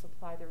be able to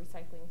supply the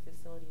recycling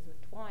facilities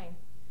with twine.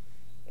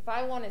 If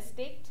I want a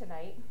steak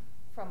tonight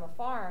from a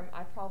farm,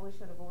 I probably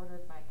should have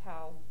ordered my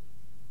cow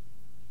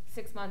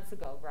 6 months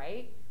ago,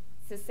 right?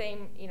 It's the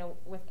same, you know,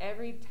 with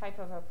every type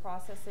of a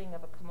processing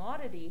of a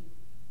commodity,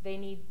 they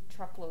need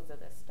truckloads of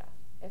this stuff.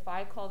 If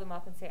I call them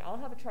up and say, I'll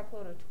have a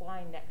truckload of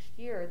twine next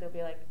year, they'll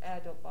be like,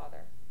 don't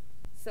bother.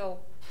 So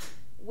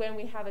when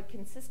we have a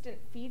consistent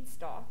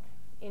feedstock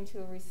into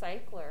a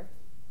recycler,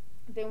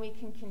 then we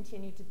can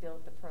continue to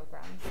build the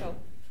program. So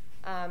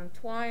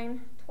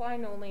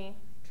twine only,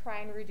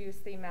 try and reduce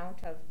the amount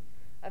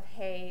of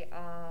hay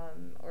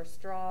or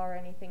straw or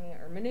anything,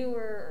 or manure,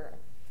 or,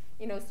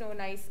 you know, snow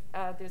and ice.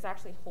 There's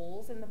actually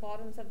holes in the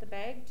bottoms of the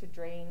bag to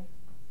drain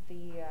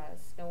the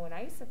snow and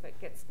ice if it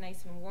gets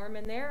nice and warm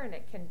in there, and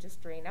it can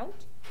just drain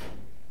out.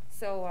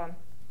 So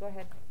go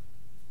ahead.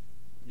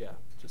 Yeah,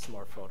 just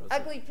more photos.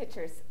 Ugly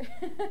pictures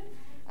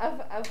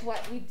of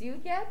what we do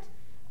get.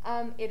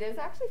 It is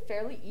actually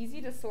fairly easy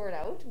to sort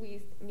out.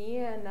 Me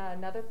and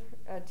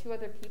 2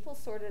 other people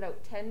sorted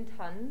out 10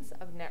 tons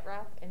of net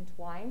wrap and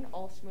twine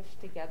all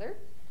smushed together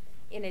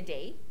in a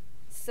day.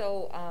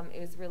 So it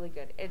was really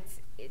good.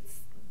 It's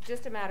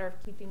just a matter of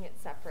keeping it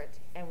separate,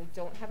 and we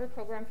don't have a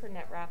program for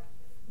net wrap.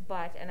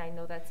 But, and I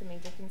know that's a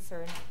major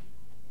concern,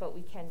 but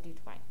we can do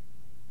twine.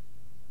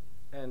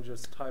 And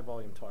just high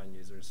volume twine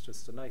users.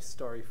 Just a nice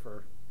story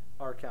for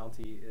our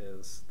county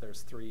is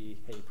there's 3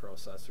 hay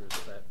processors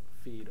that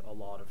feed a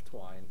lot of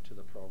twine to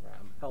the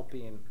program,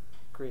 helping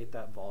create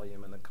that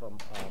volume and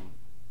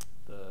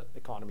the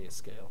economy of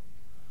scale.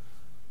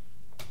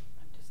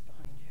 I'm just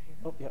behind you here.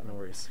 Oh, yeah, no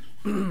worries.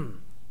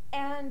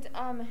 And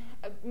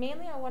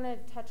mainly I want to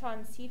touch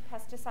on seed,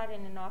 pesticide,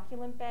 and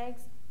inoculant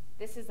bags.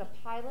 This is a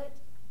pilot.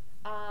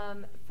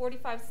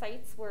 45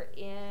 sites were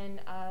in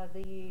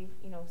the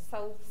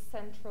south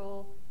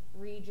central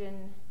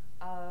region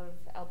of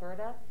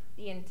Alberta.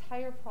 The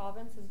entire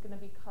province is going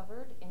to be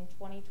covered in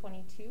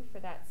 2022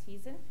 for that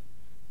season.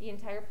 The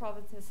entire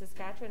province of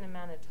Saskatchewan and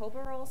Manitoba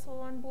are also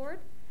on board.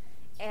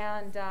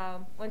 And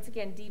once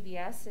again,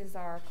 DBS is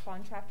our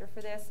contractor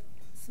for this.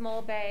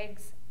 Small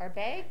bags are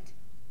bagged.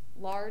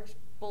 Large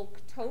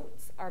bulk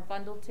totes are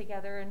bundled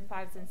together in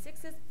 5s and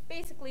 6s,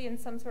 basically in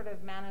some sort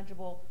of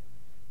manageable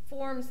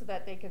form so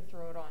that they can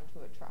throw it onto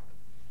a truck.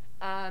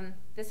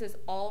 This is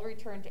all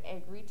returned to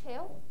ag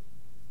retail,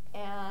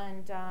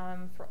 and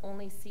for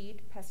only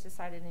seed,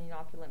 pesticide, and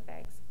inoculant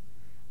bags.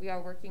 We are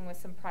working with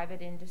some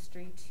private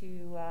industry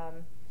to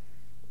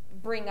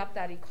bring up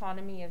that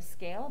economy of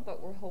scale,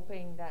 but we're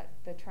hoping that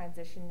the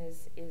transition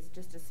is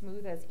just as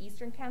smooth as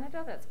Eastern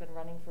Canada that's been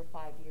running for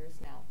 5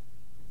 years now.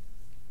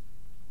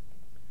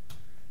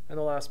 And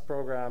the last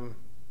program,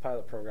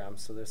 pilot program,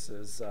 so this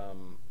is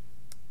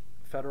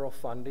federal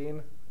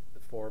funding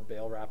for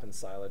bale wrap and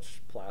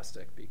silage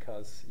plastic,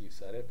 because you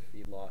said it,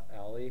 Feedlot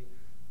Alley.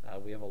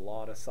 We have a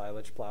lot of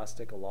silage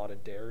plastic, a lot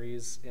of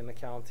dairies in the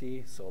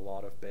county, so a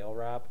lot of bale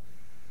wrap.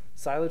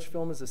 Silage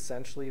film is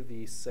essentially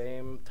the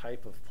same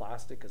type of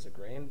plastic as a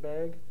grain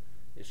bag.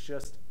 It's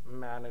just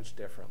managed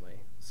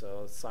differently.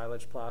 So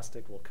silage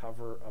plastic will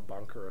cover a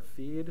bunker of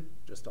feed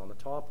just on the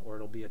top, or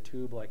it'll be a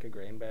tube like a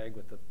grain bag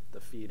with the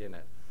feed in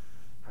it.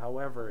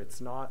 However, it's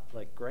not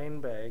like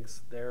grain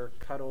bags. They're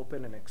cut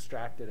open and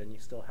extracted, and you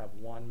still have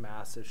one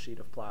massive sheet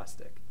of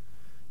plastic.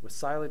 With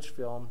silage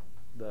film,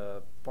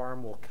 the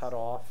farm will cut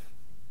off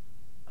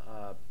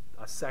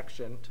a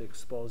section to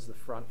expose the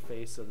front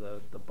face of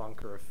the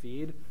bunker of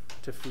feed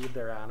to feed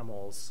their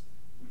animals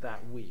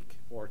that week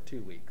or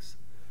 2 weeks.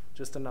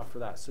 Just enough for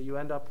that. So you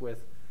end up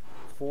with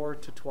 4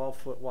 to 12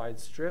 foot wide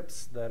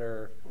strips that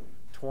are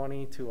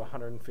 20 to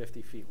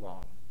 150 feet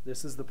long.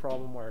 This is the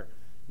problem where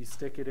you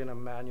stick it in a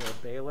manual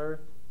baler,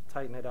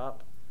 tighten it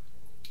up.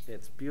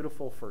 It's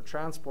beautiful for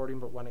transporting,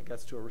 but when it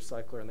gets to a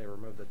recycler and they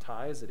remove the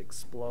ties, it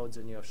explodes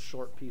and you have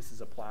short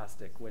pieces of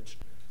plastic, which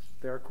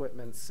their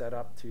equipment's set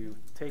up to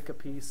take a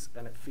piece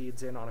and it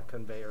feeds in on a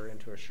conveyor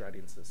into a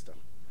shredding system.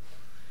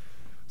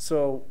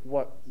 So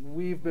what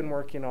we've been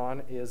working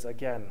on is,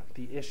 again,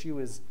 the issue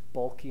is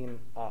bulking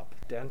up,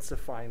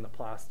 densifying the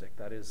plastic.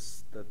 That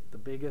is the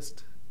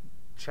biggest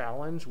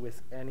challenge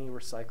with any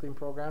recycling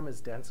program,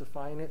 is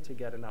densifying it to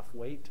get enough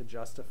weight to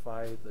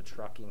justify the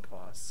trucking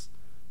costs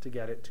to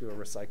get it to a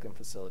recycling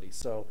facility.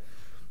 So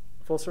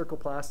Full Circle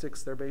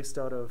Plastics, they're based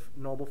out of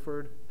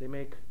Nobleford. They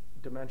make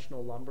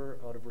dimensional lumber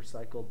out of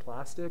recycled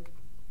plastic.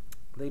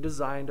 They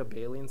designed a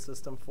baling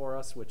system for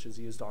us, which is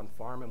used on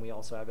farm, and we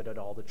also have it at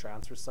all the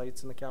transfer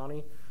sites in the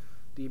county.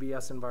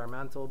 DBS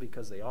Environmental,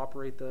 because they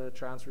operate the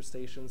transfer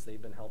stations,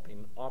 they've been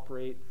helping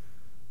operate,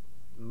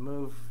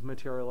 move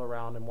material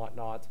around and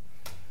whatnot.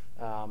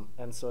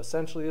 And so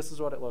essentially this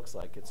is what it looks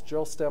like. It's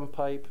drill stem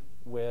pipe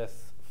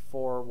with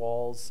 4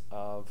 walls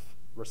of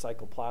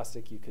recycled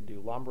plastic. You could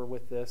do lumber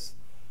with this.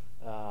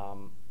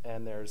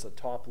 And there's a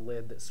top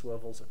lid that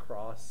swivels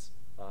across,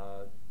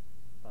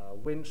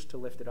 winch to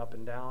lift it up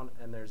and down,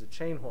 and there's a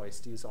chain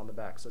hoist used on the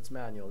back. So it's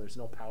manual. There's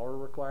no power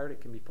required.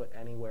 It can be put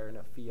anywhere in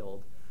a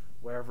field,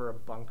 wherever a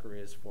bunker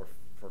is for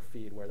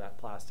feed, where that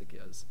plastic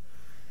is.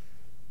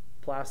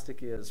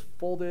 Plastic is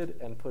folded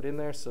and put in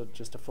there, so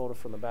just a photo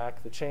from the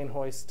back. The chain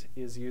hoist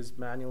is used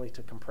manually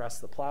to compress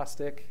the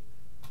plastic.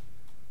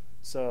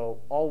 So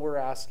all we're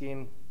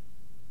asking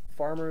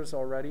farmers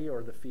already,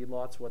 or the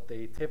feedlots, what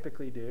they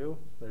typically do,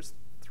 there's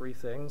 3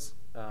 things.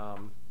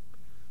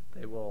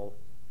 They will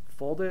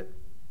fold it,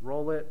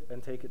 roll it,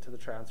 and take it to the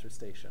transfer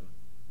station,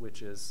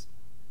 which is,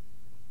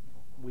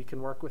 we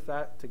can work with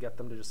that to get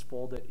them to just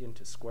fold it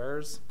into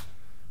squares,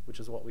 which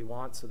is what we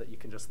want, so that you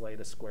can just lay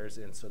the squares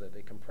in so that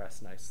they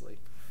compress nicely.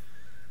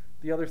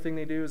 The other thing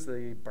they do is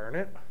they burn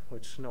it,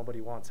 which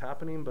nobody wants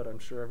happening, but I'm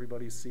sure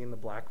everybody's seen the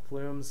black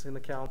plumes in the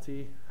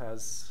county,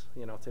 as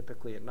you know,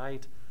 typically at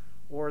night,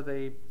 or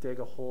they dig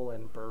a hole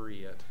and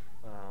bury it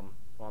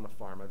on the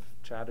farm. I've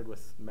chatted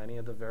with many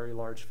of the very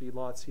large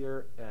feedlots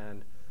here,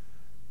 and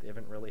they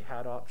haven't really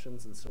had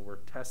options, and so we're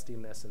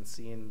testing this and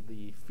seeing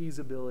the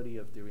feasibility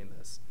of doing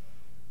this.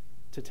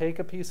 To take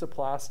a piece of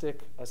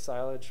plastic, a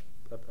silage,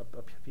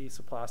 a piece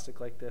of plastic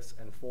like this,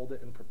 and fold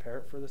it and prepare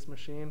it for this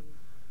machine,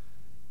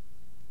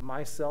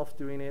 myself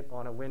doing it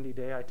on a windy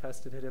day, I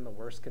tested it in the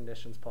worst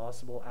conditions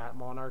possible at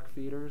Monarch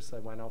Feeders. I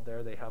went out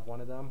there, they have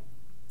one of them.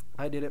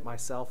 I did it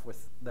myself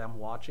with them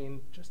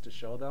watching, just to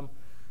show them.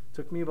 It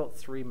took me about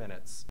 3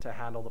 minutes to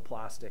handle the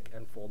plastic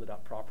and fold it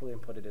up properly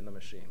and put it in the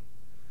machine.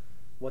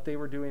 What they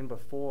were doing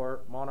before,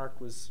 Monarch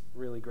was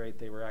really great.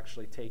 They were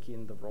actually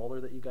taking the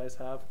roller that you guys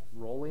have,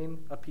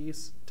 rolling a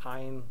piece,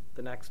 tying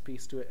the next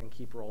piece to it, and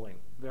keep rolling.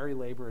 Very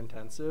labor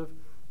intensive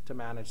to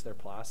manage their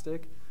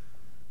plastic.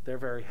 They're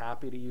very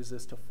happy to use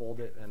this to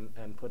fold it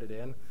and put it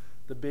in.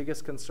 The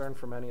biggest concern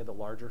for many of the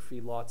larger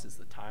feedlots is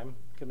the time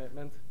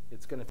commitment.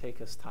 It's going to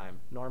take us time.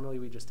 Normally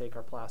we just take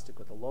our plastic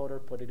with a loader,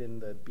 put it in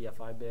the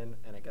BFI bin,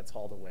 and it gets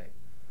hauled away.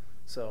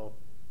 So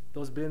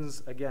those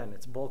bins, again,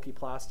 it's bulky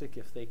plastic.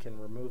 If they can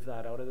remove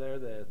that out of there,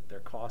 their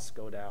costs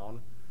go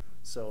down.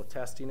 So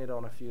testing it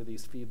on a few of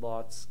these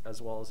feedlots,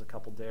 as well as a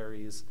couple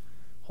dairies,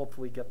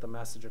 hopefully get the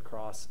message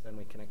across, and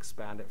we can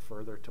expand it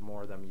further to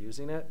more of them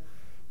using it.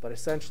 But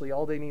essentially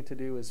all they need to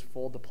do is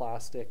fold the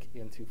plastic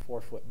into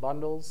 4-foot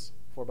bundles,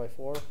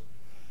 4x4,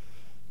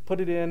 put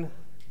it in,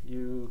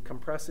 you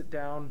compress it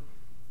down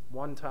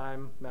one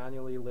time,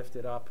 manually lift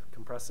it up,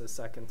 compress it a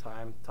second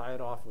time, tie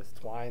it off with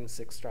twine,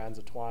 6 strands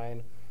of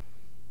twine.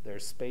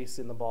 There's space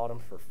in the bottom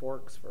for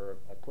forks, for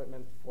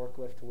equipment,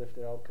 forklift to lift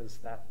it out, because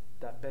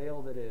that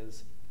bale that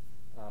is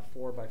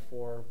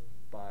 4x4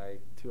 by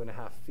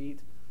 2.5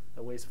 feet,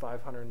 that weighs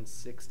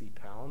 560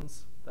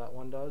 pounds, that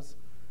one does.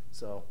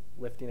 So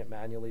lifting it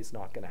manually is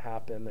not going to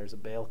happen. There's a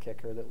bale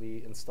kicker that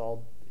we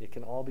installed. It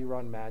can all be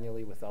run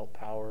manually without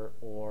power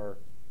or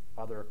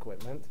other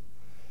equipment.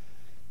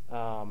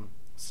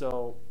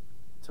 So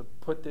to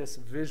put this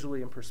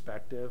visually in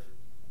perspective,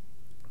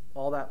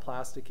 all that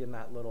plastic in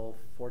that little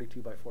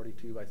 42 by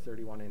 42 by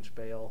 31 inch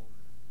bale,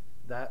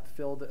 that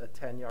filled a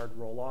 10-yard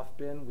roll-off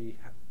bin. We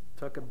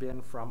took a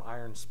bin from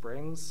Iron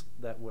Springs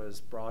that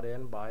was brought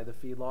in by the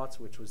feedlots,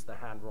 which was the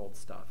hand-rolled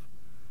stuff.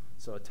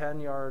 So a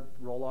 10-yard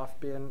roll-off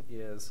bin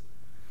is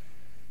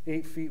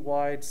 8 feet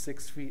wide,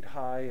 6 feet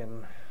high,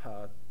 and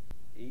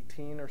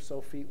 18 or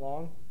so feet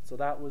long. So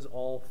that was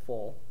all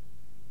full,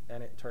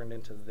 and it turned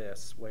into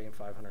this, weighing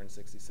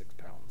 566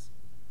 pounds.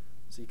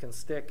 So you can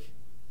stick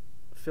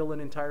fill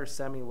an entire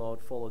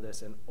semi-load full of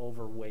this and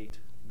overweight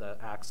the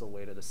axle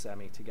weight of the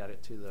semi to get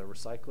it to the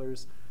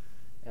recyclers.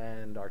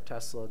 And our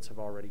test loads have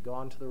already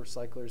gone to the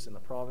recyclers in the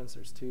province.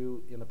 There's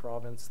 2 in the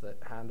province that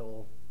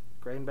handle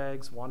grain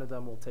bags. One of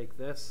them will take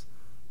this.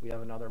 We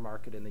have another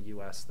market in the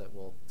US that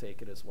will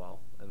take it as well.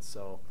 And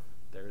so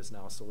there is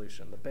now a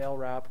solution. The bale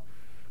wrap,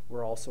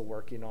 we're also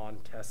working on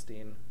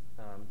testing,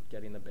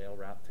 getting the bale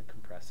wrap to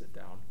compress it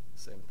down,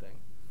 same thing.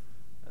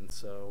 And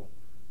so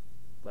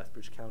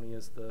Lethbridge County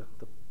is the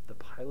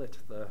pilot,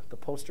 the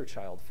poster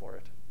child for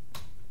it.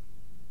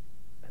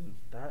 And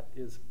that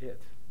is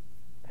it.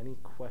 Any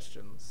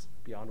questions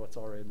beyond what's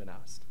already been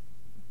asked?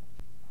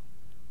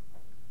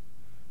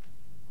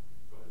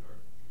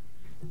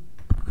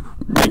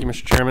 Thank you,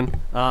 Mr.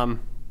 Chairman.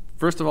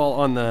 First of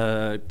all,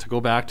 to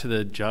go back to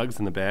the jugs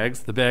and the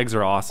bags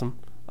are awesome.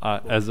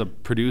 As a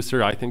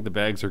producer, I think the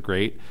bags are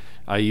great.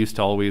 I used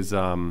to always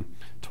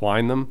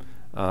twine them,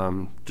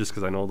 just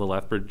because I know the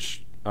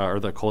Lethbridge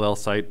or the Coldell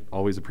site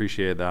always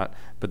appreciated that.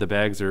 But the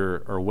bags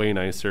are way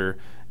nicer,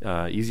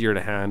 easier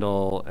to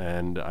handle,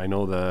 and I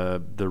know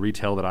the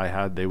retail that I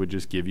had, they would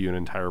just give you an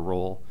entire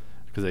roll,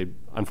 because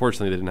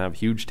unfortunately they didn't have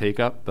huge take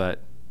up,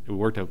 but it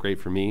worked out great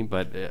for me.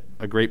 But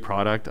a great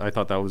product. I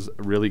thought that was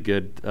a really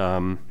good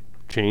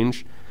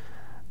change.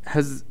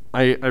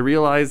 I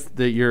realized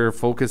that you're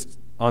focused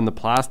on the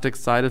plastic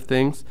side of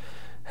things,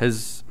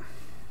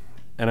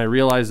 and I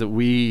realize that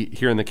we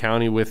here in the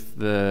county with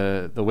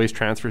the waste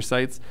transfer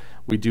sites,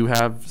 we do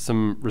have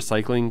some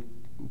recycling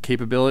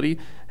capability.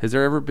 Has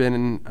there ever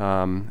been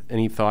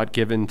any thought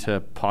given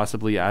to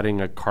possibly adding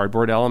a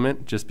cardboard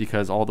element, just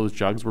because all those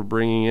jugs we're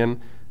bringing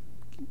in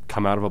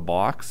come out of a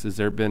box? Has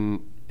there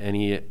been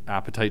any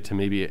appetite to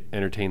maybe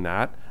entertain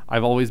that?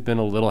 I've always been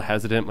a little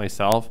hesitant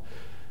myself.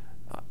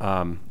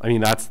 I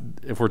mean, that's,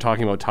 if we're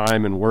talking about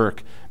time and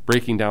work,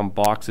 breaking down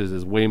boxes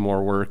is way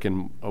more work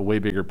and a way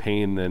bigger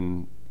pain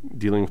than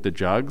dealing with the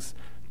jugs.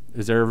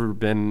 Has there ever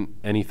been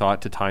any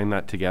thought to tying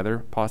that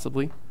together,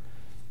 possibly?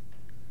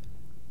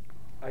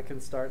 I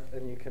can start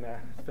and you can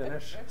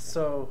finish.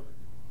 So,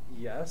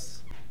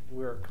 yes,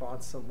 we're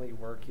constantly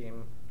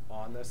working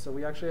on this. So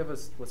we actually have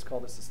what's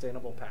called a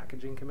Sustainable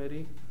Packaging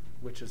Committee,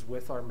 which is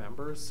with our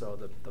members, so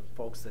the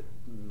folks that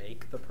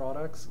make the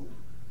products,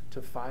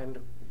 to find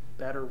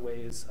better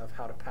ways of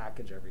how to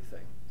package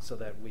everything so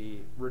that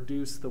we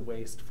reduce the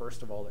waste,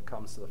 first of all, that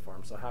comes to the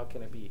farm. So how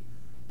can it be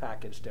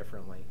packaged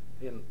differently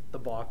in the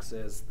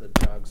boxes, the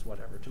jugs,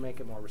 whatever, to make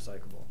it more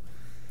recyclable?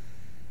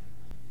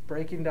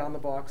 Breaking down the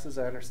boxes,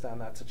 I understand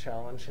that's a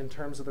challenge. In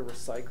terms of the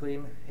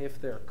recycling, if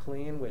they're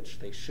clean, which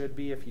they should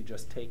be if you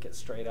just take it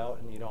straight out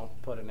and you don't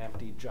put an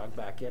empty jug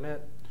back in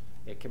it,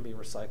 it can be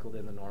recycled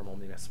in the normal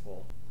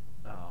municipal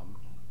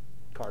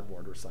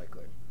cardboard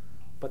recycling.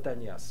 But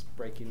then yes,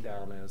 breaking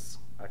down is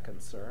a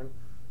concern.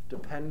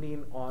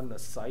 Depending on the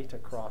site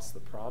across the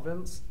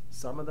province,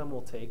 some of them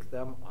will take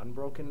them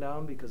unbroken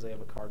down because they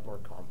have a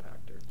cardboard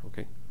compactor.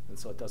 Okay. And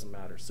so it doesn't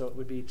matter. So it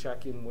would be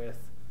checking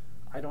with,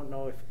 I don't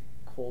know if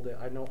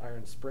I know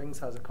Iron Springs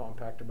has a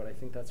compactor, but I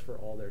think that's for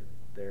all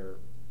their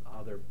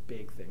other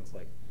big things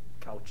like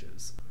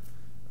couches.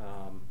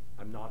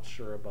 I'm not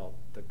sure about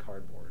the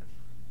cardboard.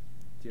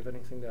 Do you have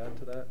anything to add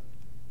to that?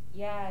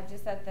 Yeah,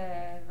 just that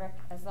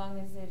as long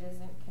as it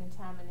isn't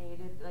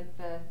contaminated, like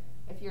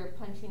if you're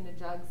punching the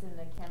jugs in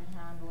the chem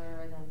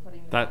handler and then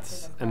putting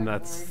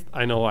them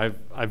I know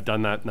I've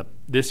done that.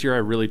 This year I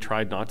really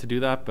tried not to do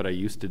that, but I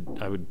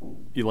would,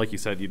 like you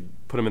said, you'd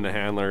put them in the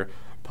handler,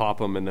 pop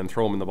them, and then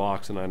throw them in the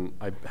box. And then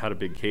I had a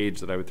big cage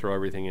that I would throw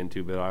everything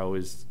into, but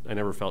I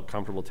never felt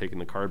comfortable taking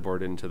the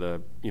cardboard into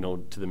the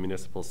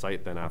municipal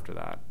site then after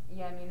that.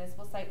 Yeah,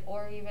 municipal site,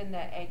 or even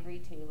the egg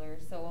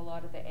retailers. So a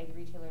lot of the egg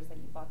retailers that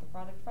you bought the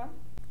product from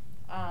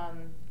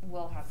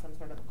will have some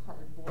sort of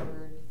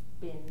cardboard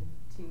bin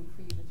too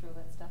for you to throw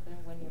that stuff in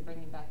when you're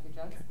bringing back your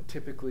jugs.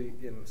 Typically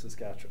in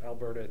Saskatchewan,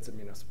 Alberta, it's a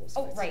municipal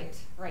site. Oh, right.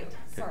 Okay.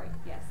 Sorry,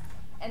 yes.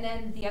 And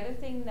then the other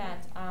thing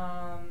that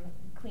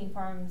Clean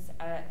Farms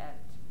at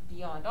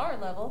beyond our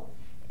level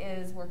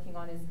is working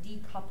on is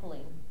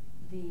decoupling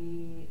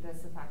the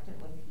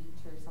surfactant with heat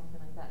or something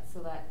like that, so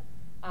that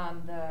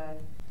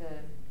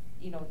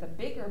the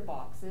bigger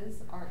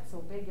boxes aren't so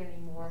big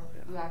anymore.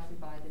 You actually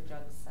buy the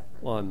jugs separately.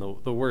 Well, and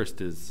the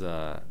worst is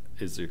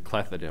your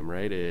clethodim,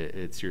 right?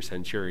 It's your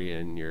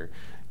Centurion, your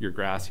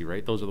Grassy,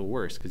 right? Those are the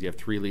worst because you have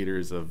 3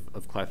 liters of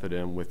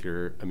clethodim with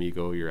your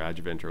Amigo, your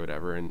Adjuvant, or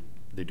whatever, and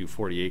they do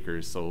 40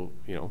 acres, so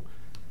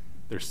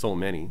there's so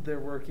many. They're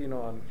working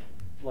on,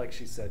 like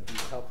she said,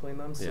 decoupling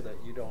them so that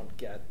you don't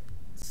get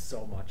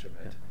so much of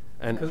it.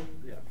 And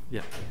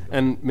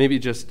and maybe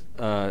just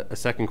a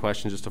second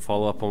question, just to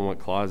follow up on what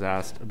Claus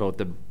asked about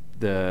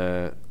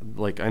the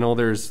I know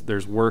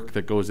there's work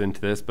that goes into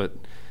this, but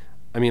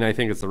I mean, I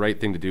think it's the right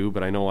thing to do,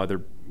 but I know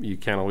you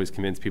can't always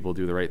convince people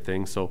to do the right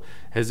thing. So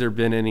has there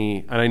been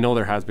any, and I know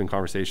there has been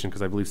conversation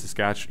because I believe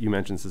you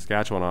mentioned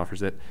Saskatchewan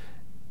offers it,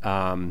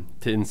 to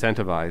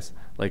incentivize,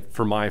 like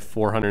for my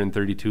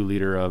 432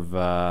 liter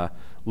of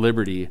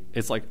Liberty,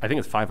 it's I think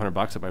it's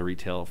 $500 at my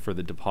retail for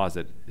the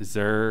deposit. Is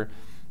there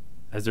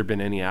has there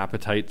been any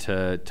appetite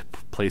to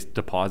place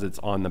deposits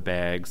on the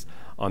bags,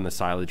 on the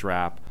silage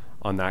wrap,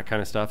 on that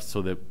kind of stuff,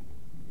 so that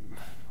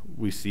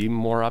we see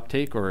more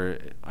uptake? Or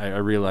I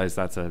realize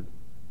that's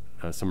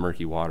some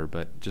murky water,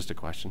 but just a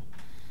question.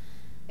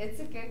 It's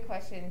a good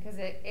question, because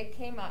it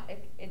came up,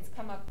 it's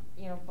come up,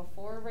 you know,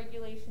 before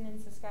regulation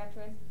in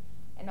Saskatchewan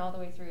and all the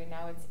way through, and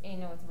now it's, you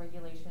know, it's a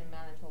regulation in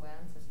Manitoba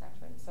and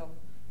Saskatchewan. So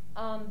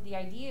the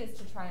idea is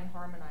to try and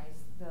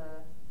harmonize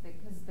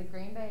because the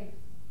grain bag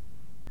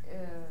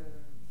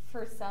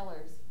for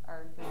sellers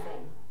are the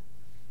same.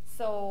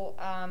 So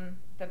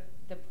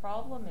the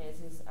problem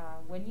is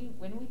when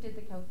we did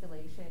the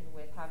calculation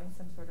with having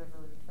some sort of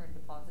a return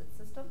deposit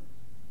system,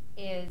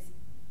 is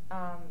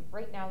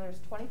right now there's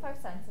 25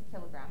 cents a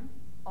kilogram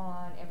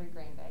on every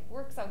grain bag.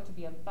 Works out to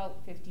be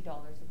about $50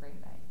 a grain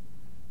bag.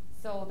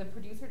 So the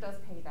producer does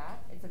pay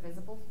that. It's a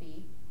visible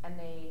fee, and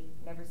they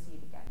never see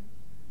it again.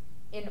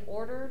 In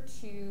order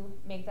to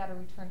make that a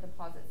return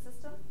deposit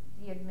system,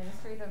 the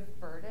administrative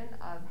burden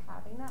of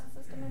having that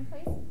system in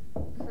place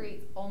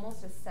creates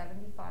almost a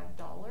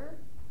 $75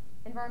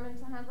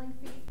 environmental handling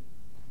fee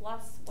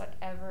plus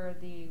whatever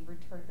the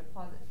return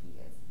deposit fee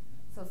is.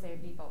 So say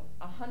it'd be about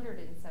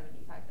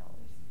 $175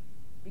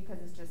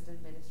 because it's just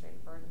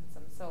administrative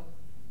burdensome. So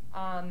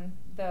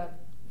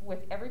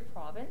with every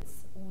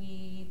province,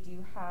 we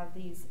do have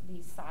these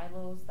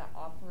silos that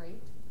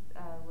operate.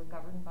 We're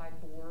governed by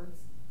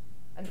boards,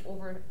 an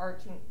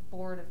overarching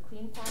board of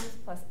Clean Farms,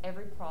 plus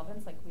every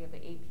province, like we have the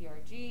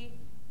APRG,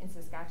 in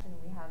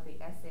Saskatchewan we have the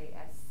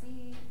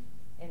SASC,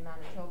 in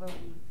Manitoba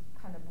we've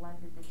kind of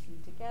blended the two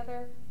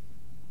together.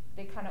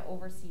 They kind of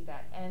oversee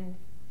that, and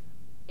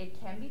it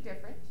can be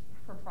different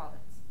per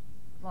province,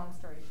 long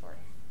story short.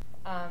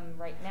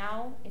 Right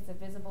now, it's a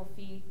visible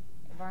fee,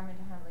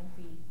 environmental handling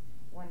fee,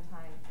 one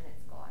time, and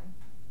it's gone,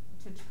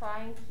 to try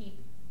and keep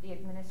the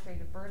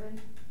administrative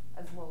burden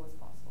as low as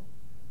possible.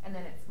 And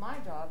then it's my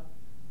job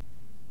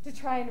to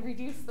try and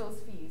reduce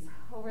those fees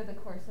over the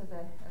course of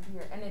the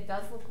year. And it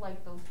does look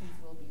like those fees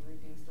will be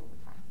reduced over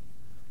time.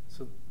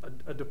 So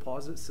a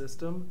deposit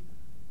system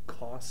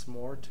costs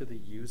more to the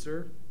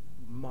user,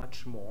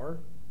 much more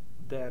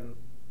than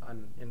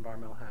an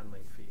environmental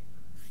handling fee.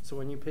 So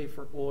when you pay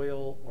for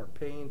oil or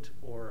paint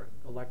or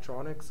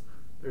electronics,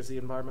 there's the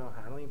environmental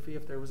handling fee.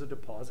 If there was a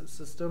deposit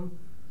system,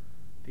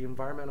 the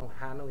environmental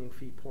handling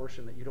fee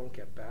portion that you don't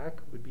get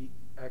back would be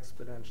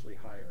exponentially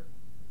higher.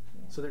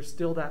 Yeah. So there's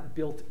still that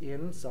built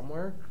in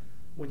somewhere.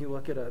 When you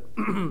look at a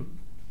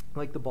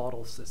like the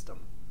bottle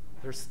system,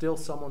 there's still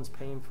someone's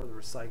paying for the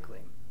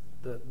recycling.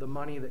 The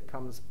money that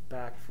comes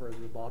back for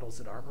the bottles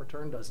that aren't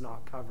returned does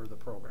not cover the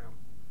program.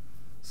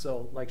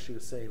 So like she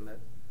was saying, that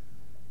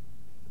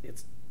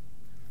it's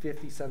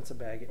 50 cents a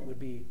bag, it would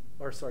be,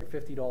 or sorry,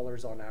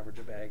 $50 on average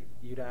a bag.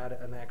 You'd add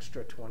an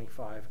extra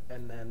 25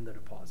 and then the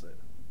deposit.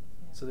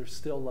 Yeah. So there's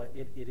still like,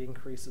 it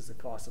increases the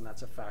cost, and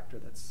that's a factor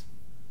that's.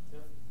 Yeah.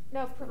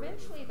 Now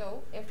provincially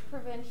though,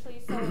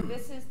 so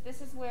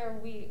this is where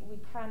we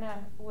kind of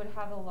would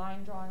have a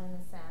line drawn in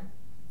the sand.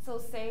 So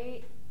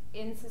say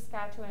in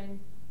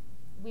Saskatchewan,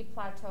 we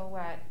plateau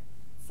at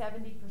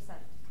 70%,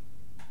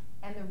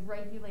 and the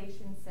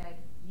regulation said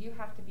you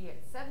have to be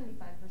at 75%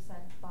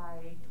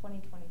 by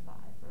 2025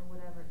 or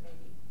whatever it may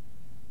be.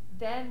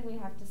 Then we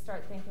have to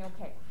start thinking,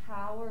 okay,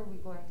 how are we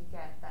going to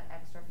get that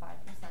extra 5%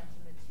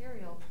 of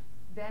material?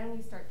 Then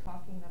we start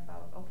talking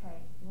about,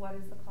 okay, what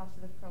is the cost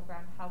of the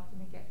program? How can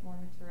we get more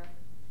material?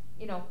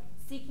 You know,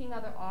 seeking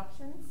other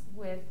options,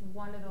 with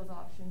one of those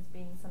options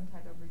being some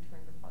type of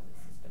return deposit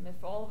system.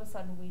 If all of a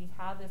sudden we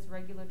have this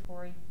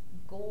regulatory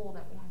goal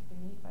that we have to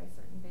meet by a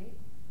certain date,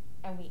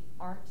 and we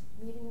aren't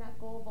meeting that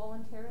goal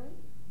voluntarily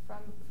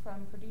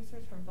from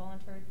producers, from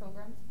voluntary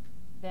programs,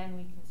 then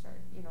we can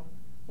start, you know,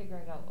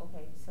 figuring out,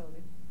 okay, so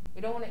we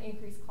don't want to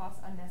increase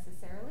costs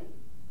unnecessarily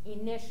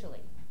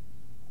initially,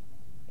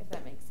 if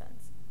that makes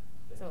sense.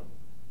 So.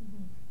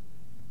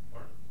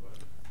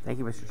 Thank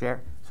you, Mr.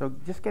 Chair. So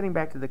just getting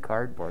back to the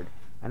cardboard,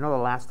 I know the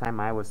last time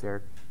I was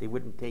there, they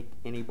wouldn't take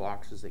any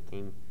boxes that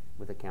came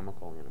with a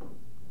chemical in them,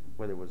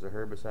 whether it was a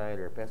herbicide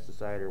or a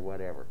pesticide or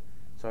whatever.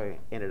 So I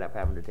ended up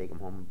having to take them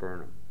home and burn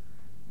them.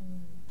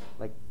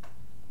 Like,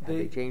 have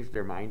they changed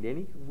their mind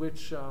any?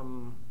 Which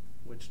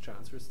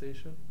transfer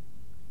station?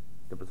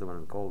 That was the one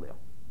in Coaldale.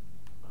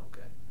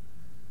 Okay.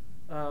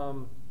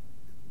 How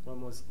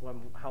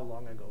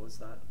long ago was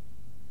that?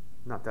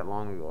 Not that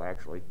long ago,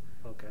 actually.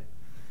 Okay.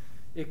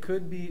 It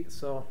could be,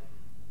 so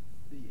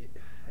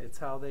it's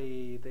how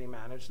they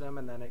manage them,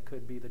 and then it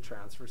could be the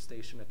transfer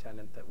station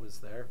attendant that was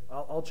there.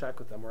 I'll check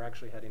with them. We're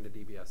actually heading to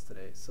DBS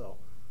today, so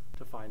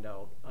to find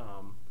out.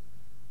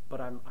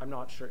 But I'm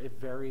not sure. It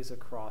varies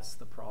across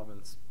the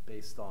province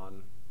based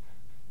on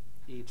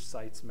each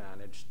site's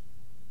managed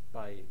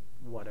by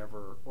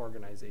whatever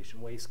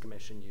organization, Waste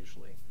Commission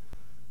usually,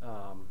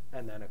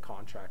 and then a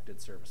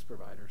contracted service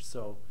provider.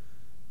 So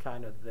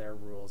kind of their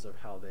rules of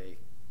how they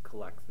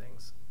collect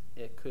things.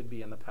 It could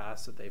be in the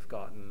past that they've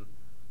gotten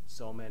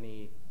too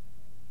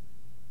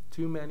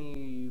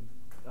many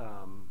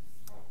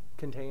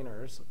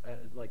containers,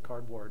 like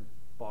cardboard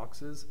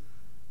boxes,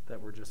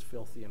 that were just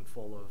filthy and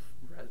full of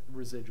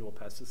residual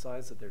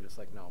pesticides that they're just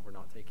like, no, we're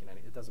not taking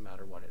any. It doesn't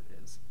matter what it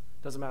is.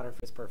 Doesn't matter if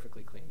it's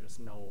perfectly clean. Just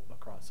no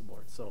across the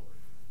board. So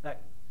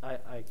that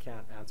I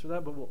can't answer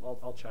that, but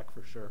I'll check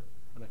for sure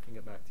and I can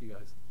get back to you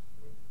guys.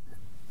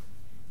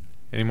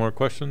 Any more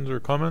questions or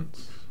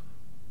comments?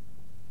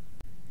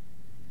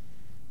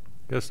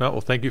 Guess not.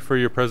 Well, thank you for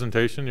your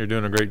presentation. You're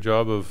doing a great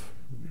job of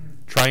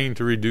trying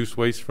to reduce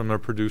waste from our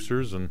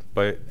producers and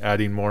by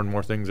adding more and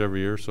more things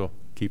every year. So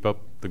keep up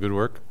the good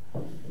work.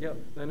 Yep.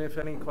 And if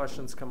any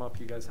questions come up,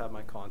 you guys have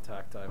my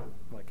contact. I'm,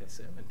 like I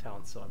said, I'm in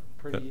town, so I'm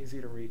pretty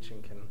easy to reach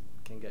and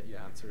can get you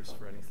answers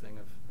for anything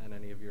and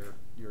any of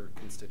your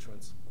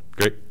constituents.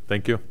 Great.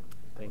 Thank you.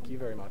 Thank you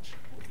very much.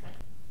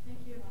 Thank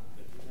you.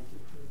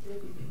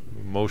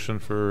 Motion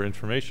for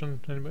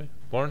information, anybody?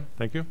 Lauren,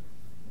 thank you.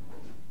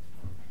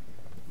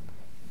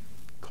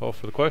 Call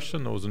for the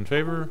question. Those in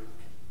favor?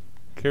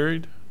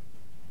 Carried.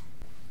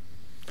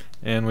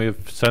 And we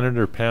have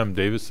Senator Pam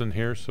Davison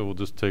here, so we'll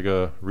just take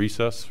a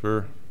recess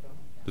for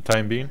the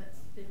time being.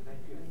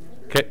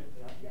 Okay.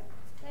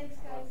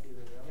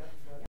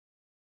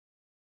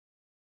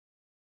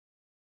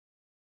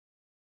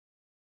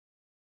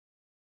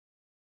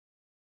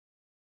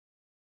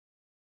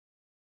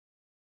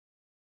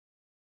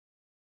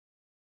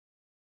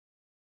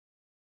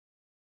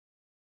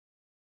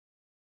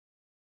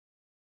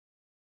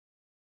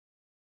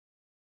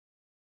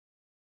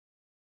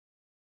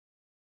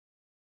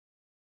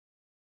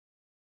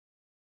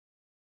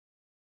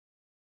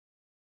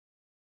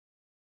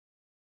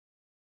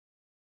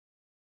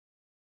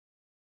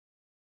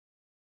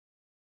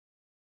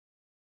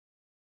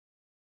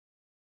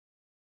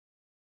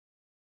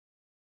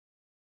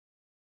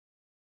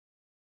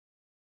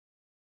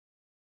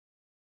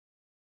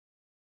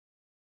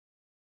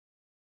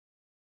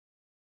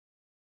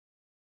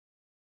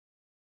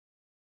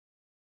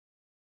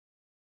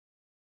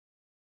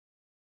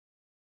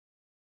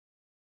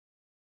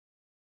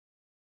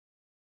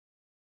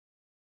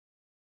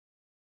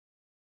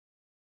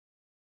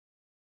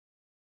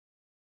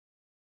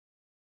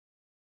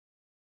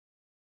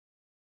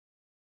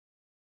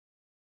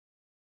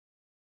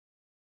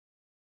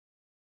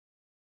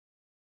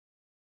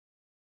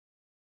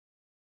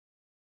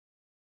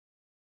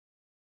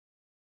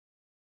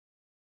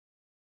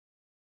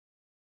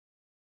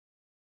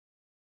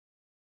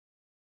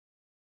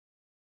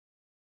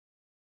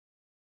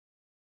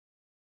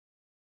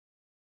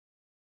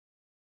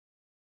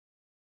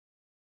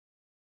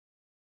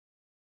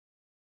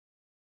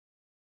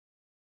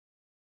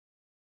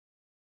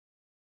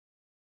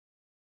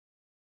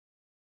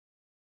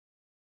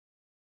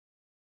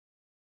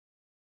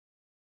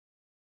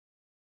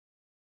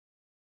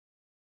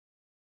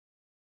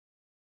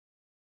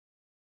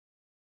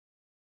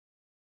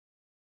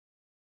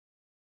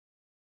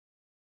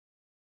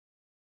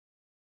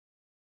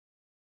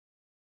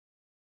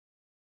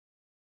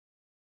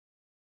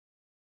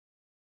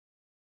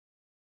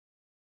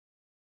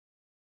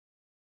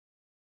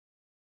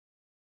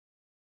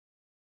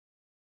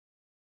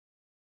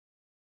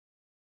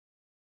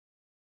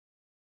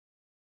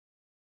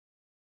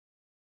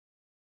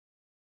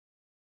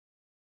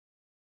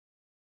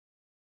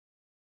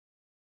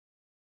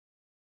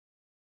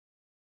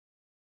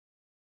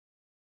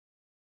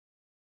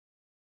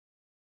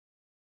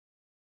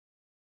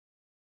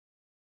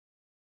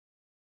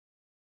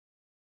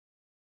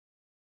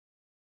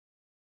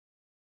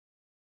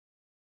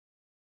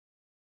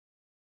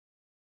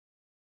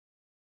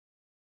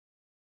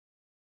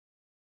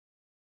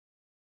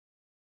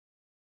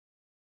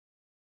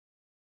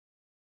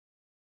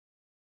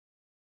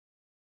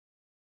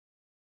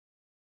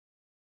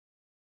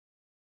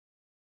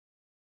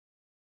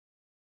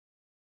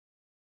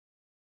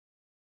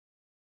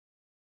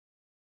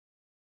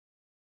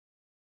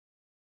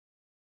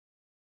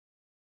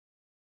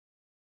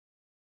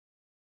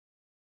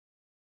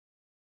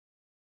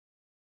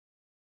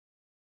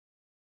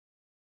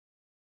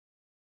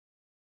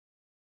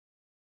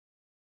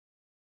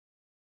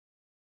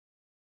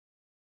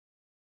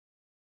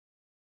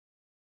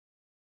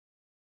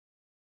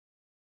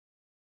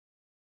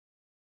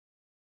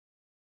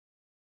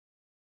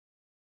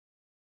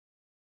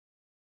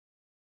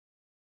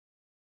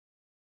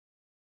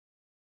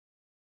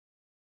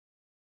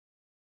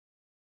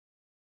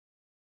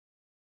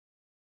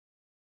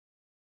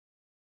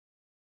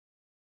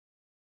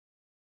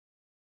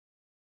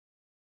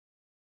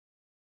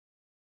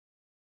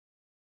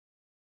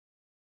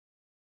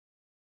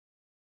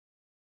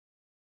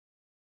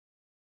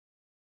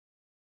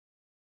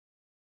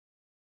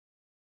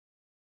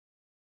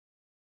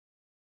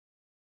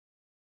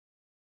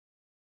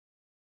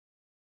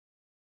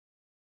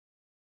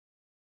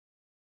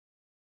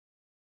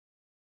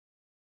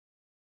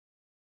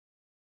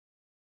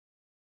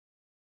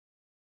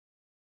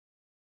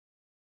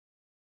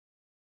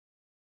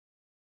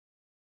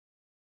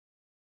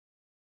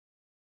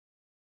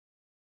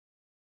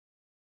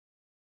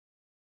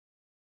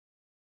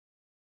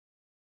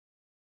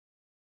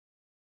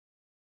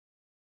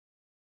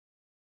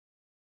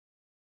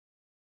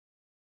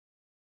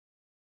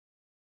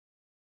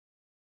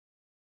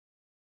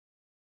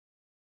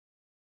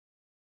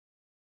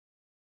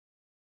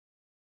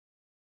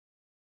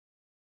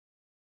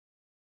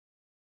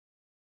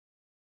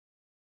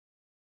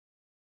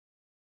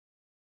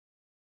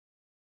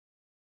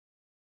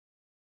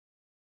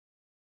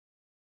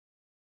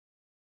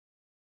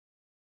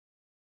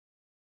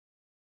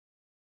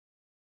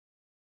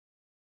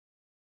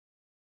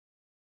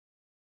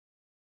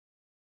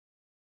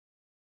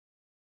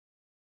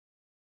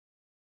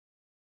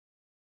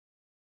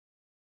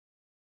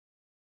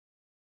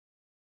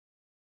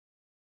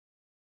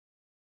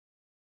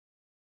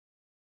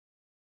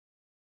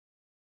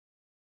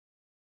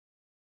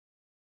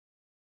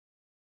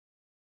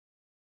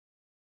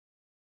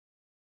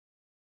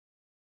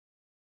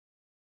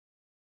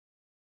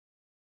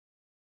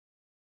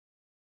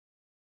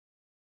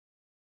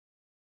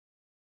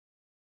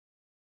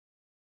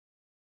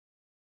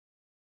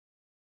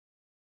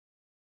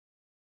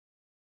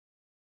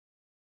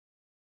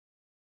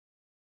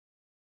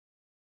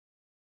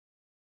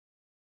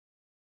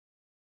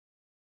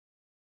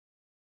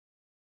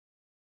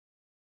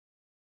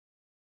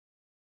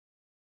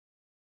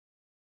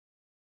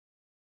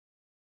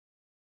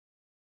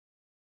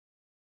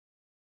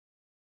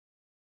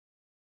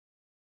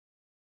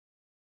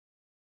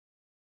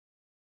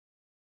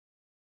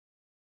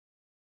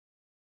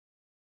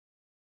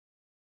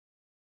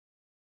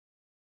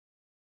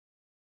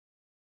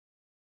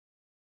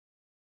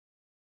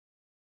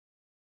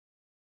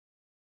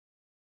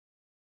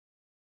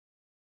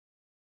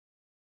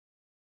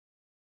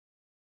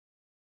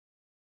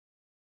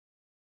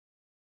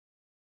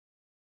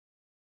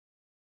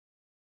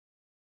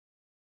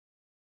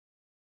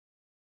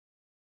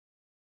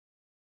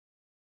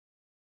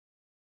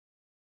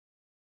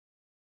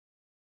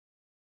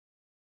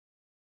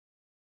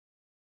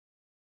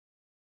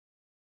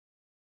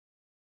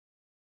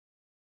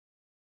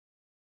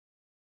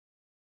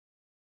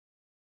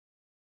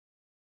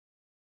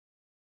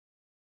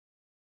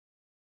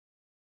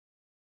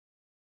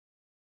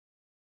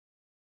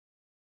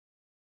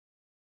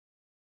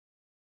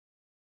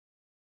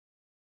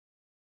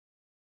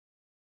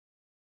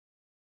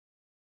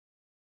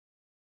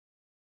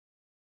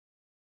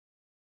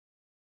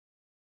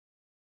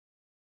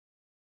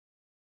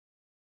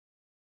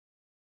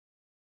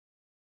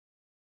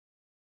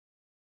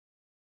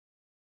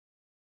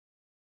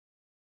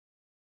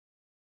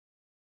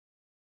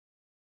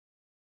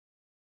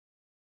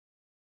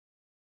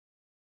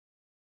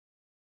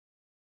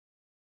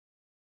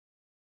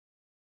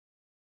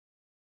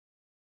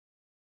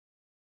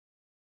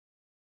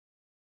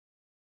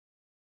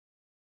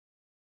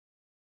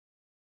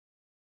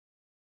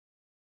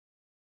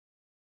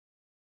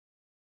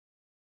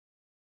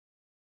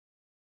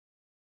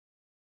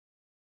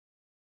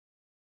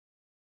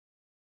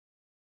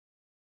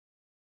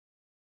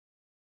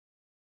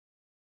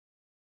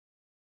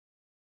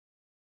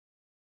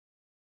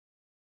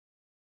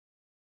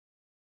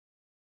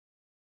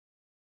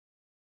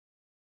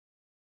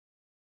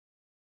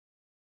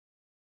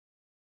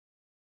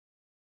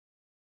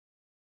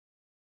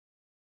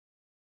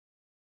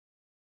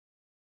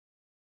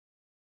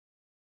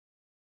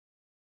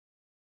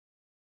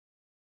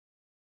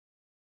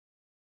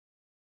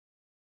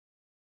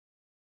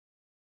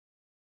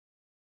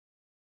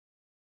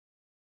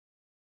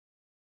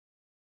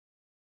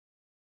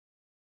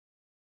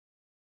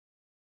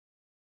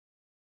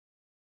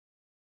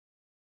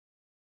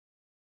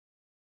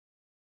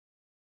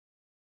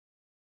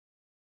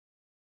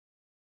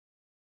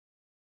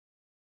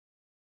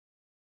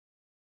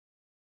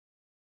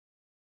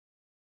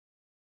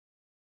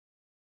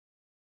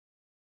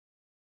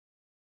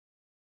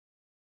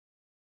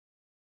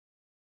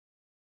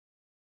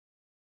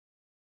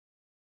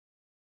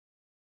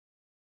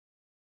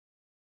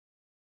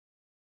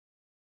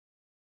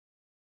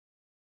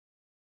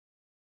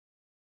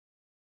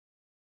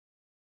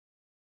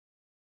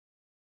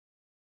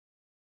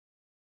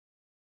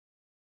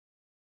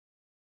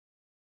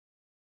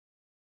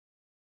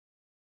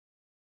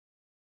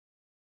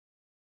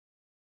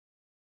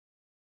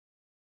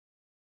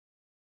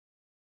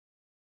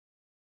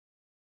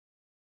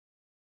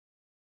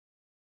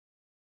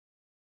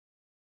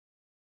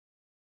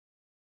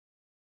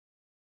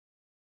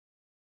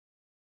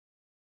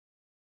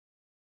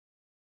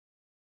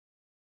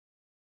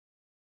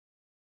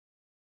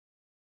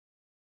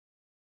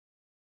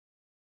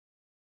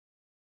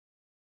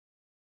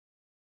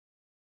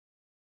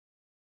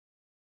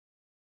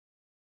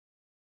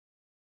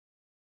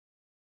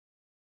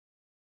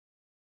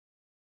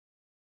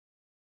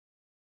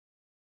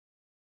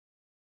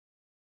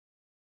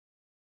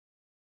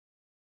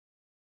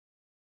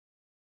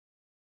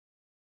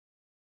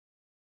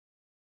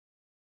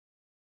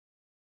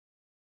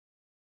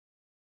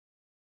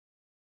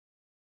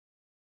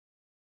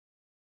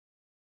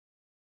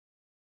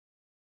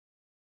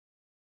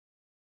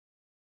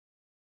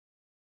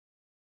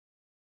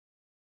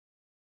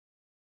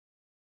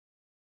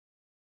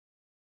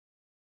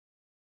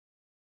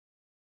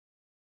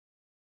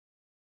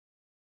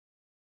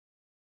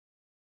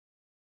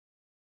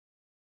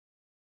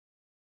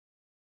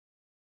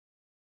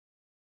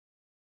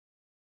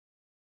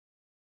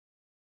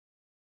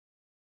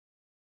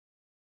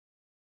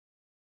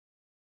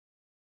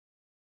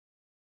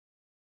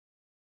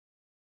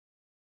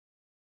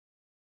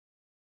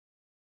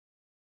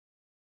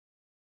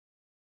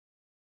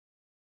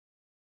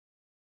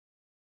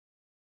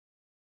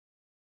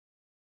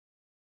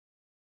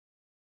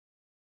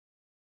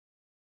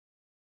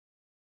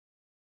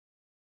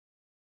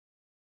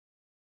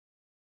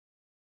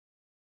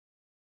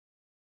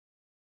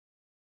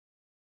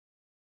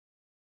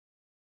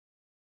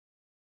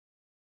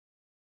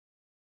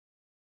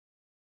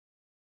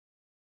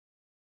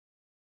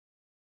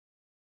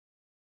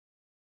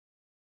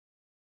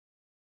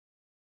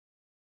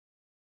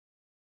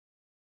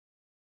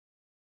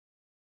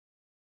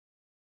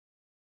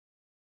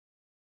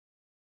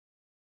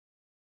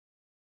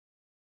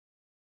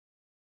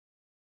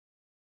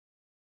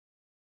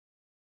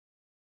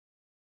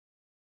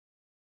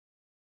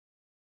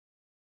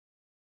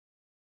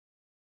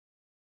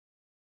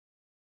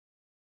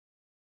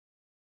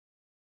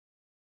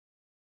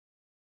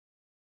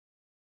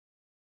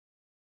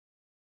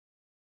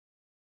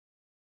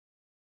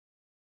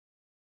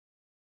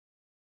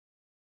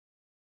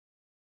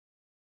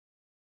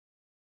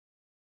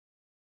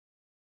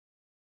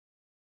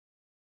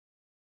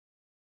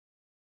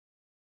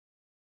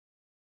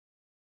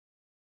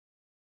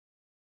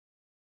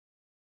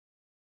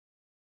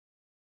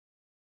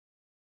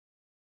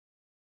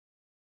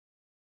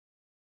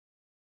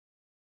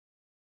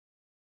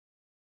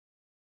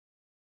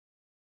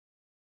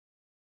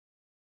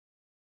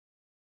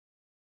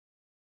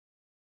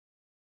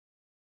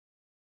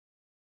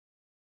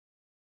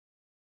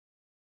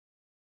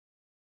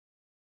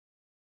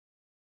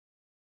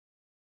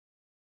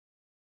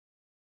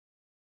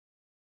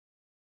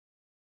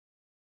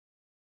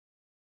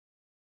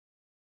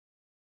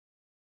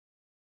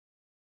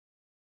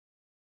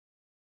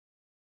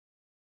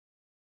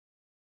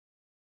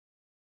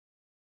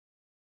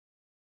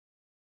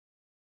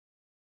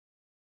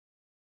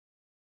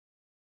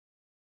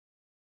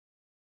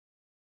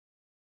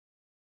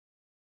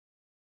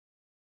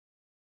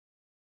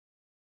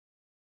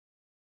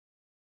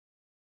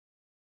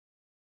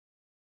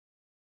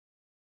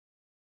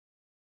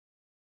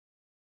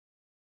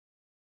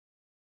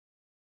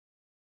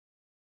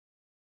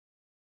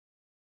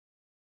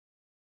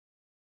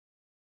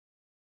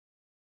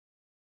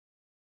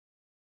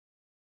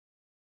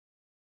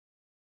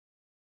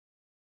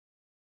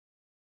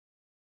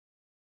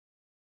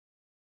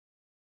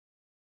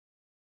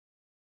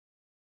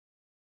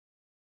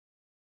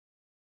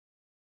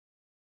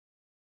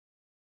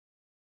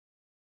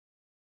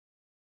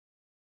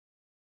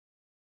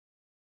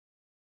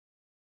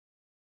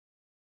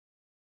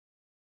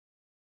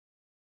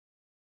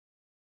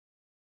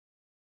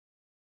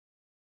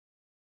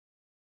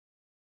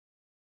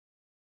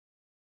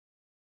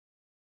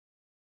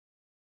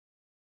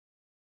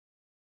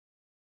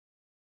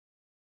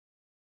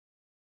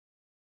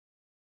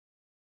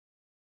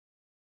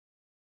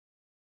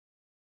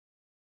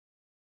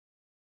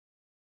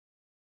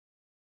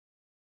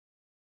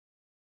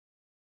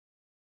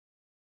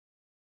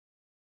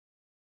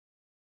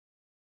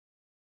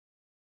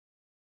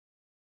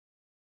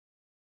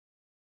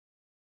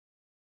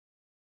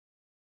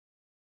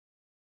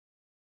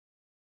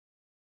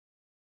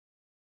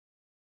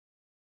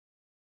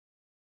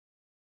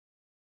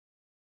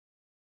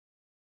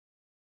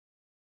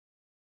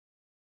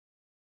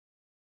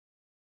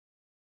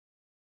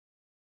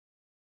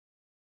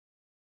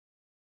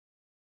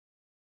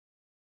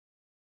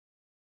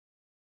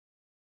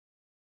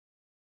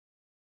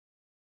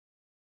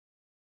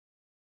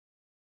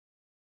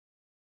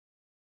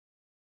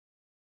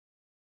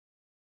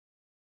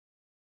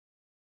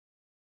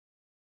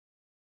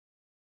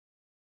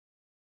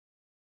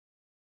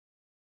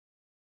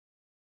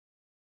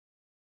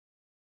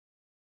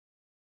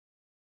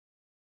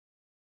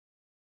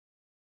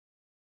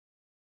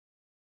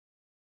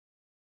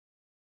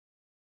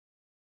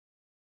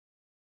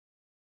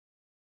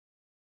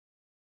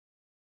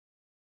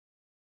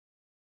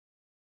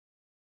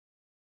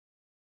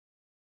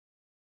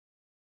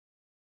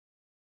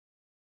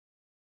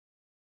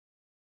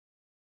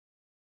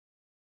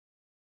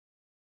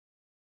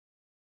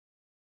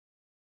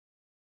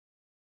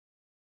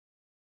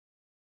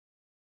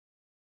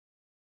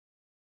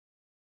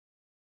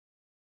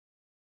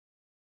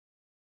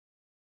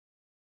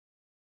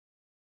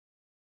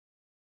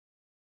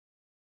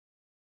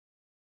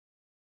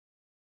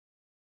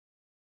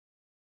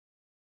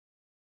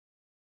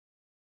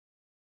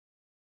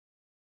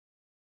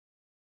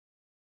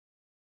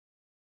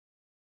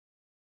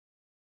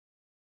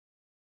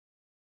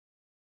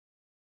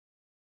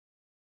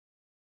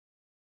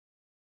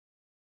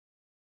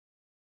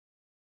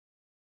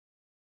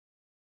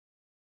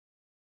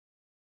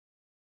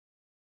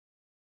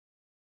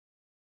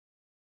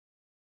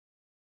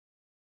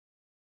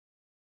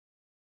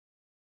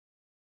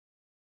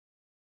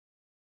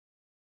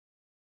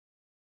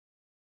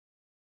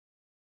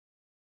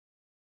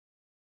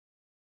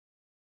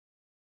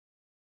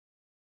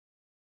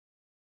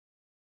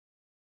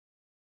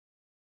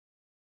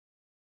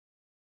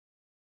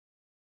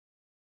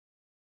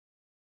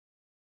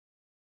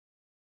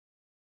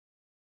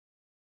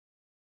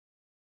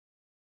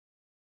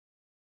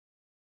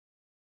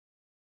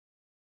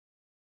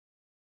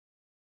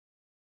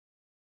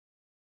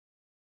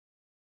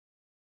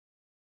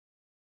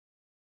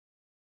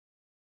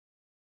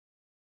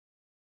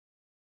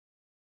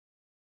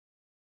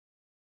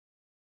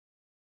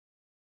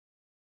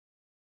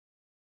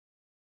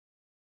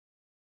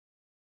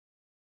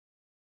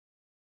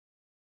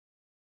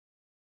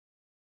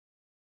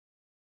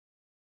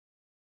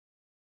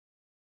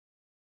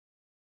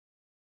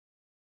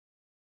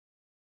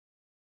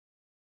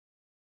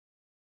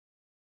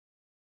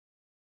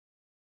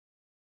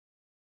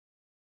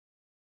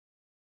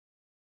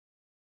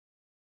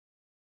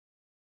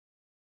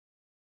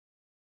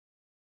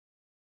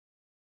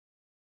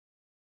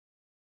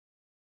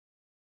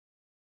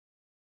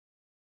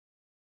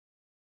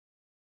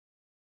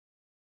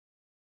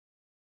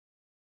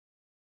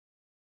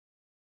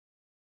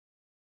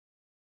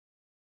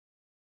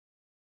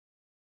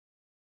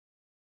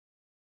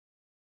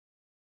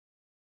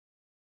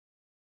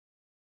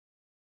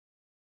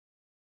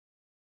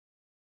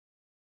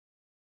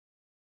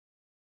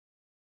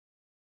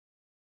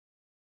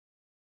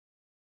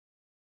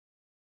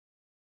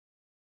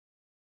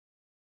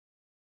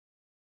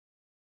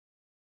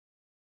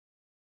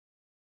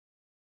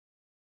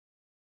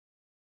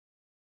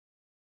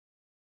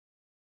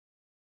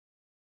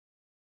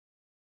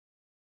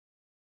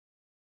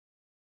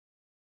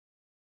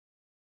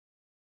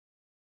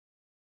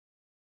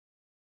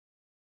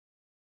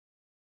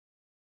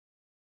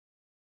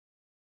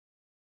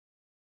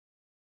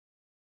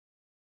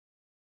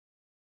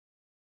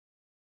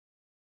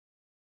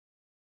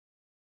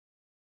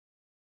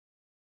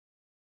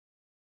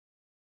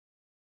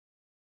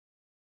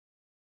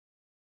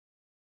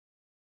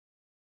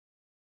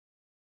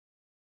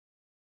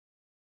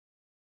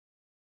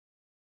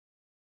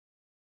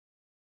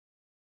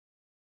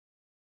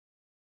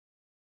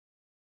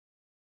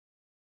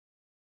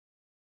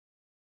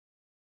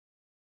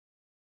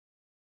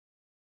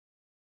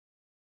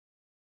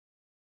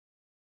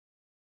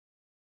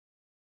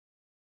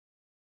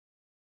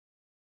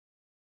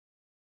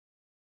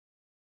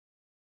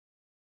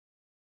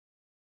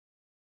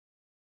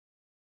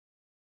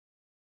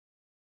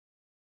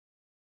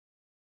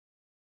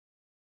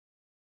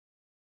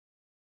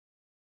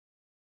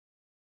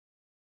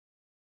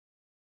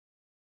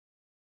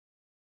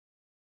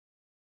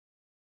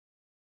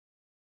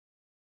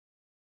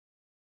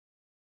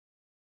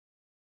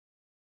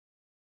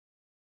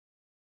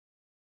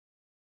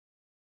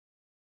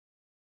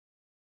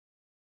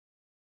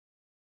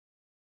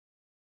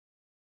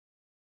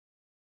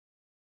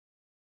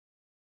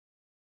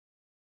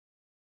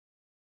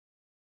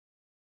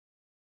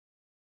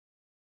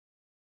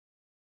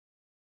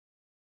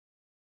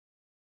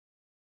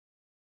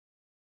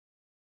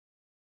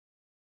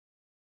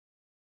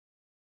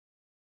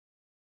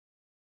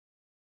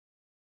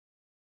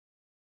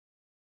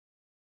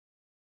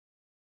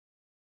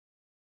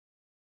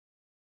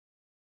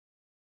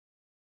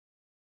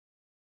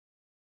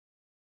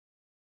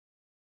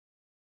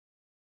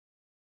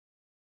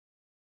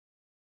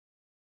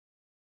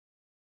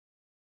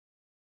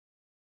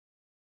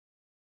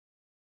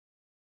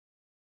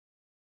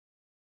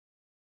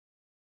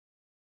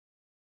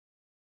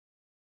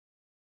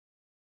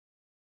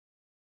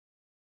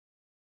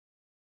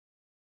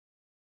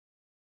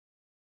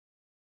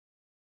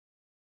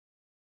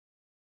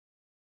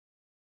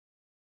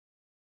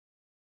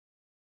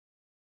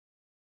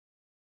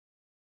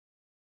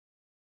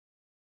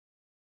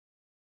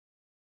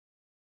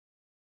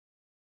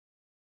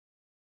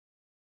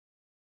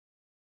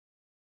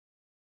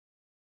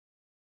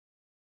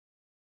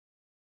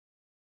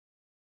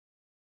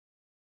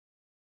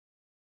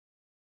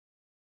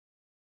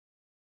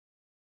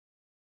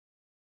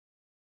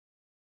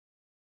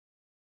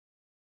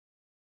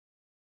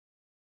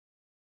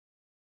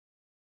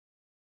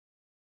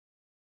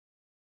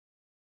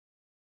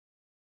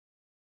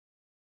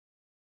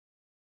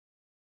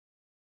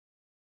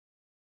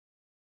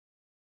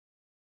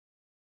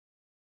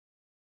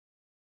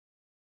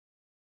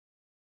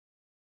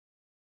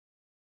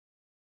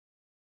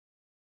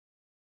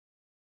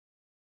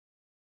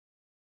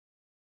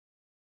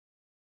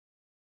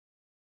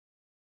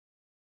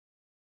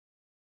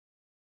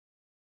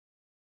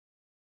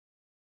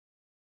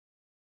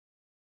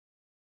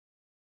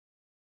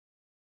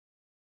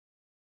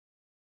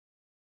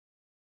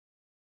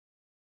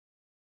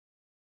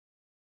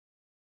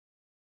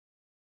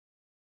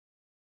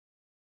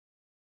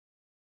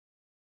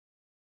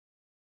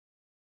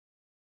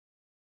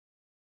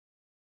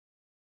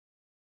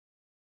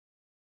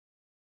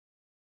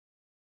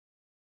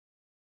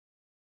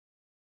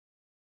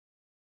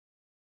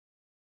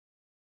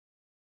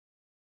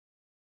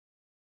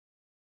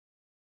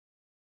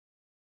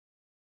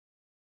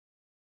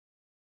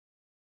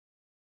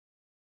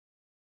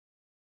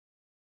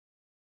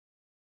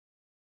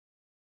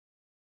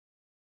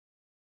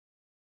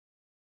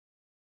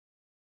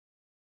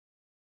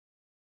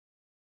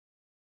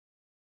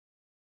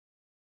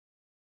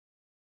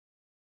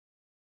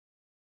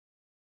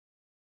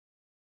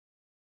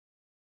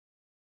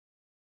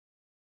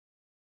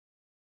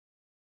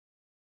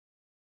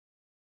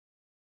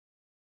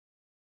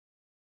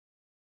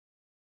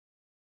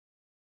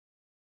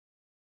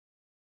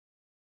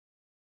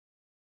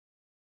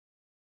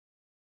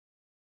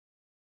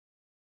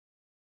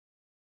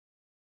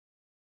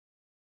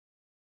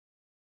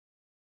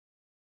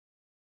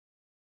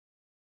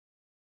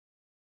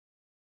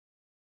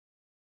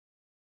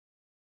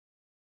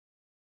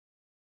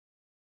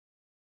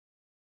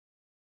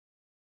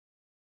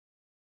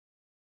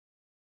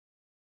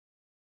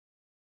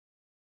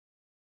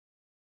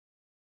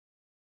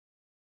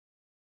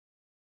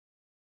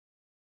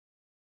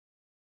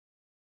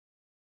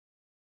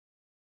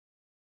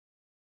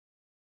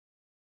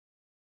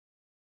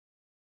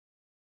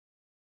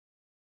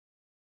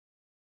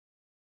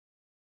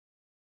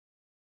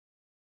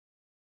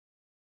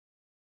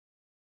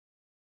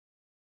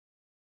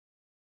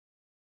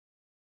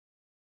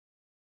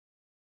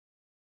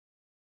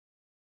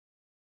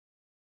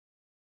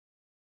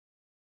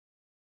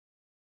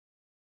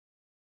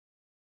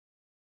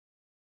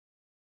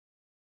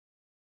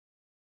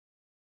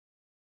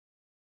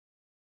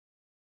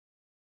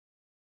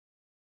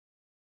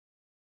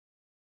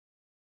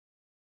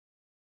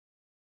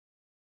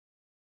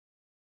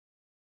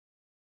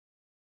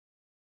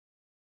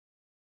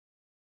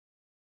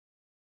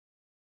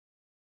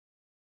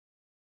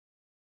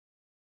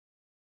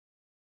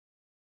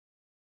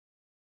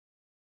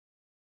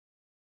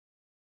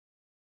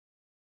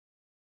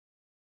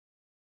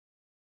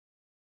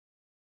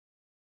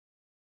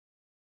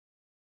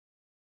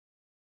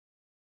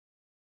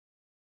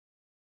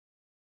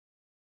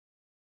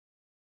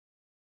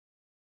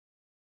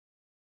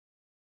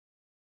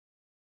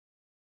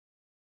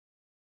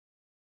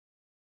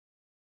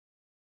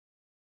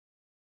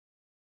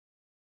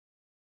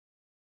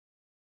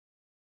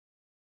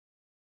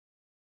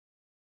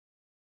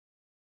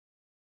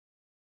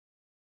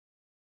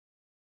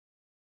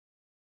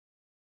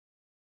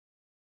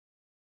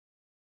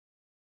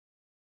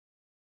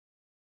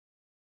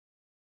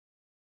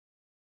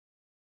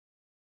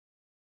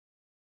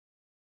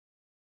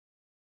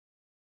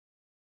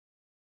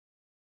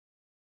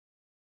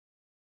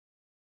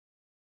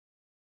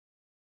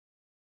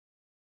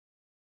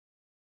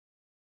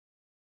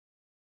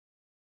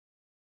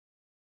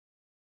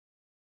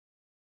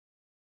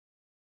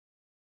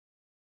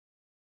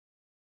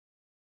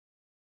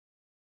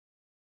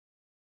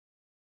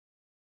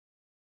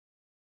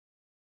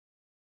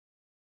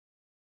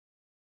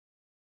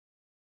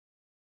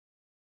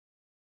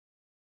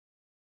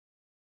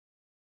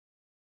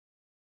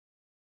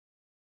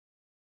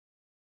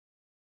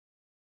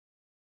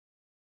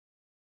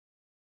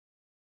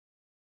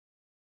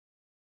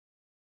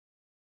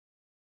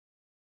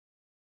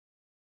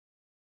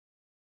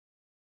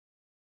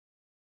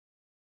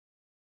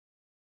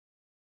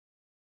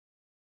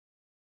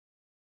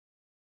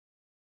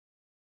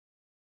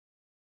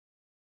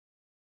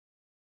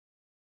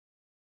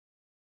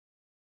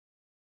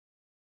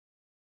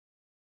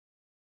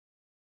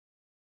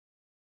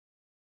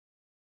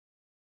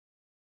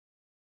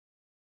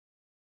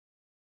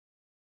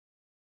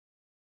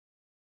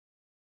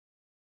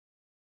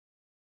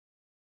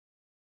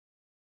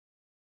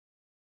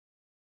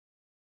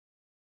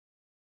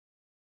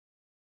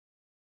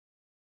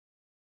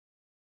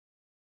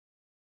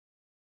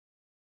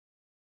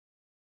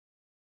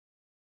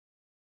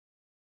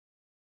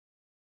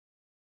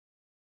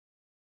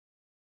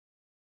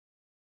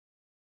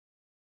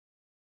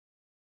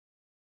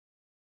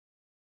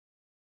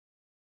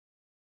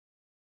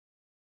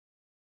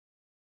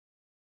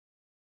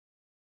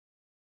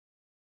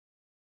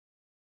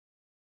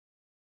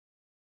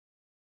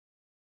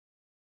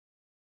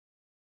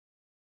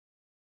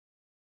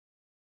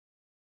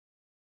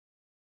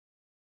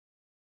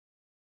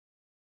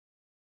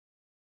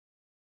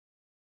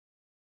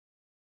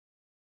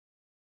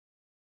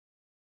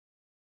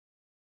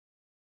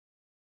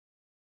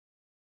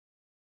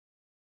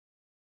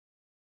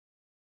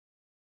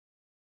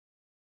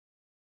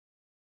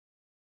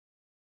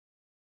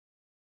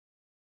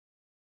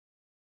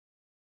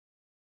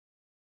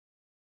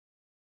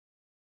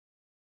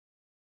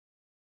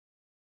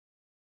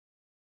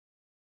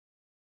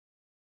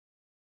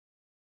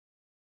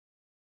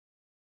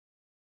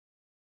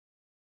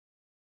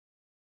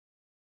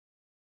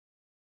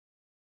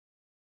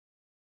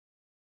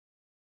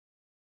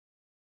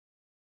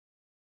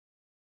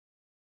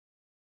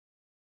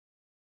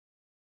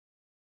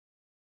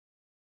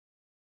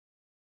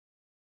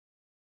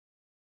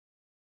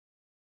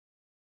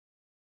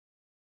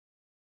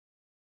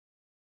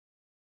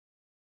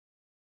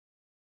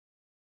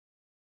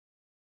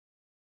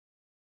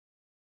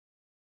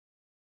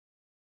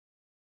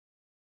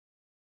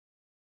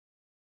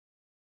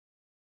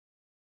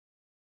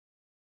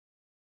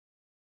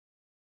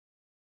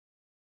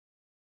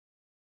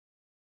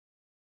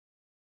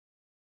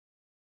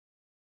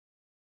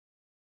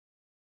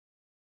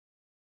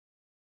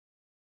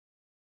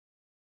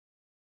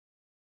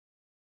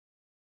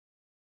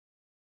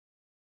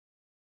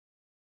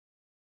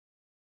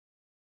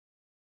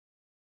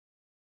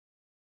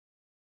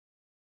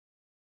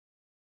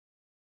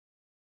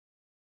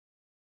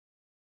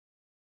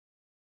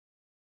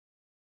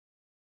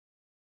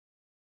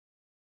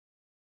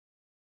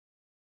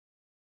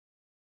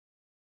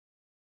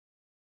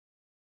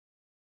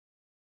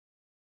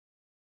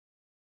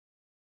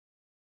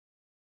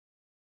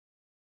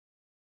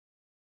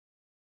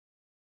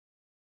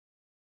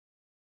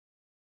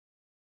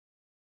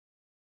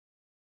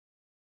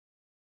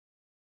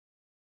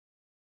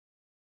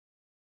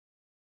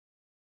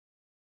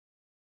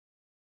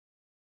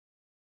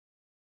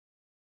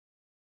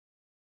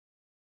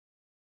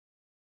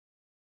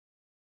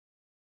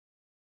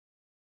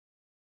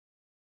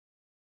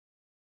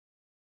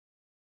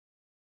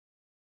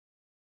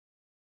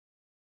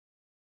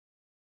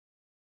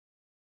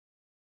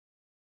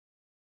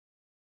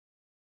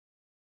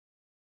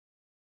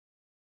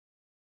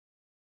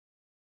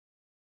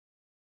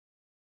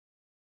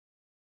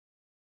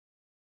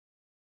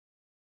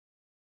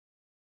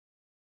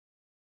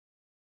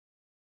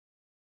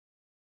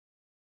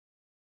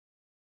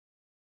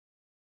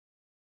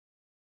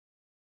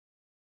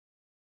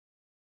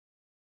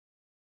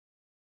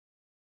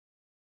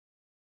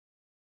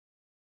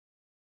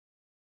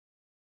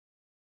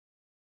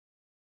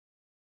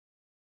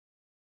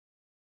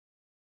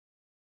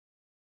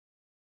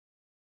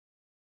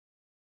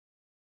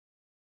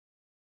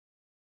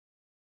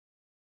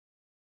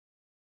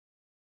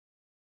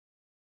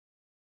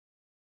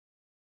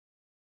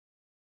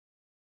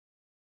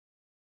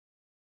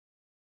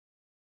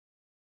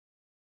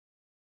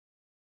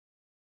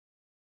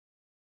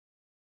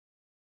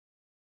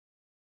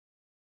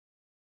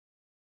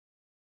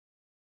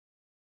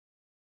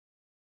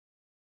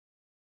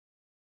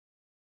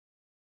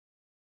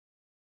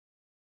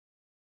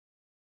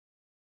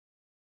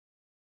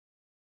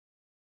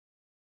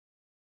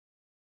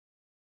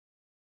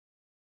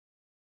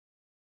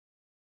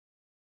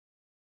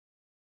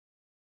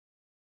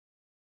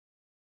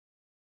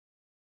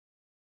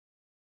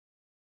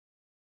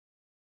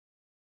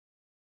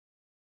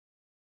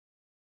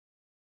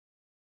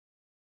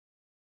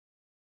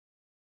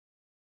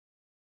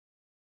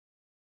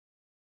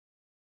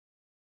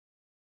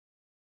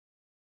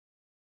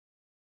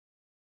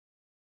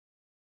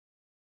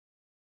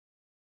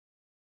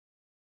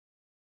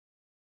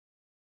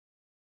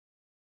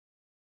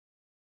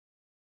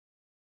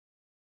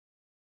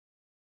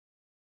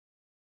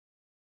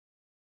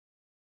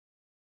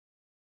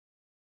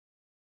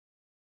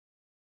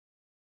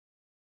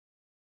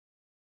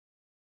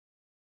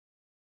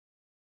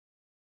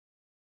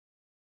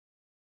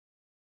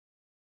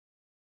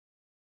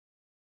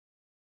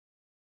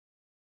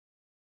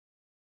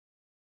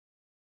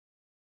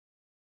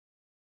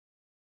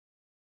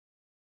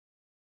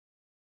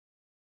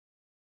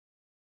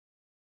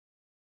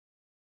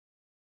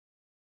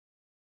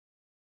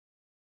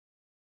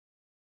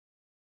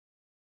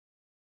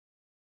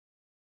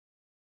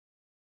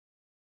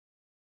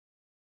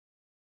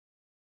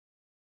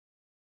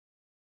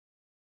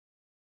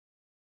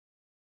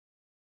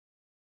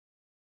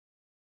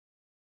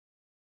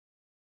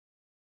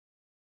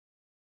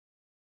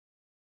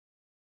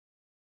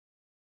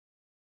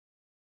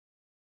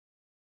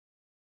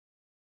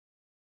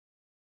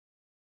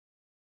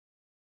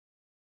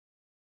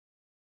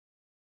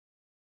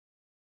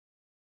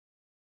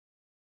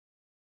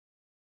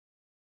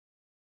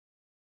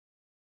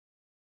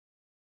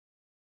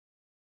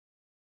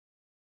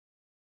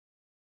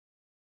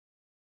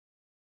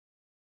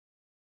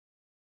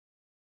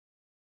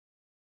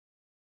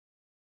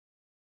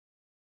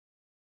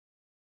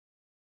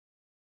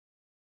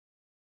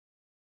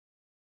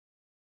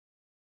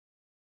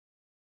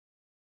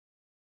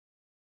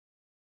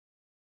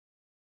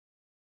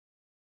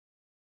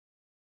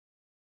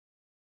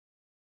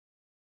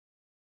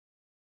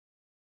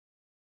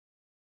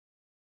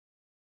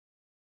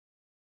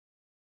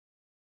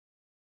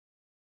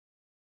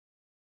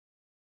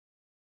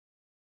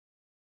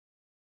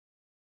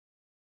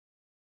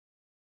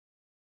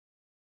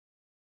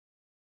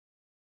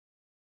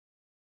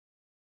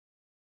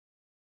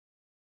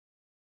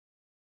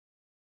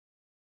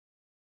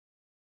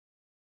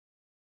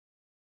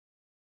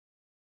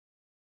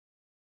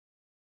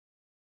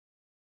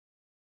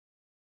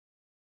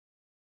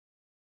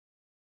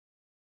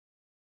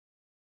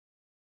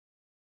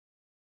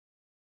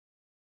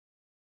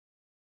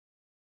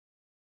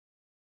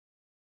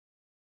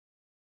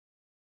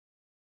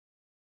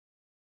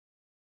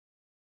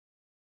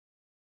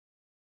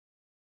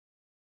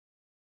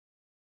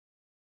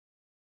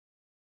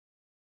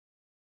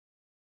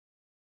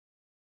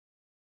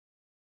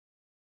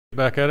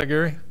 Back at it,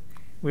 Gary?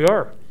 We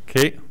are.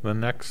 Okay, the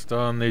next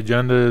on the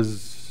agenda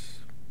is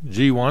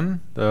G1,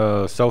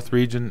 the South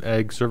Region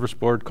Ag Service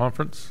Board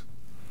Conference.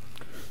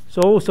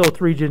 So South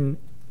Region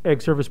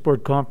Ag Service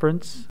Board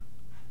Conference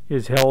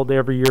is held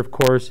every year, of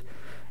course,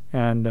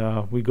 and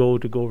we go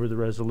over the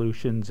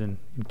resolutions and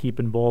keep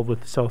involved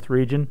with the South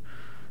Region.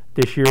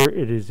 This year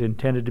it is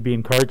intended to be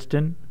in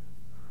Cardston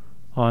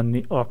on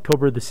the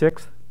October the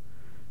 6th,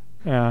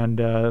 and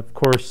of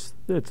course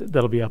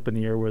that'll be up in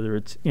the air whether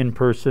it's in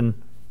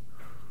person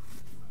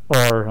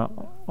or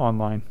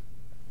online.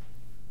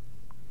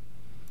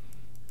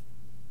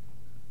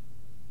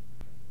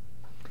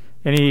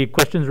 Any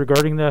questions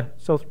regarding the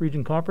South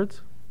Region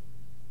Conference?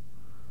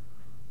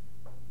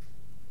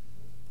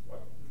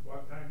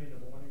 What time in the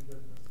morning does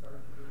it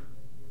start?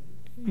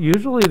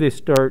 Usually they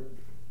start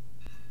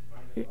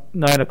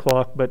 9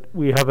 o'clock, but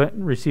we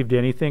haven't received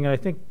anything. And I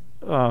think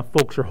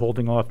folks are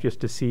holding off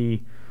just to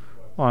see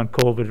on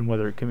COVID and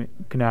whether it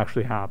can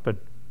actually happen.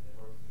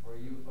 For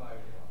you, 5 o'clock.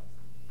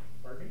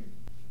 Pardon me?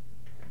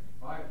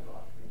 5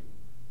 o'clock.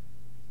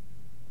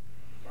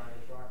 5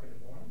 o'clock in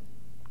the morning?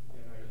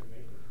 Then I can make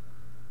it.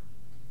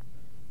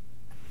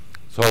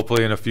 So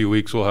hopefully in a few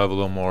weeks we'll have a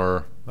little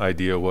more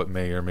idea what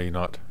may or may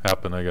not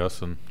happen, I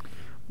guess. And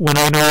When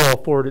I know,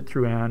 I'll forward it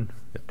through Ann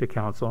to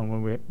council,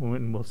 and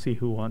when we'll see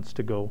who wants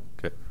to go.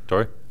 okay,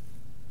 Tori?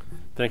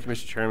 Thank you,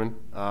 Mr. Chairman.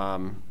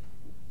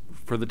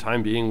 For the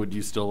time being, would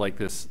you still like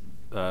this,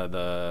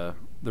 the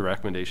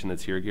recommendation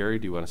that's here, Gary?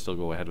 Do you want to still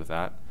go ahead with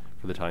that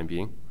for the time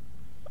being?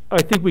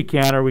 I think we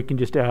can, or we can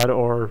just add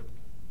or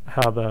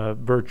have a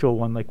virtual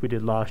one like we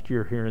did last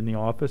year here in the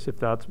office, if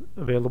that's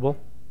available.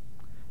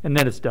 And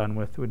then it's done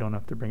with. We don't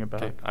have to bring it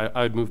back. Okay,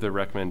 I'd move the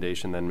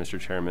recommendation then, Mr.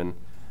 Chairman,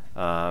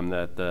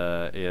 that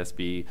the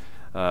ASB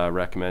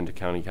recommend to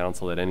County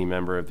Council that any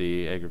member of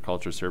the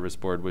Agriculture Service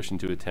Board wishing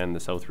to attend the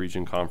South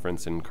Region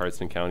Conference in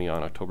Cardston County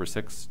on October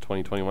 6,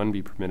 2021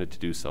 be permitted to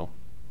do so.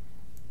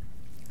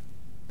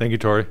 Thank you,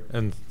 Tori.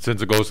 And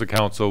since it goes to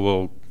council,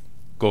 we'll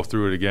go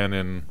through it again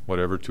in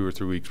whatever, 2 or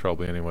 3 weeks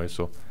probably anyway.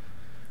 So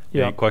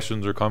Yeah. any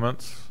questions or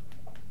comments?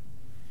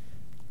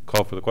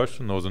 Call for the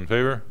question. Those in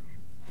favor?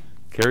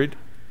 Carried.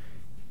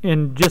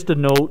 And just a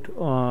note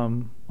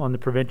on the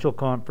provincial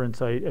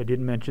conference, I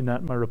didn't mention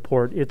that in my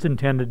report. It's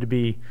intended to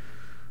be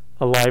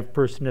a live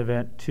person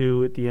event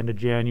too at the end of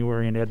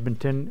January in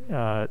Edmonton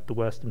at the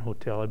Westin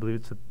Hotel. I believe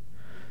it's the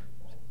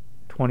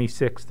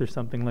 26th or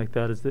something like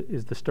that is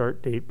the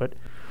start date. But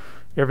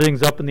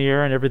everything's up in the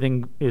air and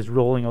everything is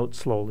rolling out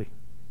slowly.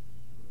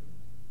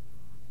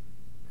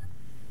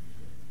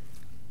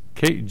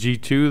 Okay,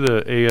 G2,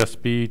 the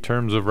ASB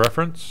terms of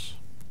reference.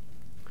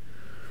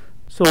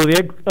 So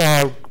the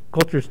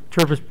Agriculture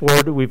Service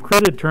Board, we've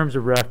created terms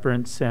of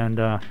reference, and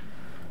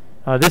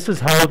this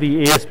is how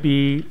the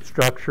ASB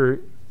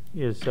structure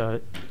is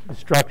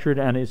structured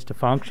and is to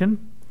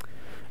function.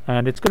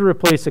 And it's going to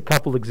replace a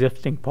couple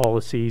existing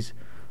policies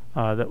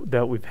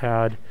that we've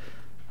had.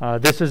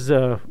 This is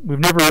we've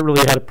never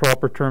really had a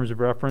proper terms of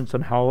reference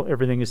on how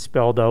everything is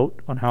spelled out,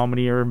 on how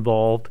many are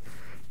involved,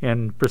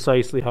 and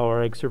precisely how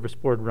our Ag Service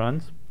Board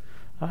runs.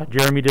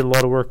 Jeremy did a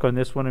lot of work on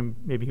this one, and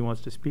maybe he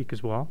wants to speak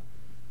as well.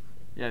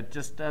 Yeah,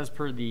 just as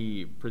per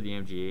the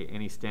MGA,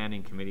 any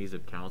standing committees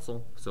of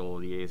council, so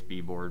the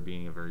ASB board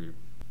being a very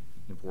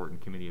important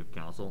committee of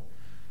council,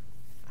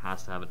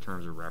 has to have a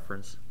terms of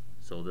reference.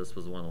 So this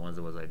was one of the ones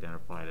that was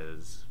identified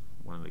as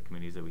one of the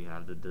committees that we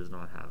have that does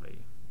not have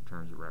a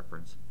terms of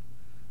reference,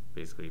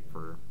 basically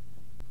for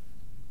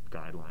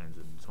guidelines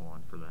and so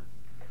on for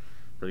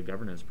the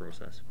governance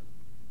process.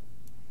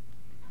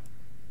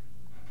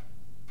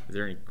 Is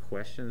there any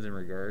questions in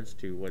regards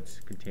to what's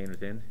contained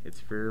within?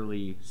 It's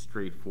fairly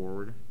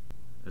straightforward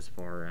as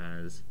far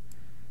as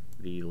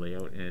the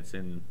layout, and it's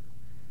in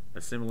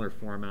a similar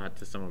format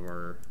to some of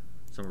our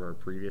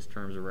previous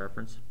terms of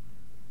reference.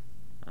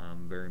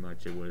 Very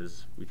much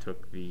we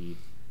took the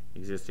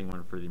existing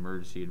one for the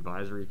Emergency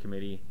Advisory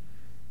Committee,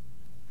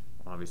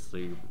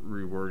 obviously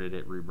reworded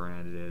it,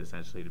 rebranded it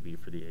essentially to be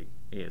for the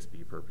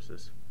ASB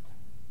purposes.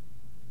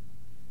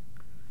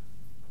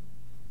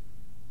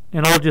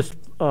 And I'll just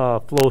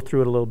flow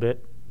through it a little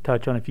bit,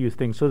 touch on a few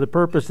things. So the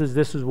purpose is,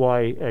 this is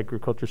why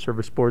Agriculture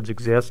Service Boards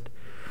exist.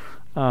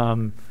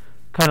 Kind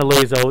of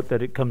lays out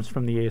that it comes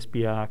from the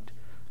ASB Act.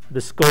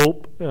 The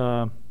scope,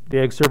 the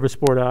Ag Service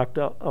Board Act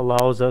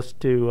allows us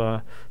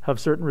to have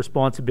certain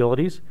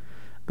responsibilities.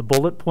 The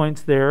bullet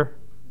points there,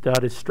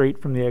 that is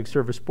straight from the Ag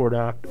Service Board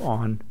Act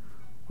on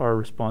our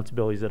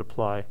responsibilities that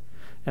apply.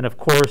 And of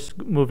course,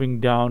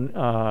 moving down,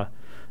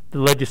 the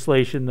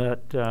legislation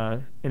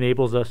that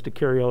enables us to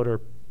carry out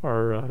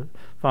our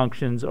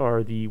functions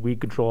are the Weed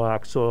Control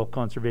Act, Soil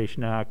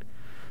Conservation Act,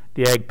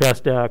 the Ag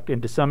Pest Act,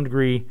 and to some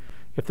degree,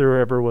 if there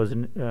ever was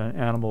an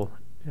animal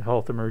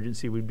health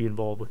emergency, we'd be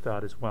involved with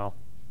that as well.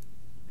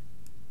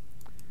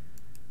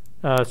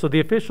 So the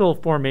official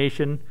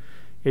formation,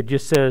 it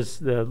just says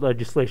the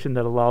legislation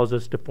that allows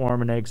us to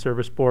form an Ag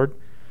Service Board,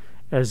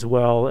 as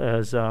well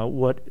as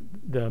what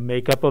the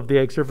makeup of the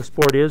Ag Service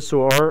Board is.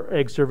 So our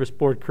Ag Service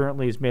Board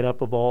currently is made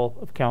up of all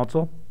of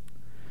council.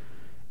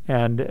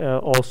 And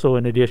also,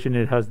 in addition,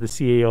 it has the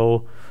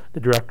CAO, the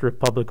Director of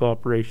Public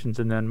Operations,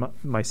 and then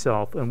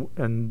myself.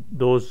 And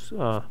those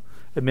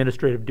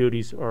administrative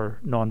duties are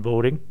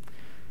non-voting.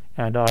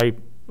 And I,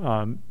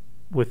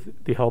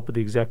 with the help of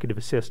the Executive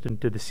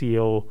Assistant to the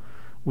CAO,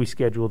 we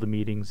schedule the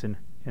meetings and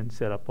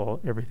set up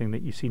everything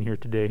that you've seen here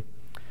today.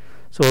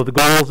 So the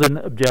goals and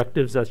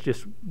objectives, that's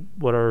just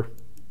what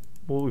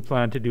we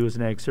plan to do as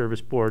an Ag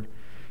Service Board.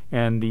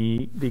 And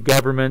the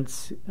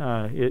governance,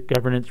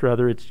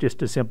 it's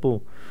just a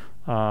simple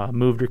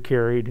moved or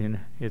carried, and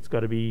it's got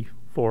to be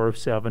 4 of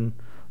 7.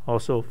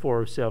 Also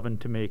 4 of 7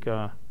 to make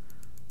so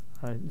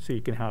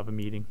you can have a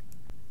meeting.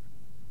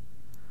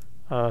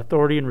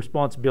 Authority and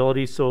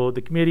responsibility. So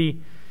the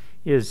committee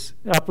is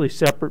absolutely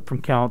separate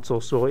from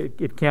council, so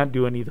it can't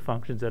do any of the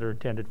functions that are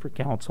intended for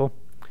council.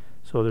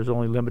 So there's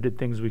only limited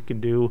things we can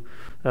do.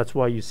 That's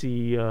why you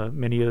see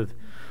many of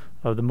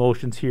the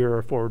motions here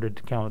are forwarded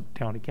to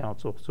county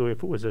council. So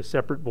if it was a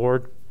separate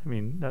board, I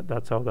mean,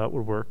 that's how that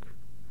would work.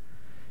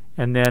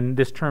 And then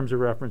this terms of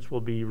reference will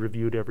be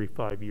reviewed every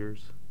 5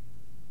 years.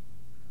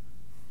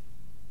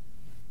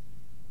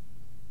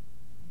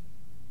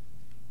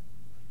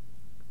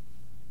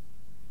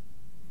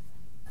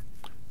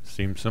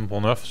 Seems simple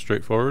enough,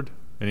 straightforward.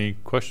 Any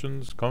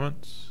questions,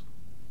 comments?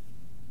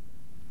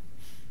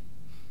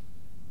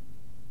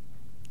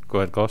 Go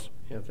ahead, Klaus.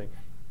 Yeah, thanks.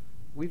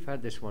 We've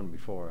had this one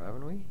before,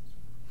 haven't we?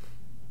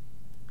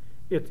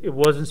 It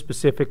wasn't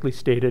specifically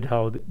stated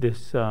how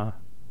this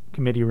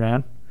committee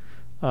ran.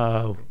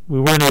 We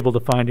weren't able to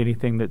find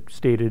anything that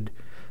stated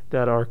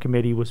that our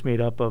committee was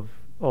made up of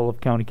all of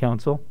county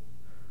council.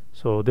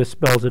 So this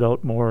spells it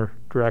out more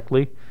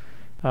directly.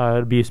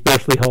 It'd be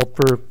especially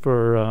helpful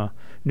for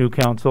new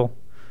council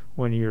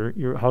when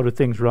you're how do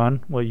things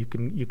run. Well, you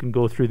can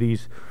go through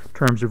these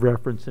terms of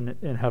reference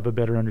and have a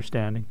better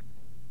understanding.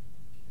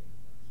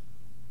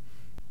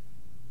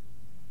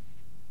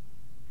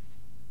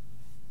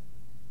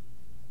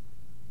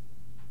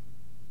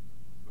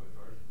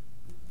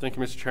 Thank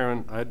you, Mr.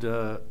 Chairman. I'd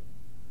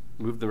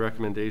move the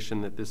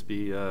recommendation that this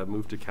be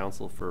moved to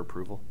council for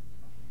approval.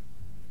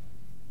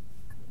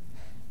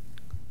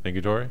 Thank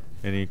you, Dory.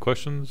 Any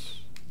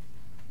questions?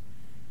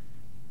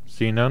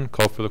 Seeing none,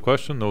 call for the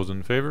question. Those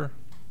in favor?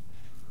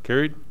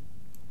 Carried.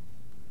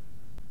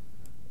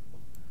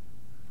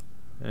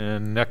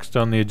 And next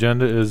on the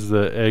agenda is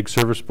the Ag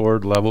Service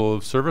Board level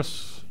of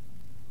service.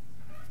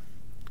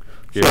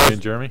 Gary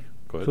and Jeremy,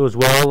 go ahead. So as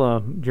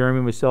well, Jeremy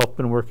and myself have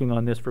been working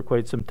on this for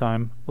quite some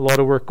time. A lot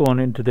of work going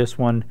into this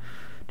one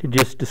to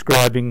just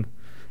describing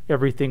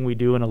everything we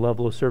do in a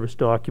level of service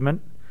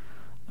document.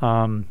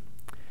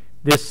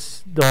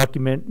 This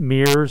document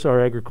mirrors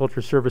our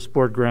Agriculture Service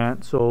Board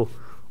grant, so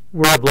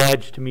we're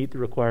obliged to meet the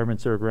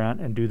requirements of our grant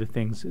and do the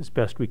things as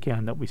best we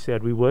can that we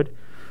said we would.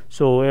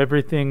 So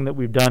everything that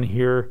we've done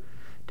here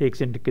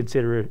takes into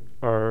consideration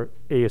our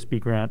ASB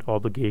grant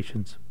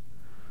obligations.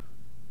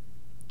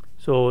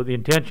 So the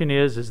intention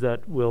is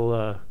that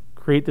we'll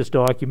create this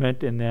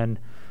document, and then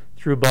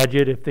through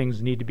budget, if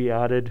things need to be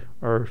added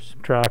or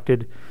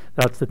subtracted,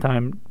 that's the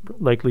time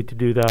likely to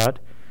do that.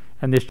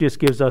 And this just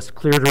gives us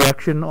clear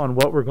direction on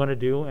what we're going to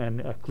do and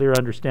a clear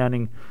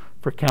understanding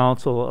for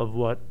council of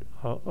what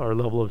our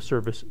level of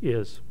service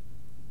is.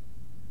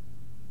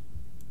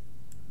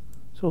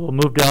 So we'll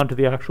move down to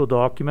the actual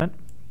document.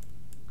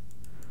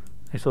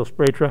 Nice little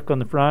spray truck on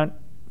the front.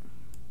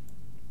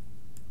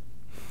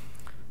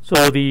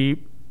 So the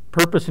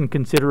purpose and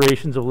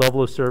considerations of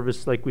level of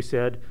service, like we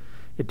said,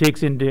 it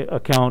takes into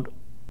account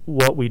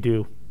what we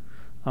do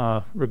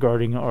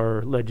regarding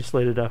our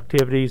legislative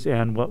activities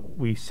and what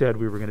we said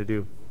we were going to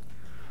do.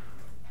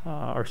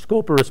 Our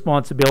scope of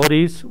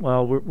responsibilities,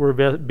 well, we're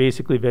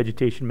basically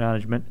vegetation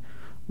management.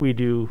 We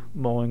do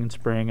mowing and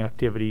spraying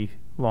activity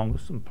along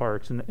with some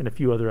parks and a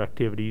few other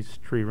activities,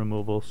 tree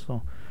removal.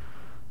 So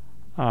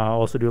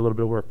also do a little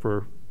bit of work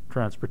for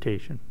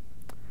transportation.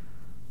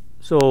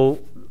 So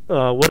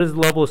what is the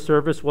level of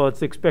service? Well, it's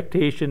the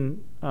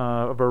expectation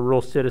of our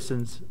rural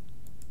citizens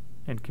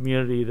and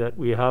community that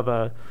we have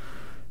a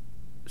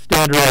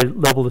standardized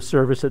level of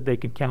service that they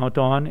can count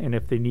on, and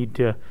if they need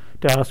to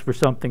ask for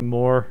something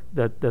more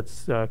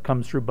that's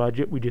comes through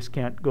budget, we just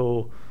can't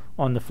go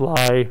on the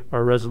fly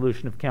our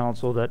resolution of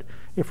council that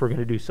if we're going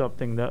to do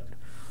something that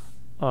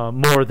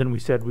more than we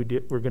said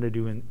we're going to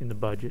do in the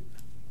budget.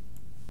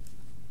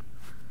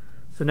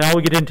 So now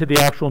we get into the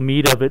actual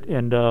meat of it,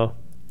 and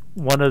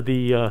one of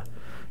the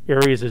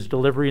areas is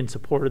delivery and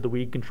support of the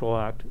Weed Control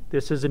Act.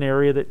 This is an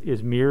area that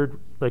is mirrored,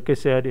 like I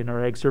said, in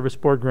our Ag Service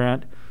Board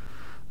grant.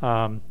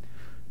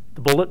 The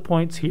bullet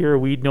points here,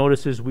 weed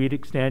notices, weed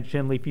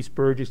extension, leafy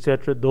spurge,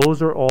 etc.,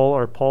 those are all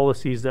our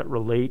policies that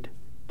relate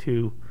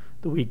to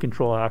the Weed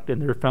Control Act,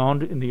 and they're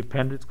found in the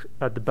appendix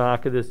at the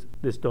back of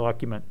this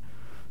document.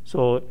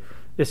 So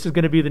this is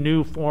going to be the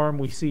new form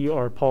we see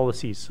our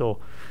policies. So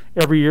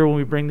every year when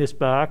we bring this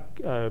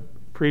back,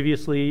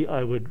 previously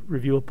I would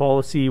review a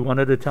policy one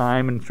at a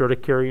time and sort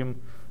of carry them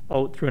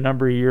out through a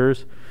number of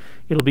years.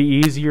 It'll be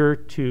easier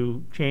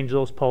to change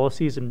those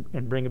policies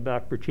and bring it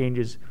back for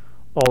changes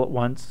all at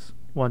once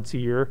a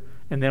year,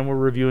 And then we're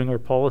reviewing our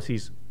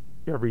policies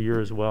every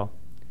year as well.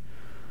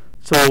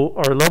 So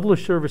our level of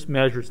service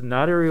measures, in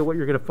that area, what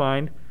you're going to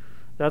find,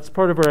 that's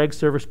part of our Ag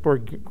Service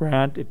Board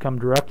grant. It come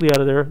directly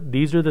out of there.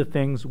 These are the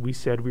things we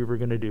said we were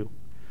going to do.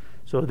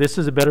 So this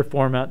is a better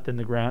format than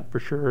the grant for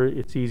sure.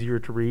 It's easier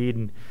to read,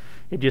 and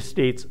it just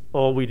states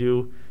all we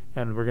do.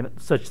 And we're going to,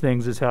 such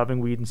things as having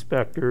weed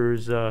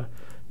inspectors, the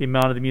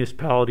amount of the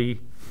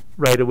municipality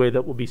right away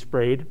that will be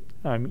sprayed.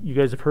 You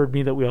guys have heard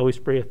me that we always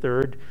spray a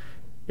third.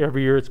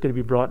 Every year it's going to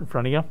be brought in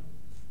front of you.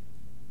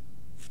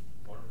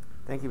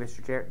 Thank you,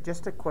 Mr. Chair.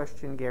 Just a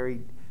question,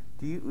 Gary.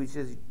 It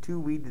says 2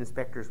 weed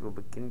inspectors will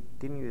be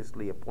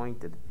continuously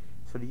appointed.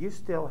 So do you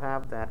still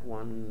have that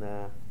one?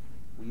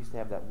 We used to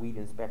have that weed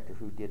inspector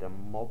who did a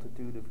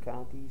multitude of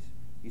counties.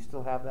 You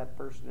still have that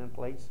person in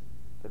place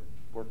that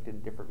worked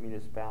in different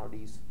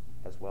municipalities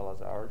as well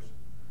as ours?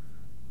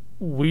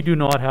 We do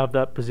not have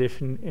that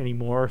position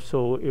anymore.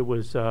 So it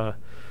was a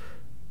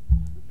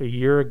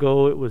year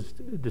ago. It was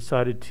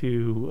decided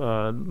to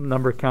a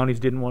number of counties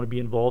didn't want to be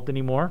involved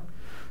anymore.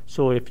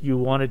 So if you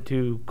wanted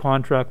to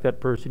contract that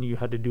person, you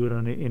had to do it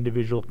on an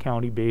individual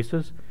county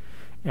basis.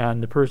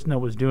 And the person that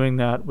was doing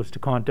that was to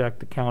contact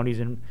the counties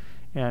and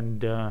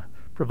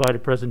provide a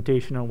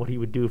presentation on what he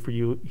would do for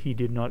you. He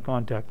did not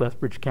contact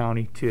Lethbridge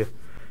County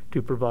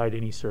to provide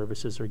any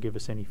services or give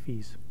us any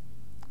fees.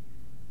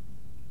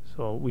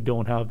 So we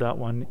don't have that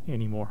one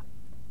anymore.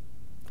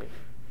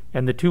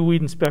 And the 2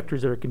 weed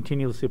inspectors that are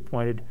continuously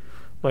appointed,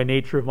 by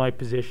nature of my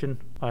position,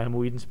 I am a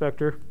weed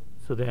inspector.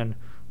 So then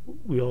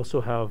we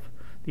also have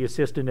the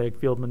assistant ag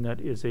fieldman that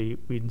is a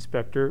weed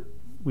inspector.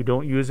 We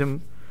don't use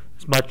him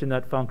as much in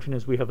that function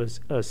as we have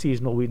a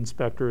seasonal weed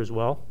inspector as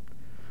well.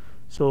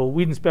 So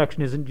weed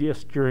inspection isn't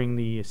just during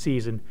the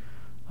season.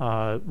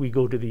 We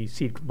go to the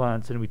seed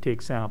plants and we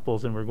take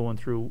samples and we're going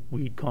through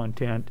weed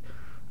content.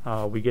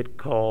 We get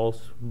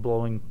calls,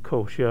 blowing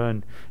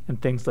kochia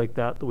and things like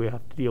that we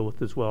have to deal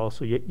with as well.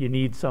 So you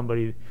need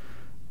somebody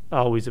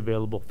always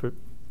available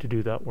to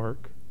do that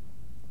work.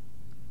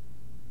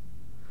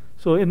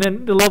 So, and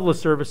then the level of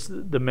service,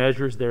 the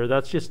measures there,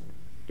 that's just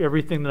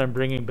everything that I'm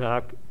bringing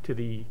back to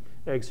the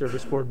Ag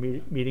Service Board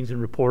meetings and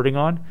reporting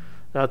on.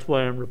 That's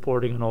why I'm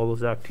reporting on all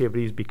those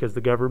activities, because the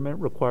government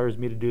requires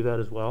me to do that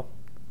as well.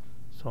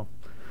 So,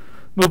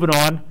 moving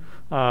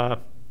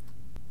on,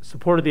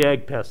 support of the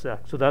Ag Pests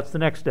Act. So that's the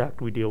next act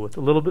we deal with.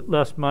 A little bit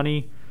less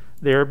money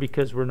there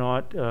because we're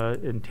not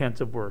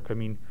intensive work. I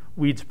mean,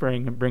 weed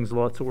spraying brings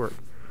lots of work.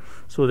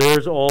 So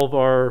there's all of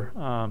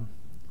our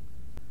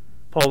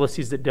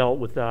policies that dealt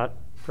with that,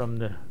 from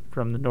the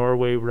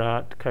Norway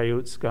rat,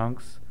 coyote,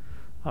 skunks,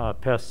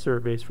 pest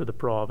surveys for the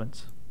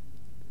province.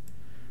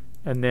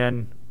 And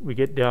then we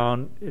get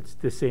down, it's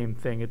the same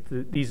thing.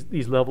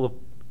 These level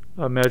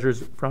of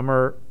measures from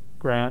our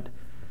grant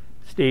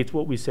states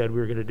what we said we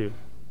were going to do.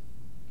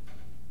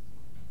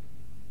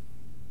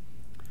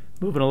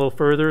 Moving a little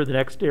further, the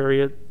next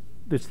area,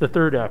 it's the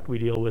third act we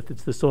deal with.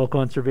 It's the Soil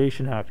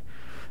Conservation Act.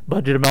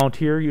 Budget amount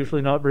here,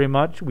 usually not very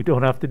much. We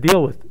don't have to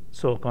deal with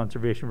soil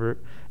conservation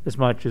as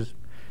much as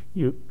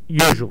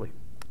usually.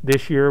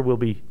 This year we'll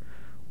be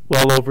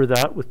well over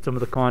that with some of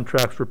the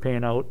contracts we're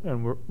paying out,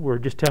 and we're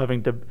just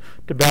having to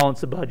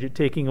balance the budget,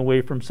 taking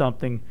away from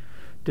something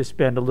to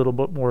spend a little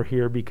bit more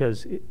here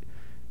because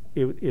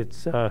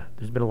it's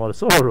there's been a lot of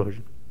soil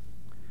erosion.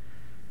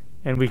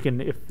 And we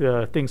can,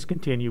 if things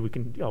continue, we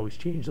can always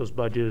change those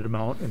budgeted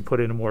amount and put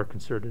in a more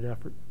concerted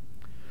effort.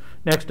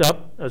 Next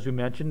up, as we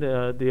mentioned,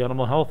 the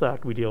Animal Health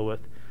Act we deal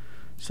with.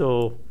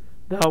 So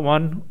that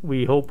one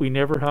we hope we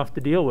never have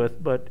to deal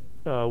with, but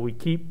we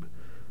keep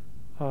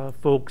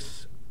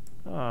folks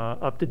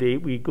up to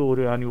date. We go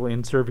to annual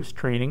in-service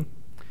training,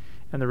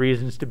 and the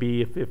reasons to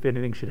be if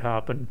anything should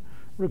happen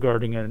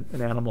regarding an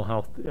animal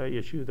health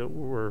issue that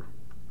we're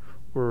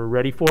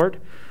ready for it.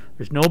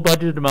 There's no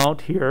budgeted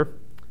amount here,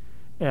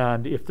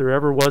 and if there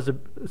ever was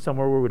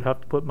somewhere where we'd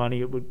have to put money,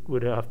 it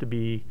would have to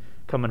be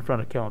come in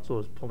front of council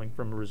as pulling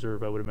from a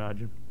reserve, I would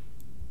imagine.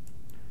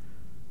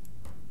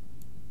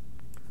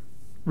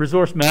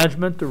 Resource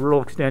management, the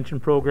rural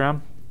extension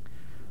program.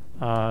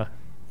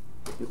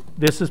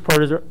 This is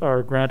part of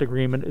our grant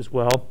agreement as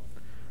well.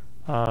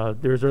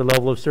 There's our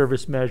level of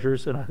service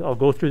measures, and I'll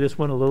go through this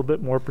one a little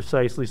bit more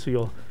precisely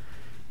so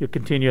you'll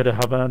continue to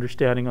have an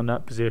understanding on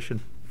that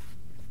position.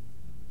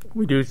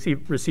 We do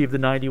receive the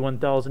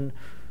 $91,000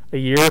 a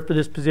year for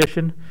this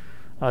position.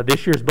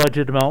 This year's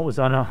budget amount was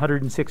on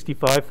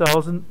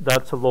 $165,000.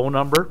 That's a low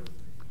number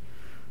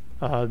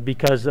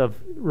because of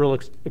rural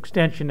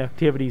extension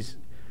activities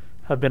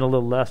have been a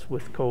little less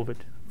with COVID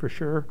for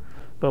sure.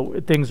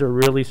 But things are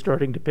really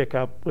starting to pick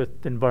up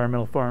with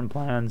environmental farm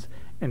plans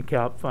and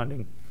CAP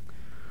funding.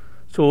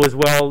 So as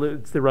well,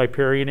 it's the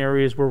riparian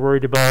areas we're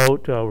worried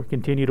about. We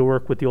continue to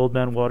work with the Old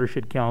Man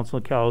Watershed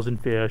Council, Cows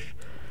and Fish,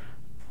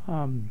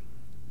 the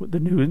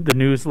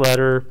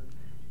newsletter.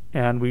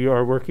 And we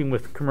are working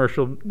with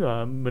commercial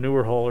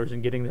manure haulers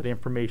and getting that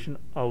information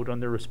out on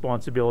their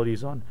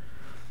responsibilities on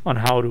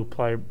how to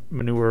apply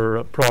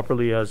manure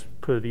properly as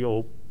per the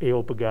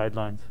AOPA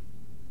guidelines.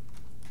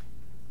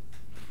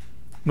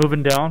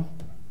 Moving down.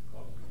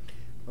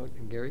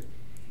 Okay, Gary.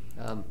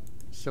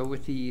 So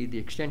with the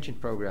extension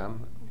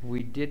program,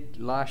 we did,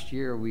 last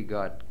year we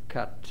got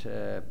cut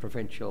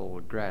provincial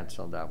grants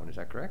on that one, is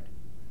that correct?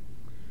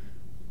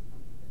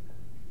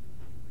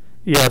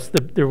 Yes,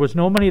 there was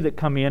no money that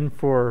come in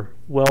for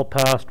well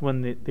past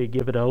when they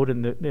give it out,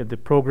 and the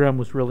program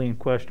was really in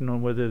question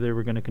on whether they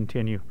were going to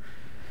continue.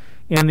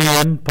 In the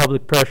end,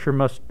 public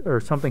pressure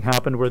something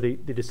happened where they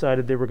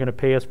decided they were going to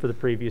pay us for the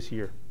previous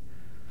year.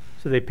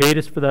 So they paid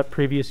us for that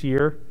previous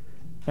year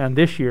and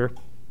this year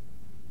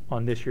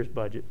on this year's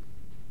budget.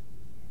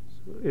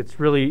 So it's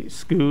really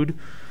skewed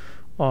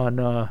on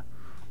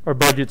our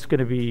budget's going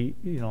to be,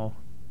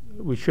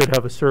 we should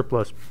have a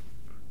surplus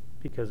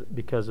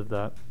because of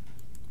that.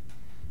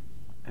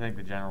 I think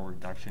the general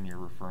reduction you're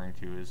referring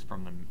to is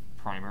from the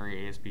primary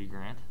ASB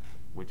grant,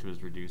 which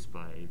was reduced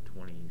by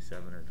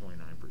 27 or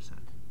 29%,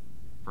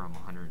 from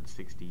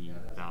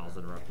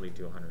 160,000 roughly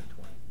to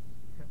 120.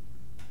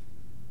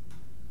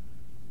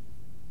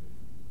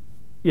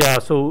 Yeah,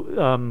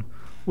 so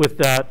with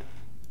that,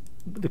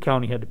 the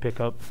county had to pick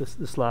up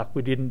the slack.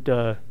 We didn't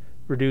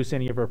reduce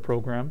any of our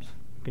programs.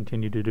 We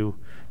continued to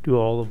do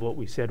all of what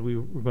we said we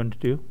were going to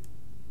do.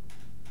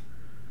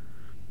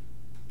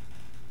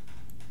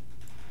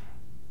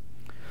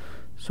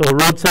 So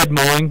roadside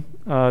mowing,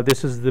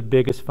 this is the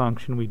biggest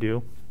function we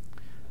do.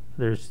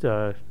 There's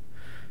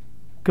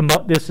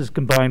this is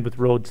combined with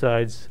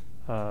roadsides,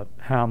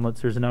 hamlets.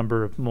 There's a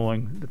number of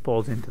mowing that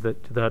falls into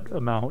that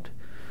amount,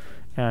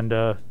 and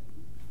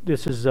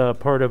this is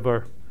part of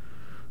our.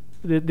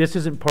 This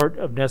isn't part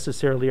of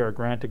necessarily our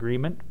grant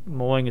agreement.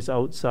 Mowing is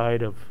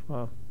outside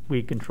of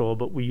weed control,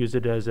 but we use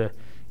it as a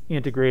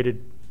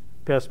integrated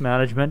pest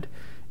management,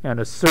 and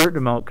a certain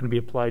amount can be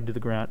applied to the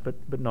grant,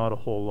 but not a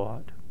whole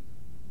lot.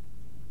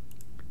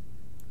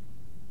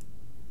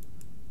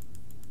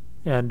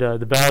 And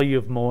the value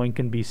of mowing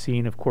can be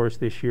seen, of course,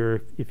 this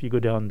year if you go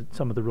down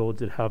some of the roads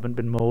that haven't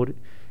been mowed,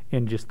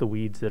 and just the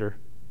weeds that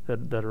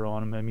are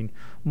on them. I mean,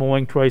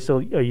 mowing twice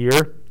a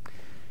year,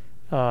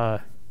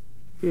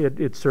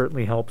 it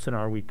certainly helps in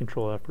our weed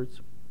control efforts.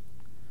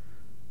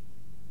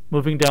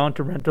 Moving down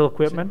to rental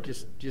equipment.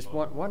 So just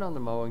one on the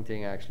mowing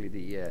thing.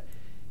 Actually,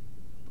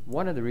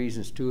 one of the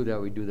reasons too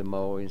that we do the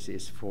mowings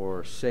is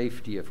for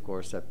safety, of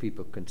course, that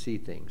people can see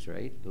things,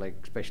 right? Like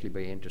especially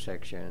by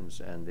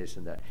intersections and this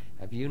and that.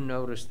 Have you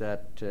noticed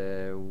that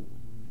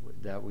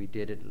that we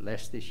did it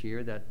less this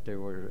year? That there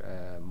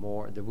were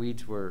more. The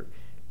weeds were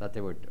that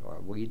there were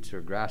weeds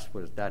or grass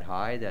was that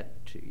high that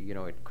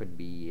it could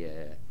be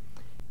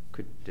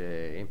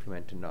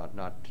implement and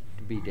not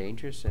be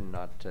dangerous and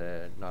not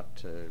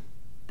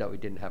that we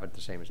didn't have it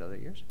the same as other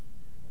years.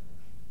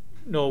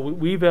 No,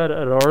 we've had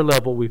at our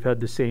level we've had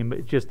the same,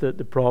 but just that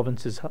the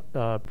province's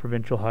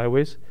provincial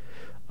highways.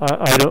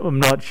 I'm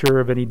not sure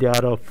of any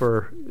data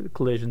for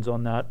collisions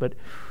on that, but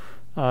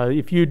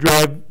if you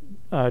drive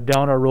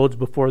down our roads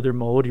before they're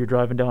mowed, you're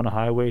driving down a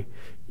highway,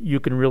 you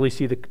can really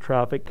see the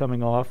traffic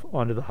coming off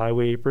onto the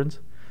highway aprons,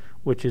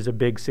 which is a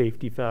big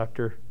safety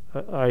factor.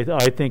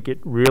 I think it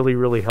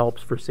really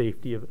helps for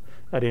safety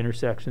at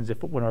intersections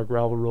when our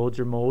gravel roads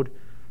are mowed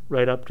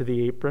right up to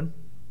the apron.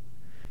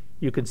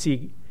 You can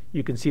see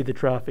the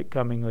traffic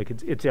coming, like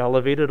it's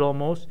elevated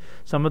almost.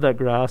 Some of that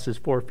grass is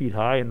 4 feet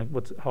high,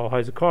 and how high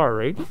is a car,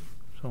 right?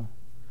 So,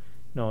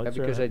 no, it's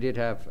because I did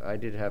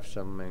have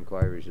some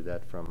inquiries of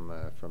that from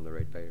the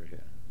ratepayers, yeah.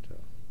 So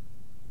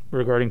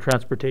regarding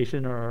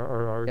transportation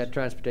or ours? Yeah,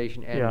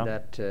 transportation and yeah.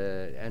 that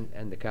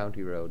and the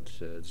county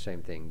roads,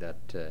 same thing.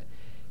 That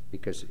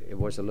because it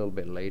was a little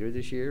bit later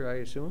this year, I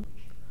assume.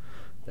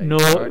 That no,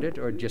 you started,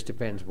 or it just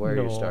depends where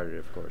no. you started,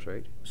 of course,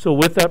 right? So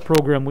with that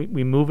program,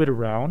 we move it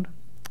around.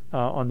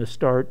 On the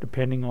start,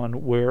 depending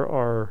on where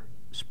our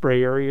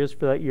spray area is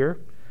for that year.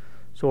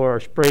 So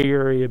our spray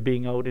area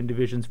being out in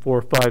divisions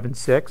 4, 5, and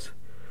 6,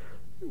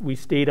 we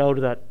stayed out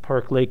of that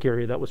Park Lake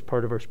area. That was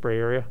part of our spray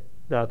area.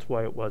 That's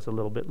why it was a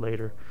little bit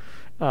later.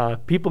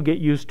 People get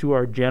used to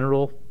our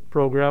general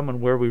program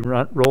and where we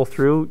roll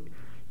through.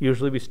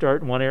 Usually we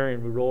start in one area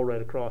and we roll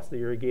right across the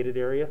irrigated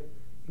area,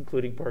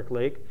 including Park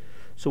Lake.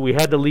 So we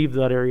had to leave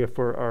that area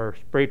for our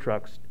spray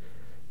trucks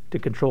to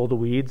control the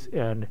weeds.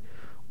 And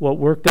what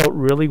worked out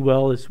really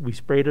well is we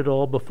sprayed it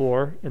all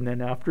before, and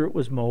then after it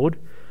was mowed,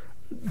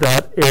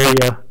 that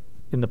area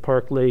in the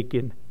Park Lake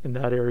in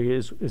that area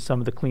is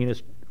some of the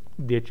cleanest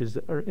ditches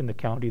that are in the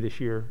county this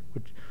year.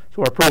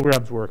 So our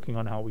program's working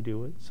on how we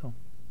do it. So,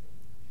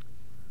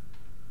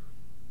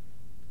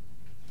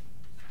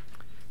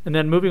 and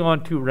then moving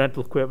on to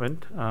rental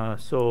equipment.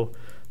 So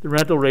the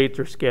rental rates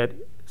are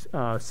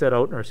set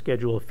out in our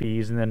schedule of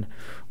fees, and then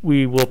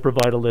we will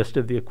provide a list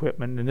of the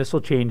equipment, and this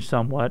will change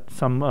somewhat.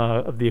 Some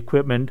of the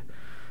equipment,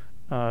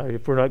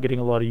 if we're not getting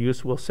a lot of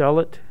use, we'll sell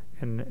it,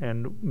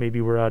 and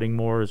maybe we're adding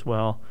more as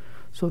well.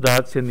 So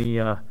that's in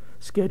the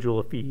schedule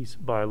of fees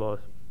bylaws.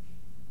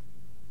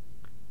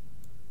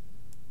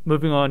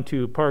 Moving on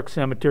to parks,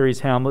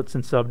 cemeteries, hamlets,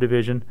 and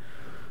subdivision.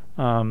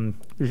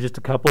 There's just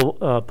a couple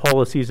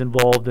policies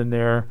involved in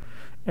there,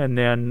 and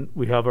then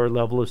we have our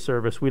level of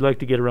service. We like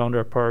to get around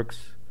our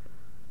parks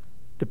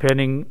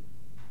depending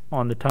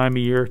on the time of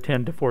year,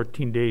 10 to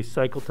 14 days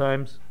cycle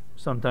times.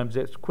 Sometimes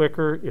it's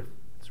quicker if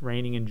it's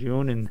raining in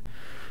June, and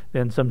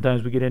then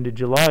sometimes we get into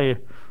July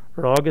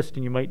or August,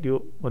 and you might do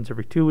it once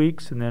every 2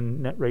 weeks, and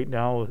then right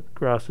now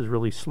grass is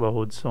really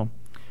slowed. So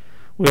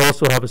we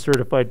also have a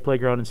certified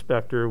playground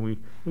inspector. We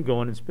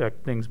go and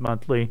inspect things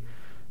monthly,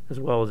 as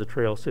well as the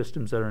trail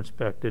systems that are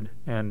inspected,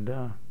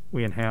 and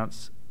we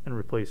enhance and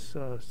replace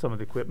some of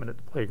the equipment at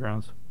the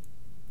playgrounds.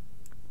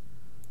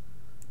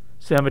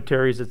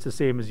 Cemeteries, it's the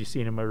same as you've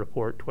seen in my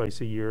report, twice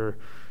a year.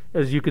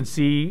 As you can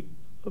see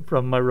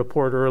from my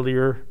report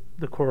earlier,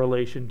 the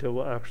correlation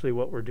to actually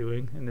what we're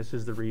doing, and this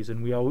is the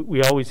reason. We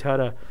always had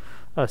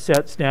a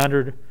set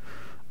standard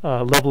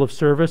level of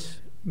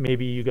service.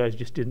 Maybe you guys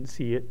just didn't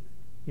see it,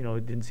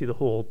 didn't see the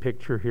whole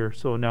picture here.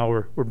 So now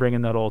we're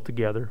bringing that all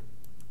together.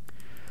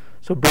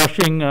 So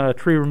brushing,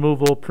 tree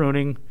removal,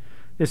 pruning,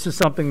 this is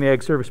something the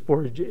Ag Service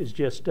Board is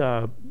just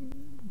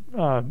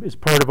is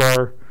part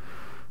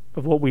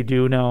of what we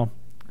do now.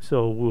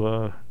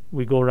 So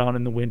we go around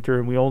in the winter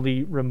and we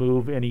only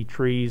remove any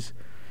trees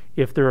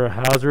if they're a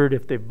hazard,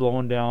 if they've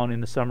blown down in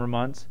the summer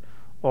months.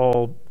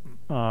 All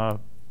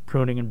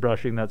pruning and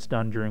brushing that's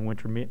done during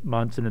winter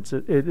months, and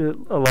it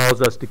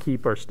allows us to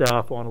keep our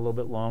staff on a little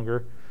bit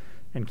longer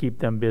and keep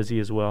them busy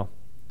as well.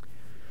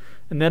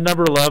 And then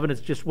number 11 is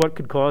just what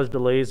could cause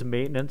delays in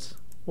maintenance.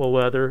 Well,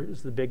 weather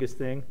is the biggest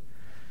thing.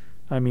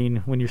 I mean,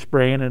 when you're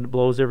spraying and it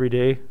blows every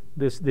day,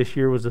 this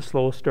year was the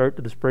slowest start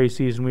to the spray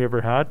season we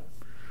ever had.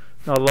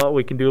 Not a lot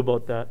we can do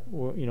about that.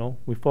 We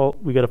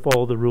got to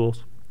follow the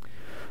rules.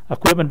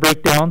 Equipment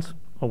breakdowns,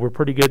 well, we're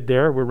pretty good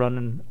there. We're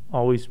running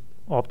always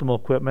optimal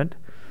equipment.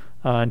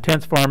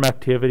 Intense farm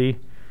activity,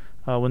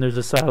 when there's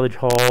a silage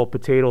haul,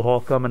 potato haul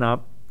coming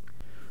up,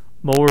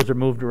 mowers are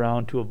moved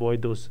around to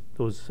avoid those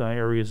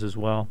areas as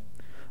well.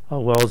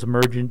 Well as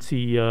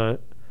emergency of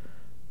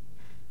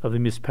the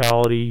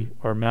municipality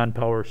or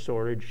manpower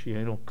shortage.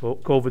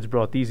 COVID's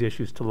brought these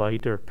issues to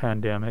light, or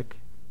pandemic.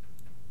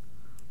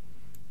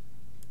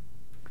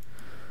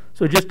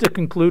 So just to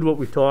conclude what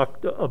we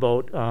talked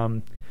about,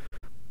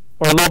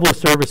 our level of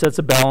service, that's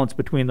a balance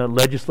between the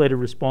legislative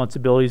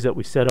responsibilities that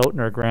we set out in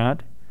our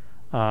grant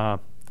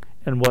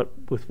and what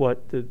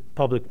the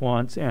public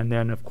wants, and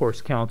then of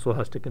course council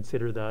has to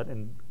consider that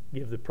and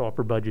give the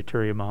proper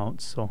budgetary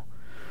amounts. So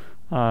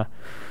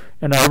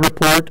and I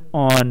report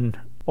on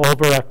all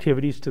of our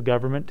activities to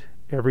government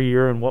every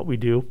year and what we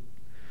do,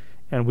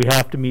 and we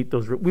have to meet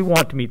those. We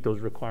want to meet those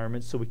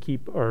requirements, so we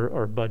keep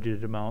our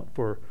budgeted amount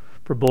for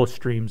both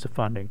streams of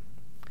funding.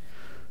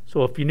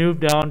 So if you move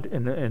down,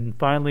 and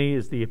finally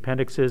is the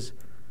appendixes.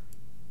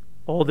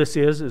 All this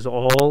is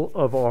all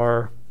of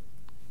our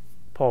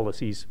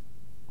policies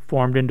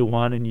formed into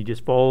one, and you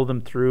just follow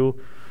them through.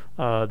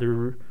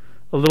 They're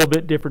a little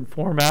bit different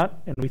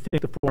format, and we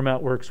think the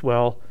format works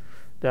well.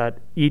 That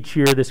each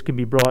year this can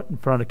be brought in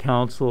front of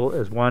council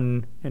as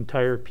one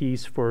entire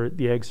piece for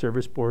the Ag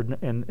Service Board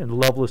and the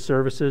level of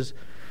services,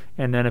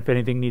 and then if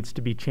anything needs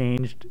to be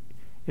changed,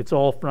 it's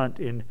all front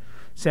and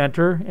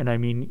center. And I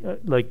mean,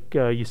 like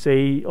you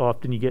say,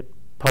 often you get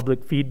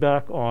public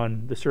feedback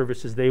on the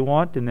services they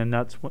want, and then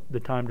that's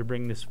the time to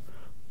bring this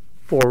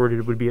forward.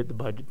 It would be at the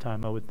budget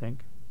time, I would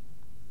think.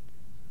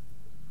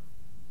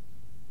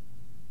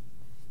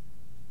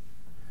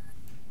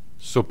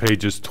 So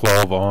pages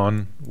 12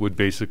 on would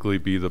basically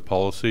be the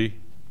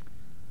policy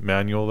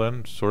manual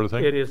then, sort of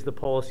thing? It is the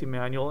policy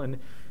manual, and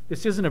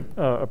this isn't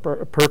a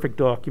perfect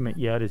document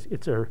yet.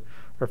 It's our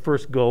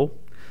first go.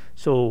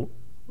 So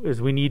as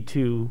we need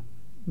to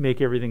make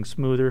everything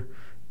smoother,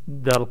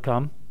 that'll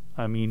come.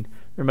 I mean,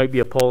 there might be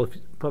a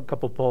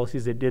couple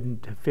policies that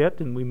didn't fit,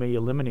 and we may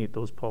eliminate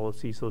those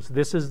policies. So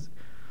this is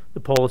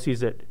the policies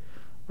that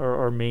are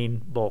our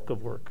main bulk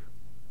of work.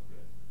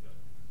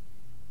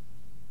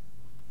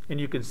 And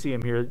you can see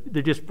them here.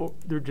 They're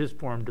just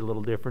formed a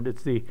little different.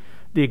 It's the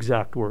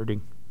exact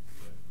wording.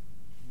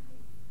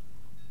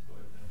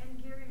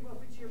 And Gary, what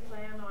was your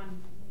plan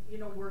on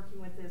working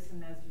with this?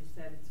 And as you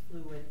said, it's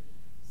fluid.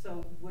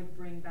 So would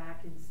bring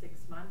back in 6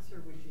 months,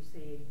 or would you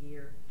say a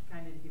year,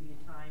 kind of give you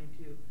time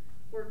to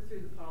work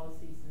through the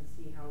policies and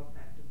see how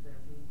effective they're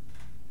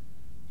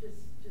being?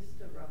 Just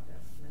a rough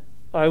estimate.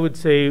 I would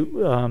say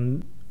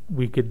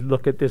we could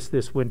look at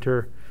this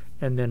winter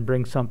and then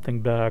bring something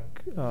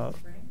back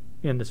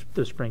in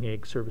the spring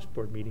Ag Service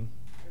Board meeting.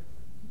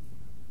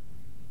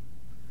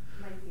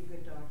 Might be a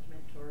good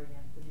document to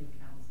orient the new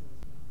council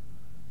as well.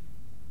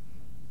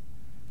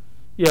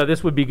 Yeah,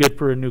 this would be good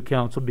for a new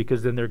council,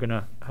 because then they're going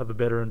to have a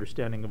better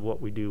understanding of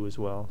what we do as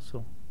well.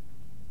 So.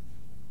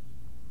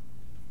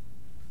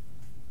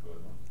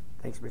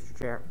 Thanks, Mr.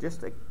 Chair.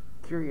 Just a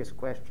curious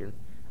question.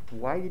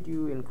 Why did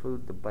you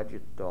include the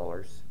budget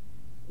dollars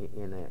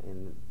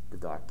in the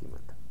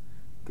document?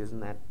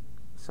 Isn't that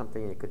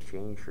something that could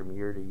change from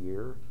year to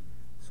year?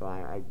 So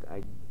I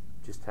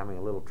just having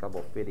a little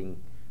trouble fitting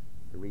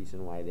the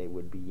reason why they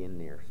would be in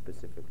there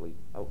specifically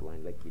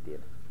outlined like you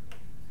did.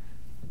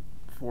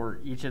 For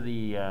each of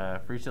the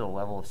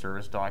level of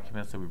service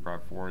documents that we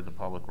brought forward, the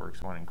Public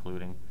Works one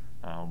including,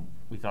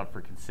 we thought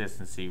for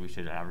consistency we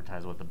should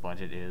advertise what the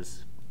budget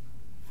is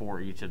for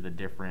each of the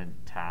different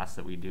tasks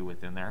that we do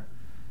within there,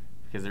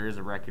 because there is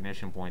a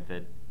recognition point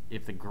that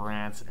if the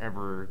grants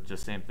ever,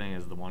 just same thing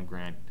as the one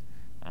grant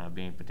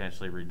being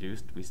potentially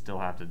reduced, we still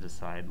have to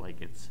decide,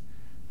 like it's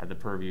at the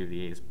purview of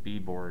the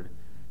ASB board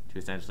to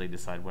essentially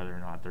decide whether or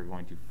not they're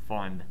going to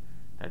fund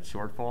that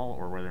shortfall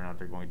or whether or not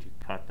they're going to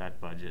cut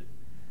that budget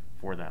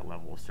for that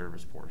level of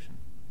service portion.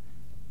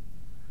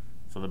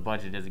 So the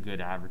budget is a good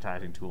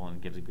advertising tool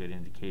and gives a good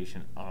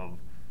indication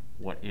of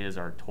what is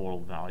our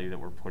total value that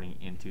we're putting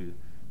into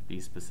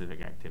these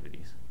specific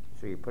activities.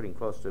 So you're putting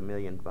close to $1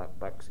 million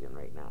bucks in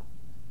right now.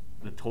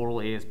 The total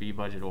ASB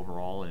budget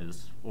overall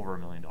is over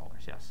 $1 million,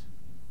 yes.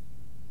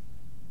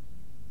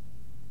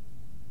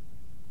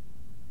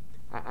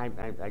 I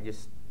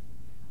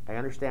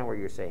understand what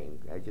you're saying.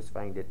 I just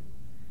find it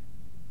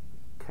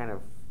kind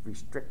of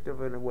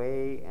restrictive in a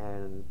way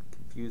and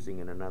confusing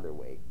in another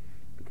way,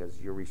 because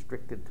you're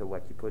restricted to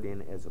what you put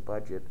in as a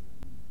budget,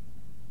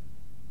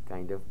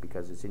 kind of,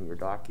 because it's in your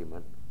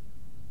document.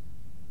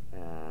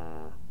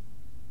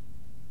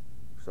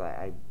 So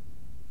I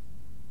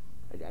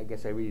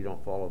guess I really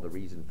don't follow the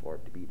reason for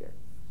it to be there.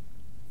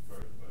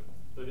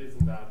 But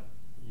isn't that,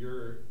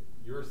 you're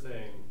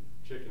saying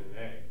chicken and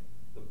egg?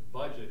 The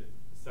budget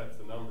sets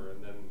the number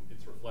and then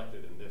it's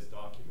reflected in this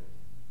document.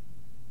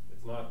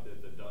 It's not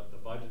that the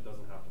budget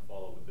doesn't have to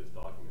follow what this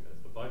document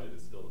is. The budget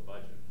is still the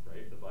budget,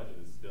 right? The budget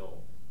is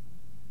still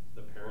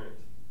the parent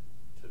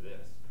to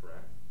this,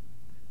 correct?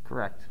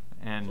 Correct.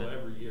 And so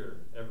every year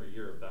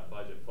if that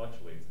budget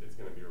fluctuates, it's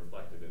going to be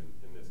reflected in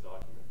this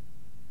document.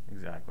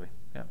 exactly,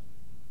 yeah.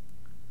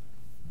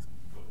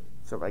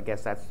 So I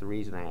guess that's the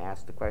reason I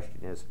asked the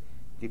question is,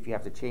 if you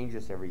have to change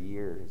this every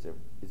year,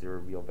 is there a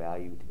real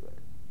value to it?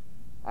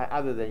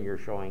 Other than you're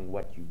showing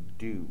what you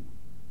do,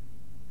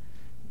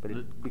 but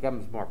it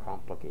becomes more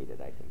complicated,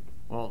 I think.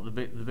 Well, the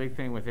big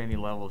thing with any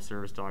level of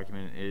service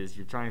document is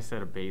you're trying to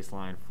set a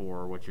baseline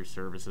for what your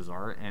services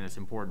are, and it's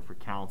important for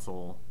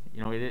council.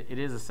 You know, it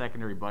is a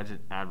secondary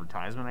budget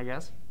advertisement, I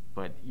guess,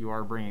 but you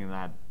are bringing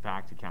that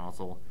back to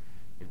council.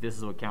 If this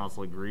is what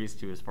council agrees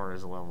to as far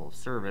as a level of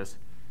service,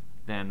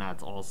 then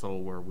that's also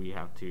where we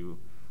have to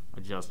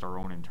adjust our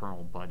own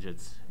internal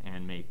budgets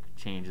and make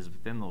changes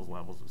within those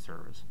levels of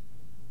service.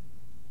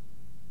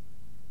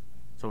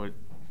 So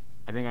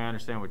I think I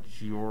understand what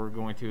you're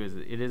going to is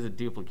it is a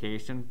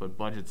duplication, but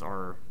budgets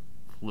are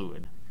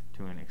fluid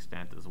to an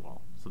extent as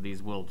well. So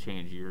these will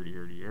change year to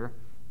year to year,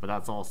 but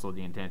that's also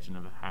the intention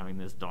of having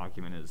this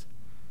document is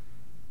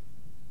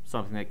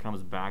something that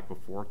comes back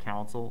before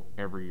council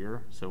every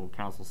year. So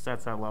council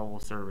sets that level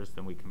of service,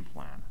 then we can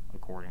plan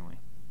accordingly.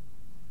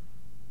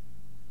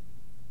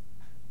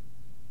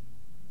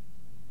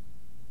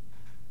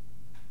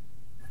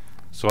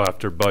 So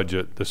after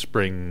budget, the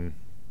spring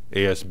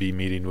ASB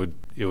meeting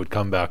would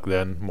come back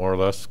then, more or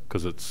less,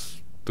 because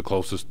it's the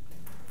closest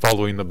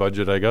following the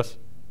budget, I guess?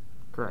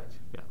 Correct,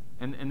 yeah.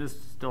 And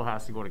this still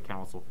has to go to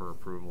council for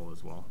approval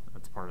as well.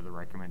 That's part of the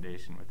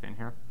recommendation within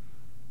here.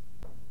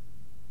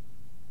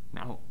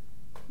 Now,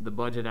 the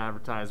budget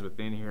advertised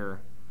within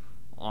here,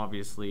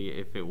 obviously,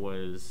 if it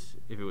was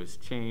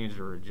changed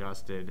or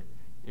adjusted,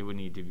 it would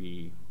need to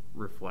be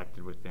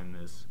reflected within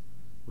this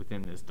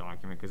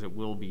document, because it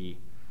will be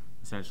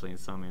essentially in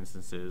some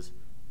instances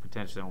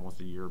potentially almost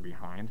a year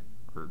behind,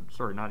 or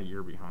sorry, not a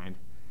year behind.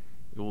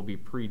 It will be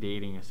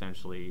predating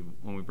essentially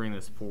when we bring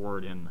this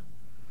forward in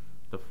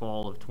the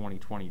fall of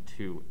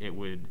 2022. It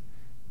would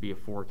be a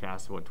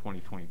forecast of what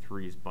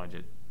 2023's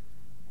budget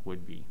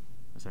would be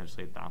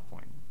essentially at that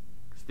point,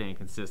 staying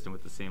consistent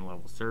with the same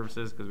level of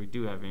services, because we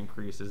do have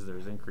increases.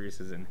 There's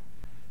increases in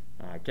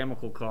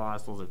chemical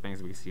costs. Those are things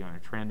that we see on a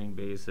trending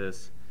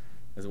basis,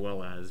 as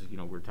well as, you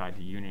know, we're tied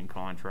to union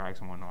contracts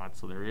and whatnot.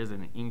 So there is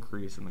an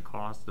increase in the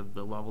cost of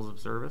the levels of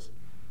service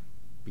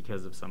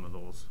because of some of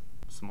those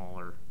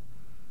smaller,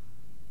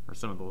 or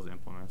some of those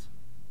implements.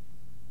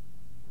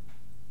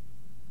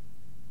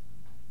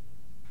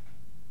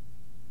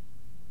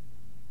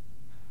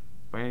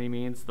 By any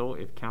means, though,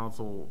 if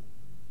council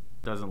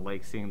doesn't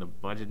like seeing the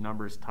budget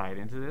numbers tied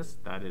into this,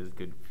 that is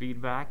good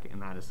feedback,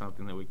 and that is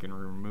something that we can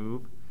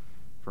remove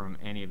from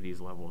any of these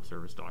level of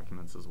service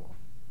documents as well.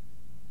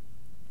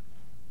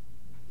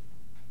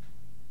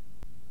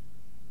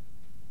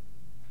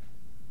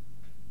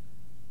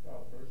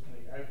 Well,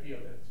 personally, I feel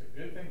it's a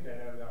good thing to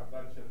have that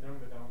bunch of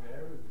numbers down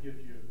there. It gives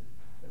you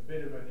a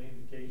bit of an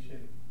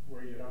indication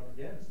where you're up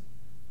against.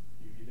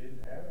 If you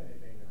didn't have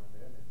anything down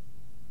there, then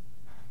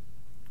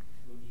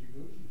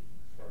loosey-goosey,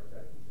 as far as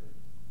that's concerned.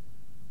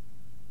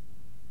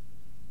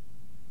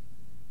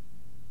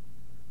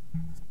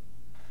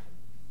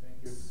 Thank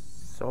you.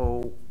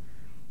 So,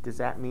 does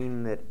that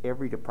mean that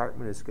every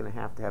department is going to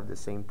have the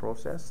same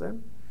process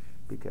then?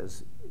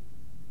 Because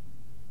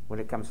when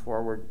it comes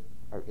forward,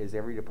 is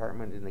every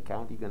department in the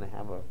county going to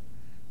have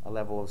a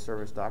level of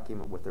service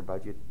document with their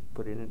budget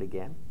put in it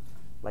again?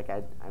 Like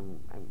I'm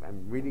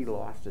really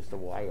lost as to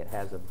why it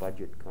has a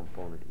budget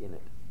component in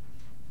it.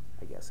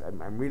 I guess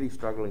I'm really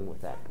struggling with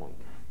that point.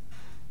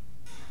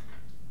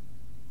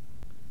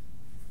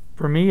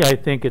 For me, I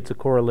think it's a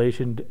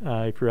correlation.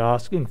 If you're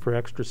asking for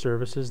extra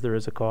services, there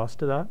is a cost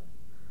to that.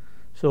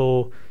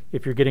 So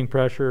if you're getting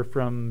pressure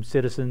from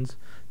citizens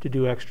to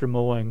do extra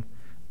mowing,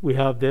 we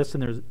have this,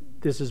 and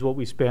this is what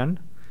we spend,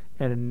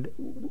 and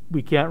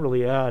we can't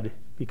really add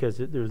because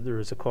there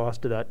is a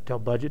cost to that till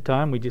budget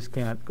time. We just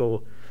can't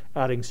go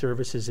adding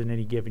services in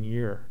any given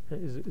year.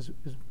 Is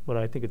what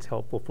I think it's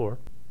helpful for.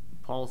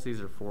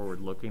 Policies are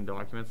forward-looking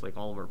documents. Like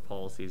all of our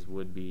policies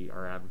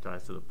are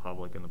advertised to the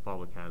public, and the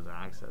public has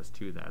access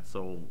to that.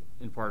 So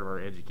in part of our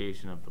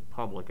education of the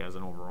public as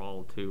an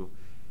overall too,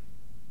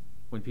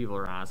 when people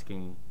are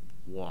asking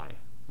why,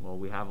 well,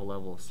 we have a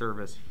level of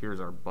service, here's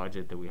our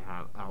budget that we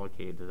have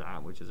allocated to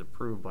that, which is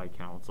approved by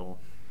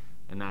council,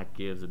 and that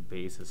gives a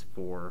basis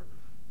for,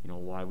 you know,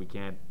 why we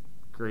can't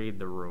grade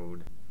the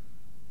road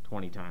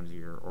 20 times a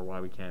year, or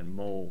why we can't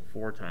mow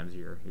 4 times a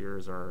year.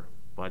 Here's our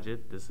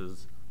budget, this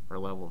is our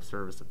level of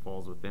service that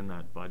falls within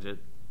that budget.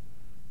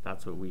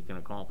 That's what we can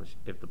accomplish.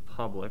 If the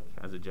public,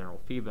 as a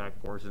general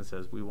feedback portion,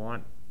 says we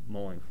want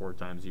mowing 4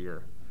 times a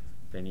year,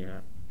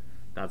 then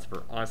that's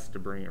for us to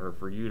bring, or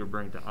for you to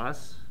bring to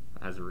us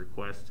as a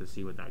request to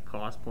see what that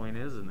cost point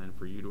is, and then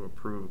for you to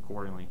approve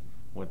accordingly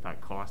what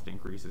that cost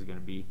increase is going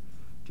to be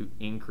to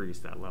increase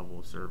that level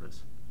of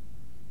service,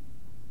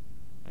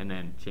 and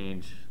then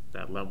change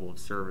that level of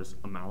service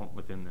amount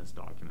within this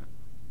document.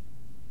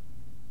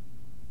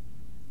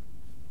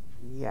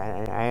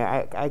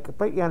 Yeah, I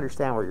completely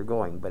understand where you're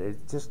going, but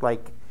it's just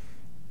like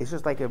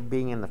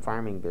being in the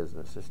farming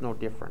business. It's no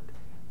different,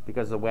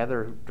 because the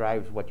weather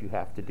drives what you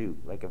have to do.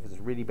 Like if it's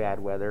really bad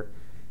weather,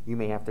 you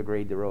may have to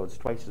grade the roads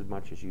twice as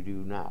much as you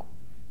do now.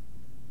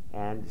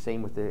 And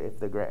same with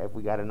if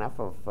we got enough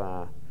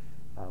of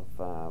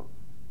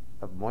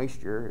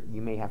moisture,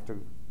 you may have to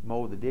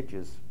mow the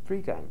ditches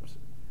 3 times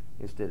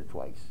instead of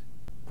twice,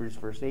 just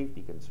for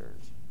safety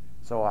concerns.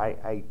 So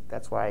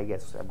that's why I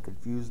guess I'm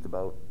confused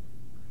about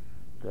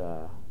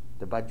the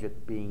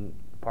budget being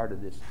part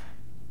of this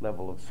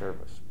level of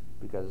service,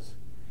 because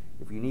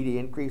if you need to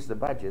increase the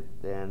budget,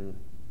 then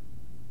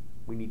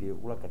we need to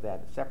look at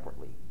that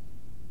separately.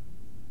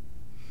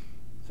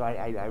 So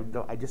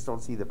I just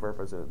don't see the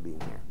purpose of it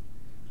being here.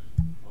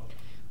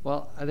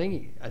 Well, I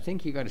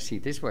think you got to see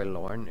it this way,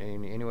 Lauren.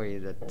 In anyway,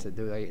 that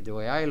the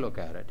way I look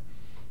at it,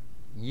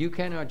 you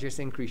cannot just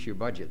increase your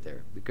budget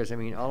there, because I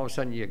mean, all of a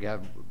sudden you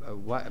have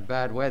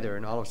bad weather,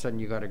 and all of a sudden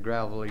you got to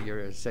gravel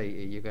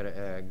you got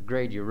to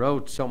grade your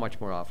road so much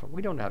more often.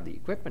 We don't have the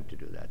equipment to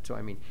do that. So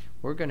I mean,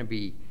 we're going to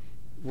be,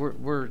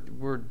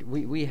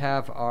 we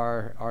have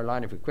our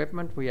line of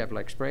equipment. We have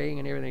like spraying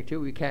and everything too.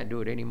 We can't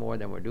do it any more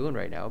than we're doing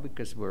right now,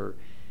 because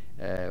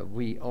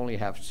we only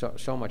have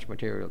so much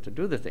material to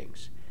do the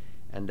things.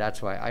 And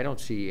that's why I don't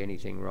see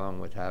anything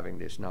wrong with having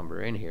this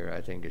number in here. I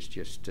think it's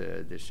just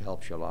this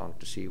helps you along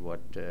to see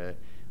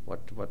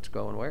what's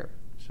going where.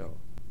 So.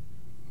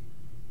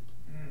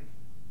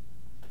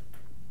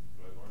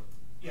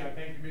 Yeah,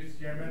 thank you, Mr.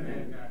 Chairman.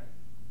 And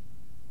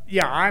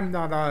yeah,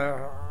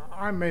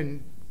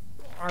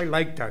 I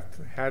like that,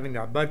 having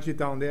a budget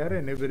down there,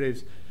 and if it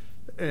is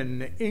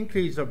an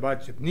increase of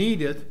budget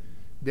needed,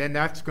 then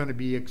that's going to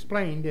be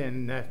explained,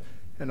 and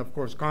of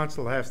course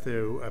council has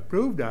to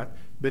approve that.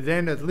 But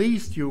then at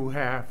least you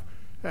have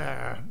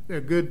a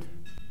good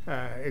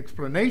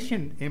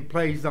explanation in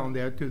place down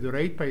there to the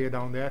ratepayer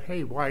down there.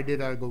 Hey, why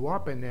did I go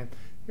up? And then,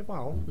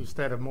 well,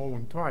 instead of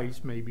mowing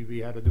twice, maybe we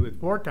had to do it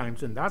 4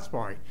 times, and that's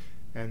why.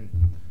 And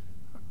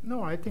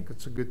no, I think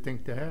it's a good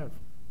thing to have.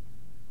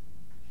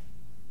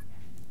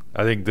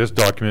 I think this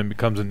document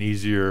becomes an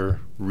easier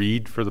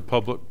read for the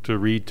public to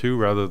read too,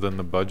 rather than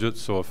the budget.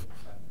 So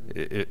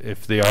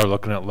if they are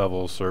looking at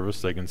level of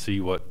service, they can see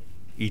what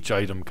each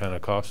item kind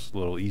of costs a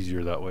little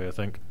easier that way, I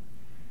think.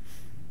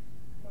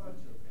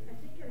 I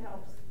think it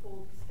helps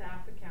hold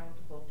staff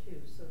accountable too,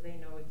 so they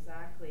know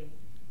exactly,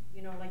 you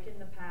know, like in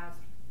the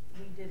past,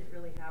 we didn't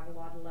really have a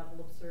lot of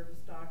level of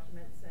service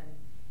documents, and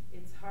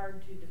it's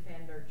hard to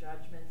defend our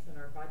judgments and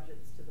our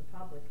budgets to the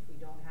public if we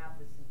don't have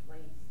this in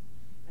place.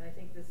 And I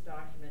think this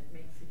document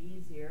makes it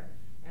easier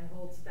and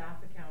holds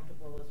staff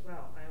accountable as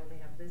well. I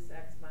only have this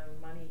X amount of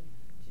money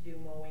to do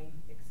mowing,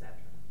 etc.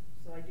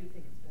 So I do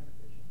think it's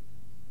beneficial.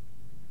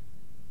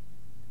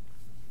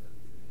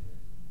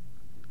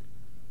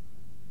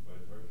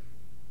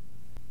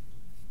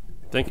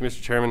 Thank you,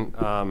 Mr. Chairman.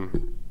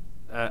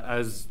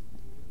 As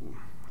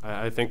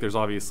I think there's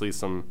obviously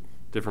some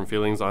different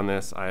feelings on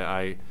this.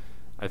 I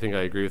think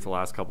I agree with the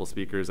last couple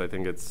speakers. I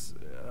think it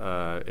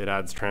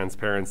adds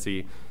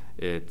transparency.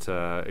 It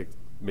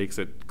makes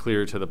it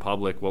clear to the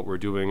public what we're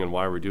doing and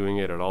why we're doing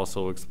it. It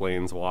also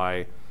explains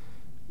why,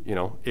 you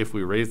know, if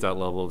we raise that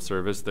level of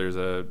service, there's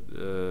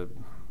an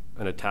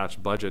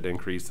attached budget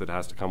increase that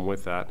has to come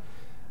with that.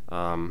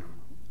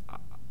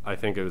 I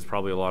think it was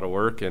probably a lot of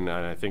work, and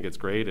I think it's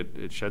great.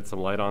 It sheds some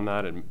light on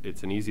that.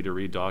 It's an easy to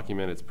read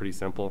document. It's pretty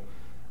simple.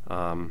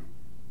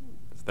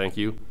 Thank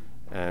you.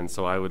 And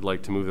so I would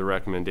like to move the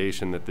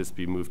recommendation that this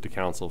be moved to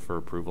council for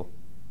approval.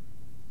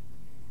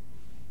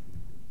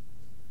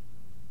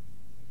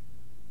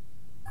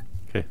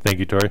 Okay, thank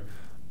you, Tori.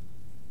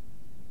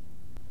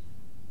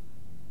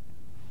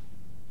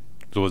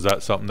 So was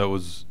that something that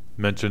was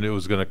mentioned, it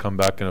was gonna come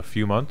back in a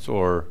few months,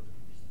 or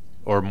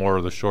more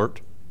of the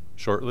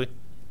shortly?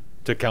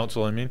 To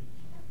council, I mean?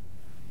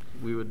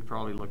 We would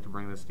probably look to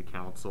bring this to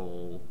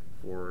council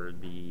for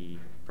the,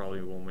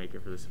 probably won't make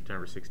it for the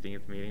September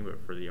 16th meeting, but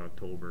for the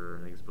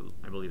October,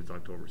 I believe it's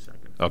October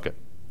 2nd. Okay,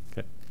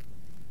 okay.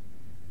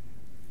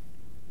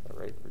 Is that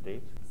right for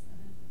dates?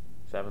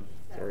 7th?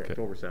 Sorry, Okay.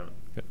 October 7th.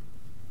 Okay.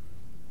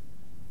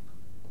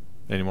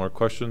 Any more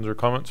questions or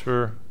comments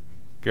for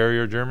Gary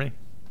or Jeremy?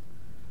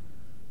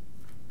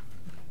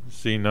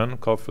 Seeing none,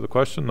 call for the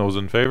question. Those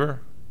in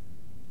favor?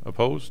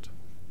 Opposed?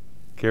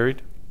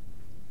 Carried?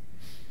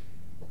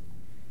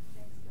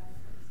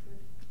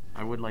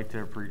 I would like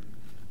to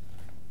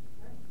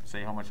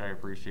say how much I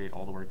appreciate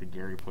all the work that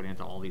Gary put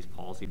into all these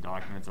policy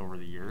documents over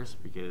the years,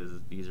 because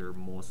these are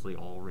mostly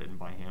all written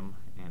by him,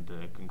 and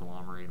to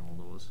conglomerate all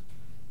those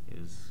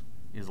is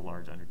a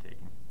large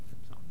undertaking.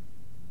 So,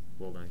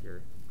 well done,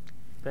 Gary.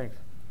 Thanks.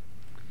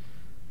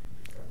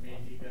 That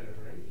means he got it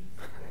right.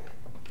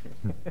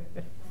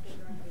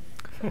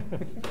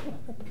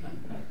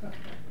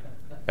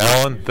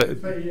 Alan,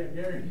 Say, yeah,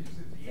 Gary, he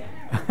says,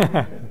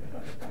 yeah.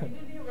 You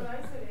didn't hear what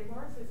I said,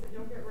 Morris, I said,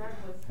 don't get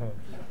reckless.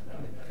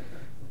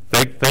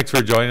 Thanks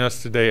for joining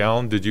us today,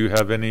 Alan. Did you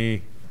have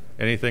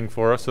anything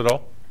for us at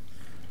all?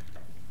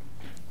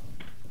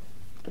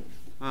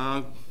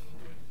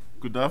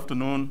 Good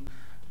afternoon.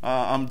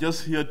 I'm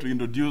just here to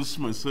introduce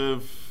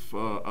myself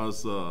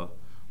as your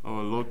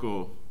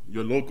local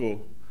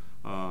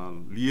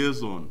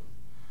liaison.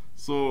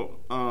 So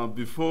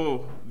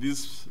before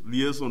this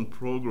liaison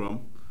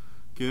program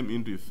came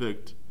into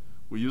effect,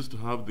 we used to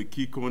have the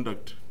key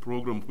conduct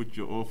program, which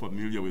you're all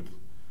familiar with.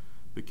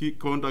 The key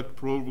conduct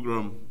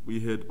program,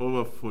 we had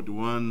over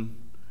 41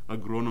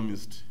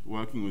 agronomists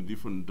working with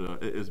different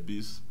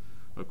ASBs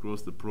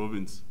across the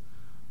province.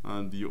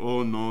 And you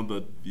all know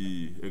that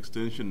the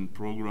extension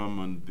program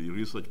and the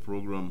research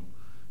program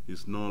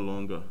is no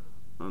longer.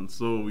 And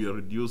so we are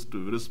reduced to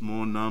a very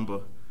small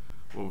number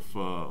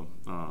of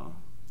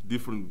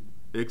different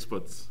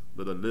experts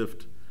that are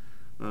left.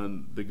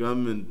 And the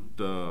government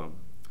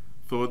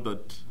thought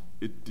that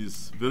it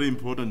is very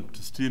important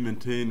to still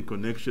maintain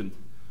connection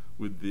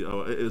with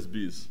our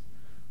ASBs.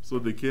 So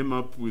they came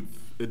up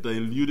with a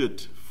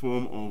diluted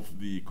form of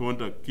the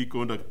key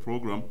conduct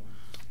program,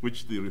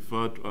 which they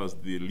refer to as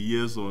the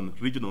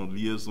regional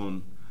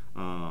liaison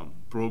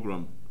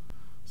program.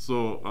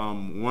 So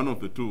one of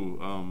the two,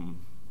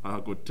 I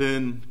have got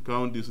 10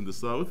 counties in the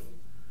south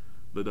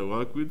that I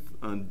work with,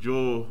 and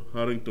Joe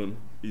Harrington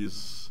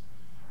he's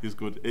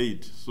got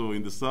 8. So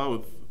in the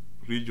south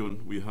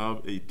region, we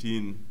have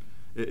 18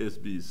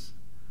 ASBs.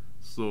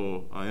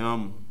 So I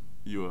am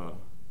your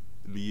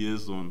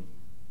liaison.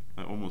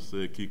 I almost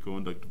say key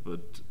conduct,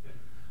 but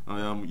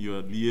I am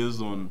your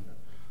liaison.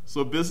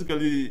 So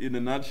basically, in a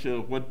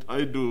nutshell, what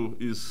I do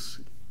is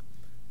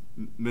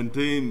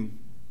maintain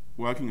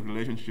working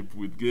relationship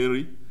with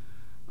Gary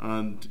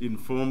and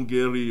inform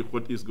Gary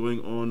what is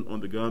going on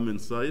the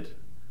government side,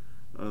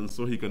 and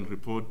so he can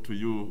report to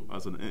you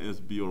as an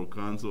ASB or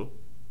council.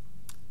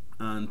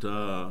 And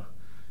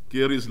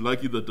Gary is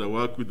lucky that I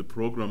work with the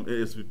program,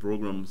 ASB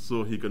program,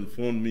 so he can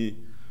phone me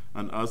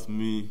and ask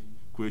me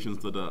questions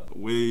that are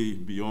way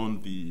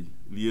beyond the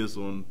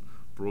liaison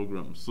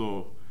program.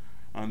 So,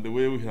 and the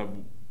way we have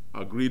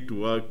agreed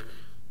to work,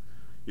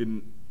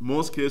 in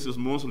most cases,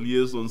 most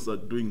liaisons are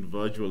doing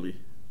virtually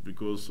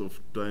because of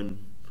time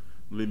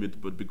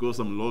limit, but because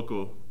I'm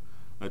local,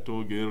 I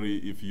told Gary,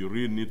 if you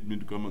really need me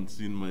to come and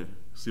see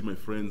my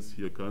friends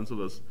here,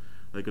 councillors,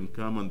 I can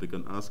come and they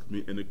can ask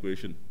me any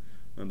question,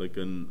 and I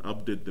can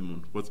update them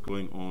on what's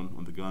going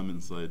on the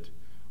government side,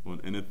 on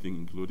anything,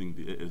 including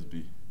the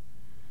ASB.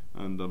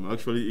 And I'm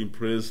actually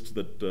impressed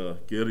that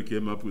Gary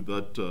came up with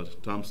that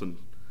terms and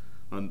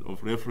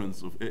of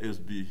reference of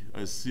ASB.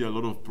 I see a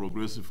lot of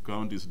progressive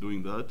counties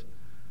doing that,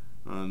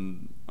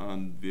 and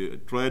they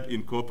try to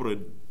incorporate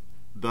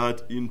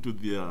that into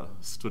their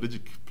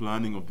strategic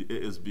planning of the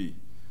ASB.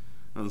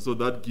 And so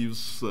that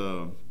gives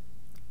the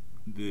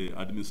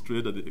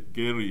administrator,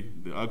 Gary,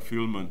 the Ag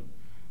Fieldman,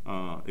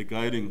 a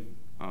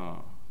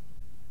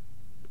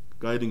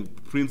guiding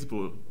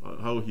principle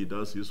how he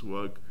does his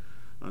work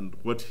and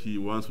what he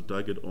wants to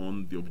target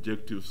on, the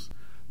objectives,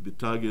 the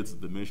targets,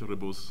 the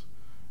measurables,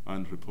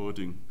 and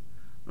reporting.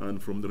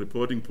 And from the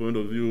reporting point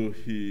of view,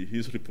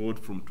 his report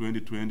from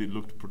 2020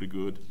 looked pretty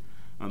good,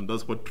 and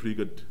that's what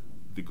triggered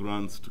the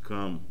grants to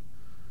come.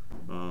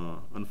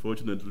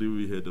 Unfortunately,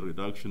 we had a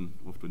reduction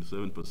of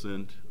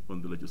 27%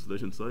 on the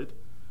legislation side,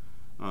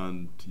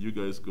 and you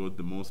guys got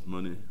the most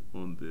money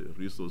on the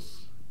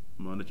resource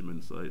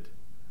management side.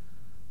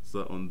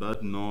 So on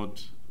that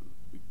note,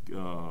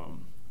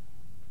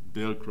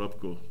 Dale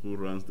Krapko, who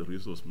runs the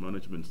resource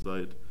management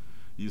side,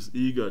 is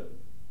eager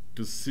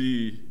to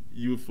see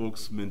you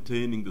folks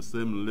maintaining the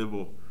same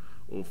level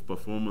of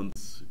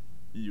performance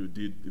you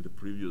did in the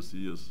previous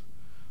years.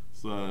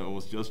 So I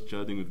was just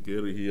chatting with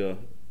Gary here.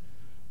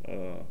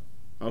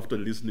 After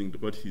listening to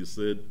what he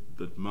said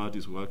that Matt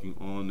is working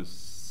on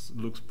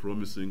looks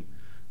promising,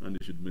 and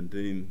he should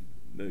maintain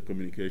the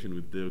communication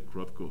with Dale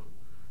Kropko,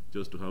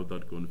 just to have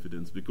that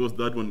confidence, because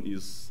that one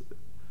is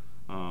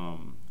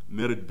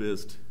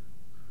merit-based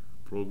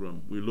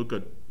program. We look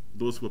at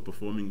those who are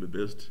performing the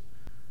best,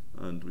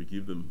 and we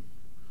give them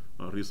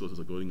resources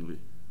accordingly.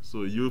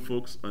 So you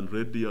folks and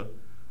Red Deer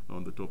are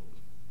on the top.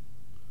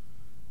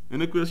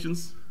 Any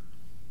questions?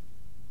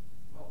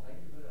 Well, thank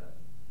you for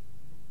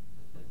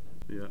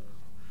that. Yeah.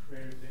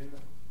 Where's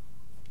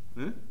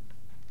dinner? Eh?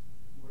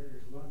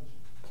 Where's lunch?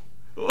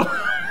 Oh.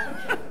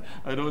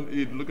 I don't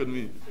eat. Look at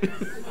me.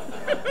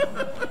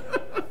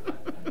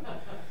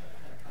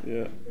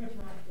 Yeah.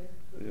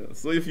 Yeah.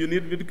 So if you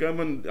need me to come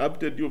and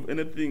update you of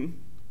anything,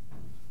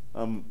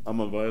 I'm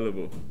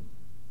available.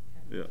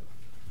 Yeah.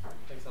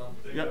 Thanks, Alan.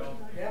 Yeah.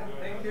 Yeah,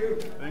 thank you.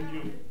 Thank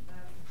you.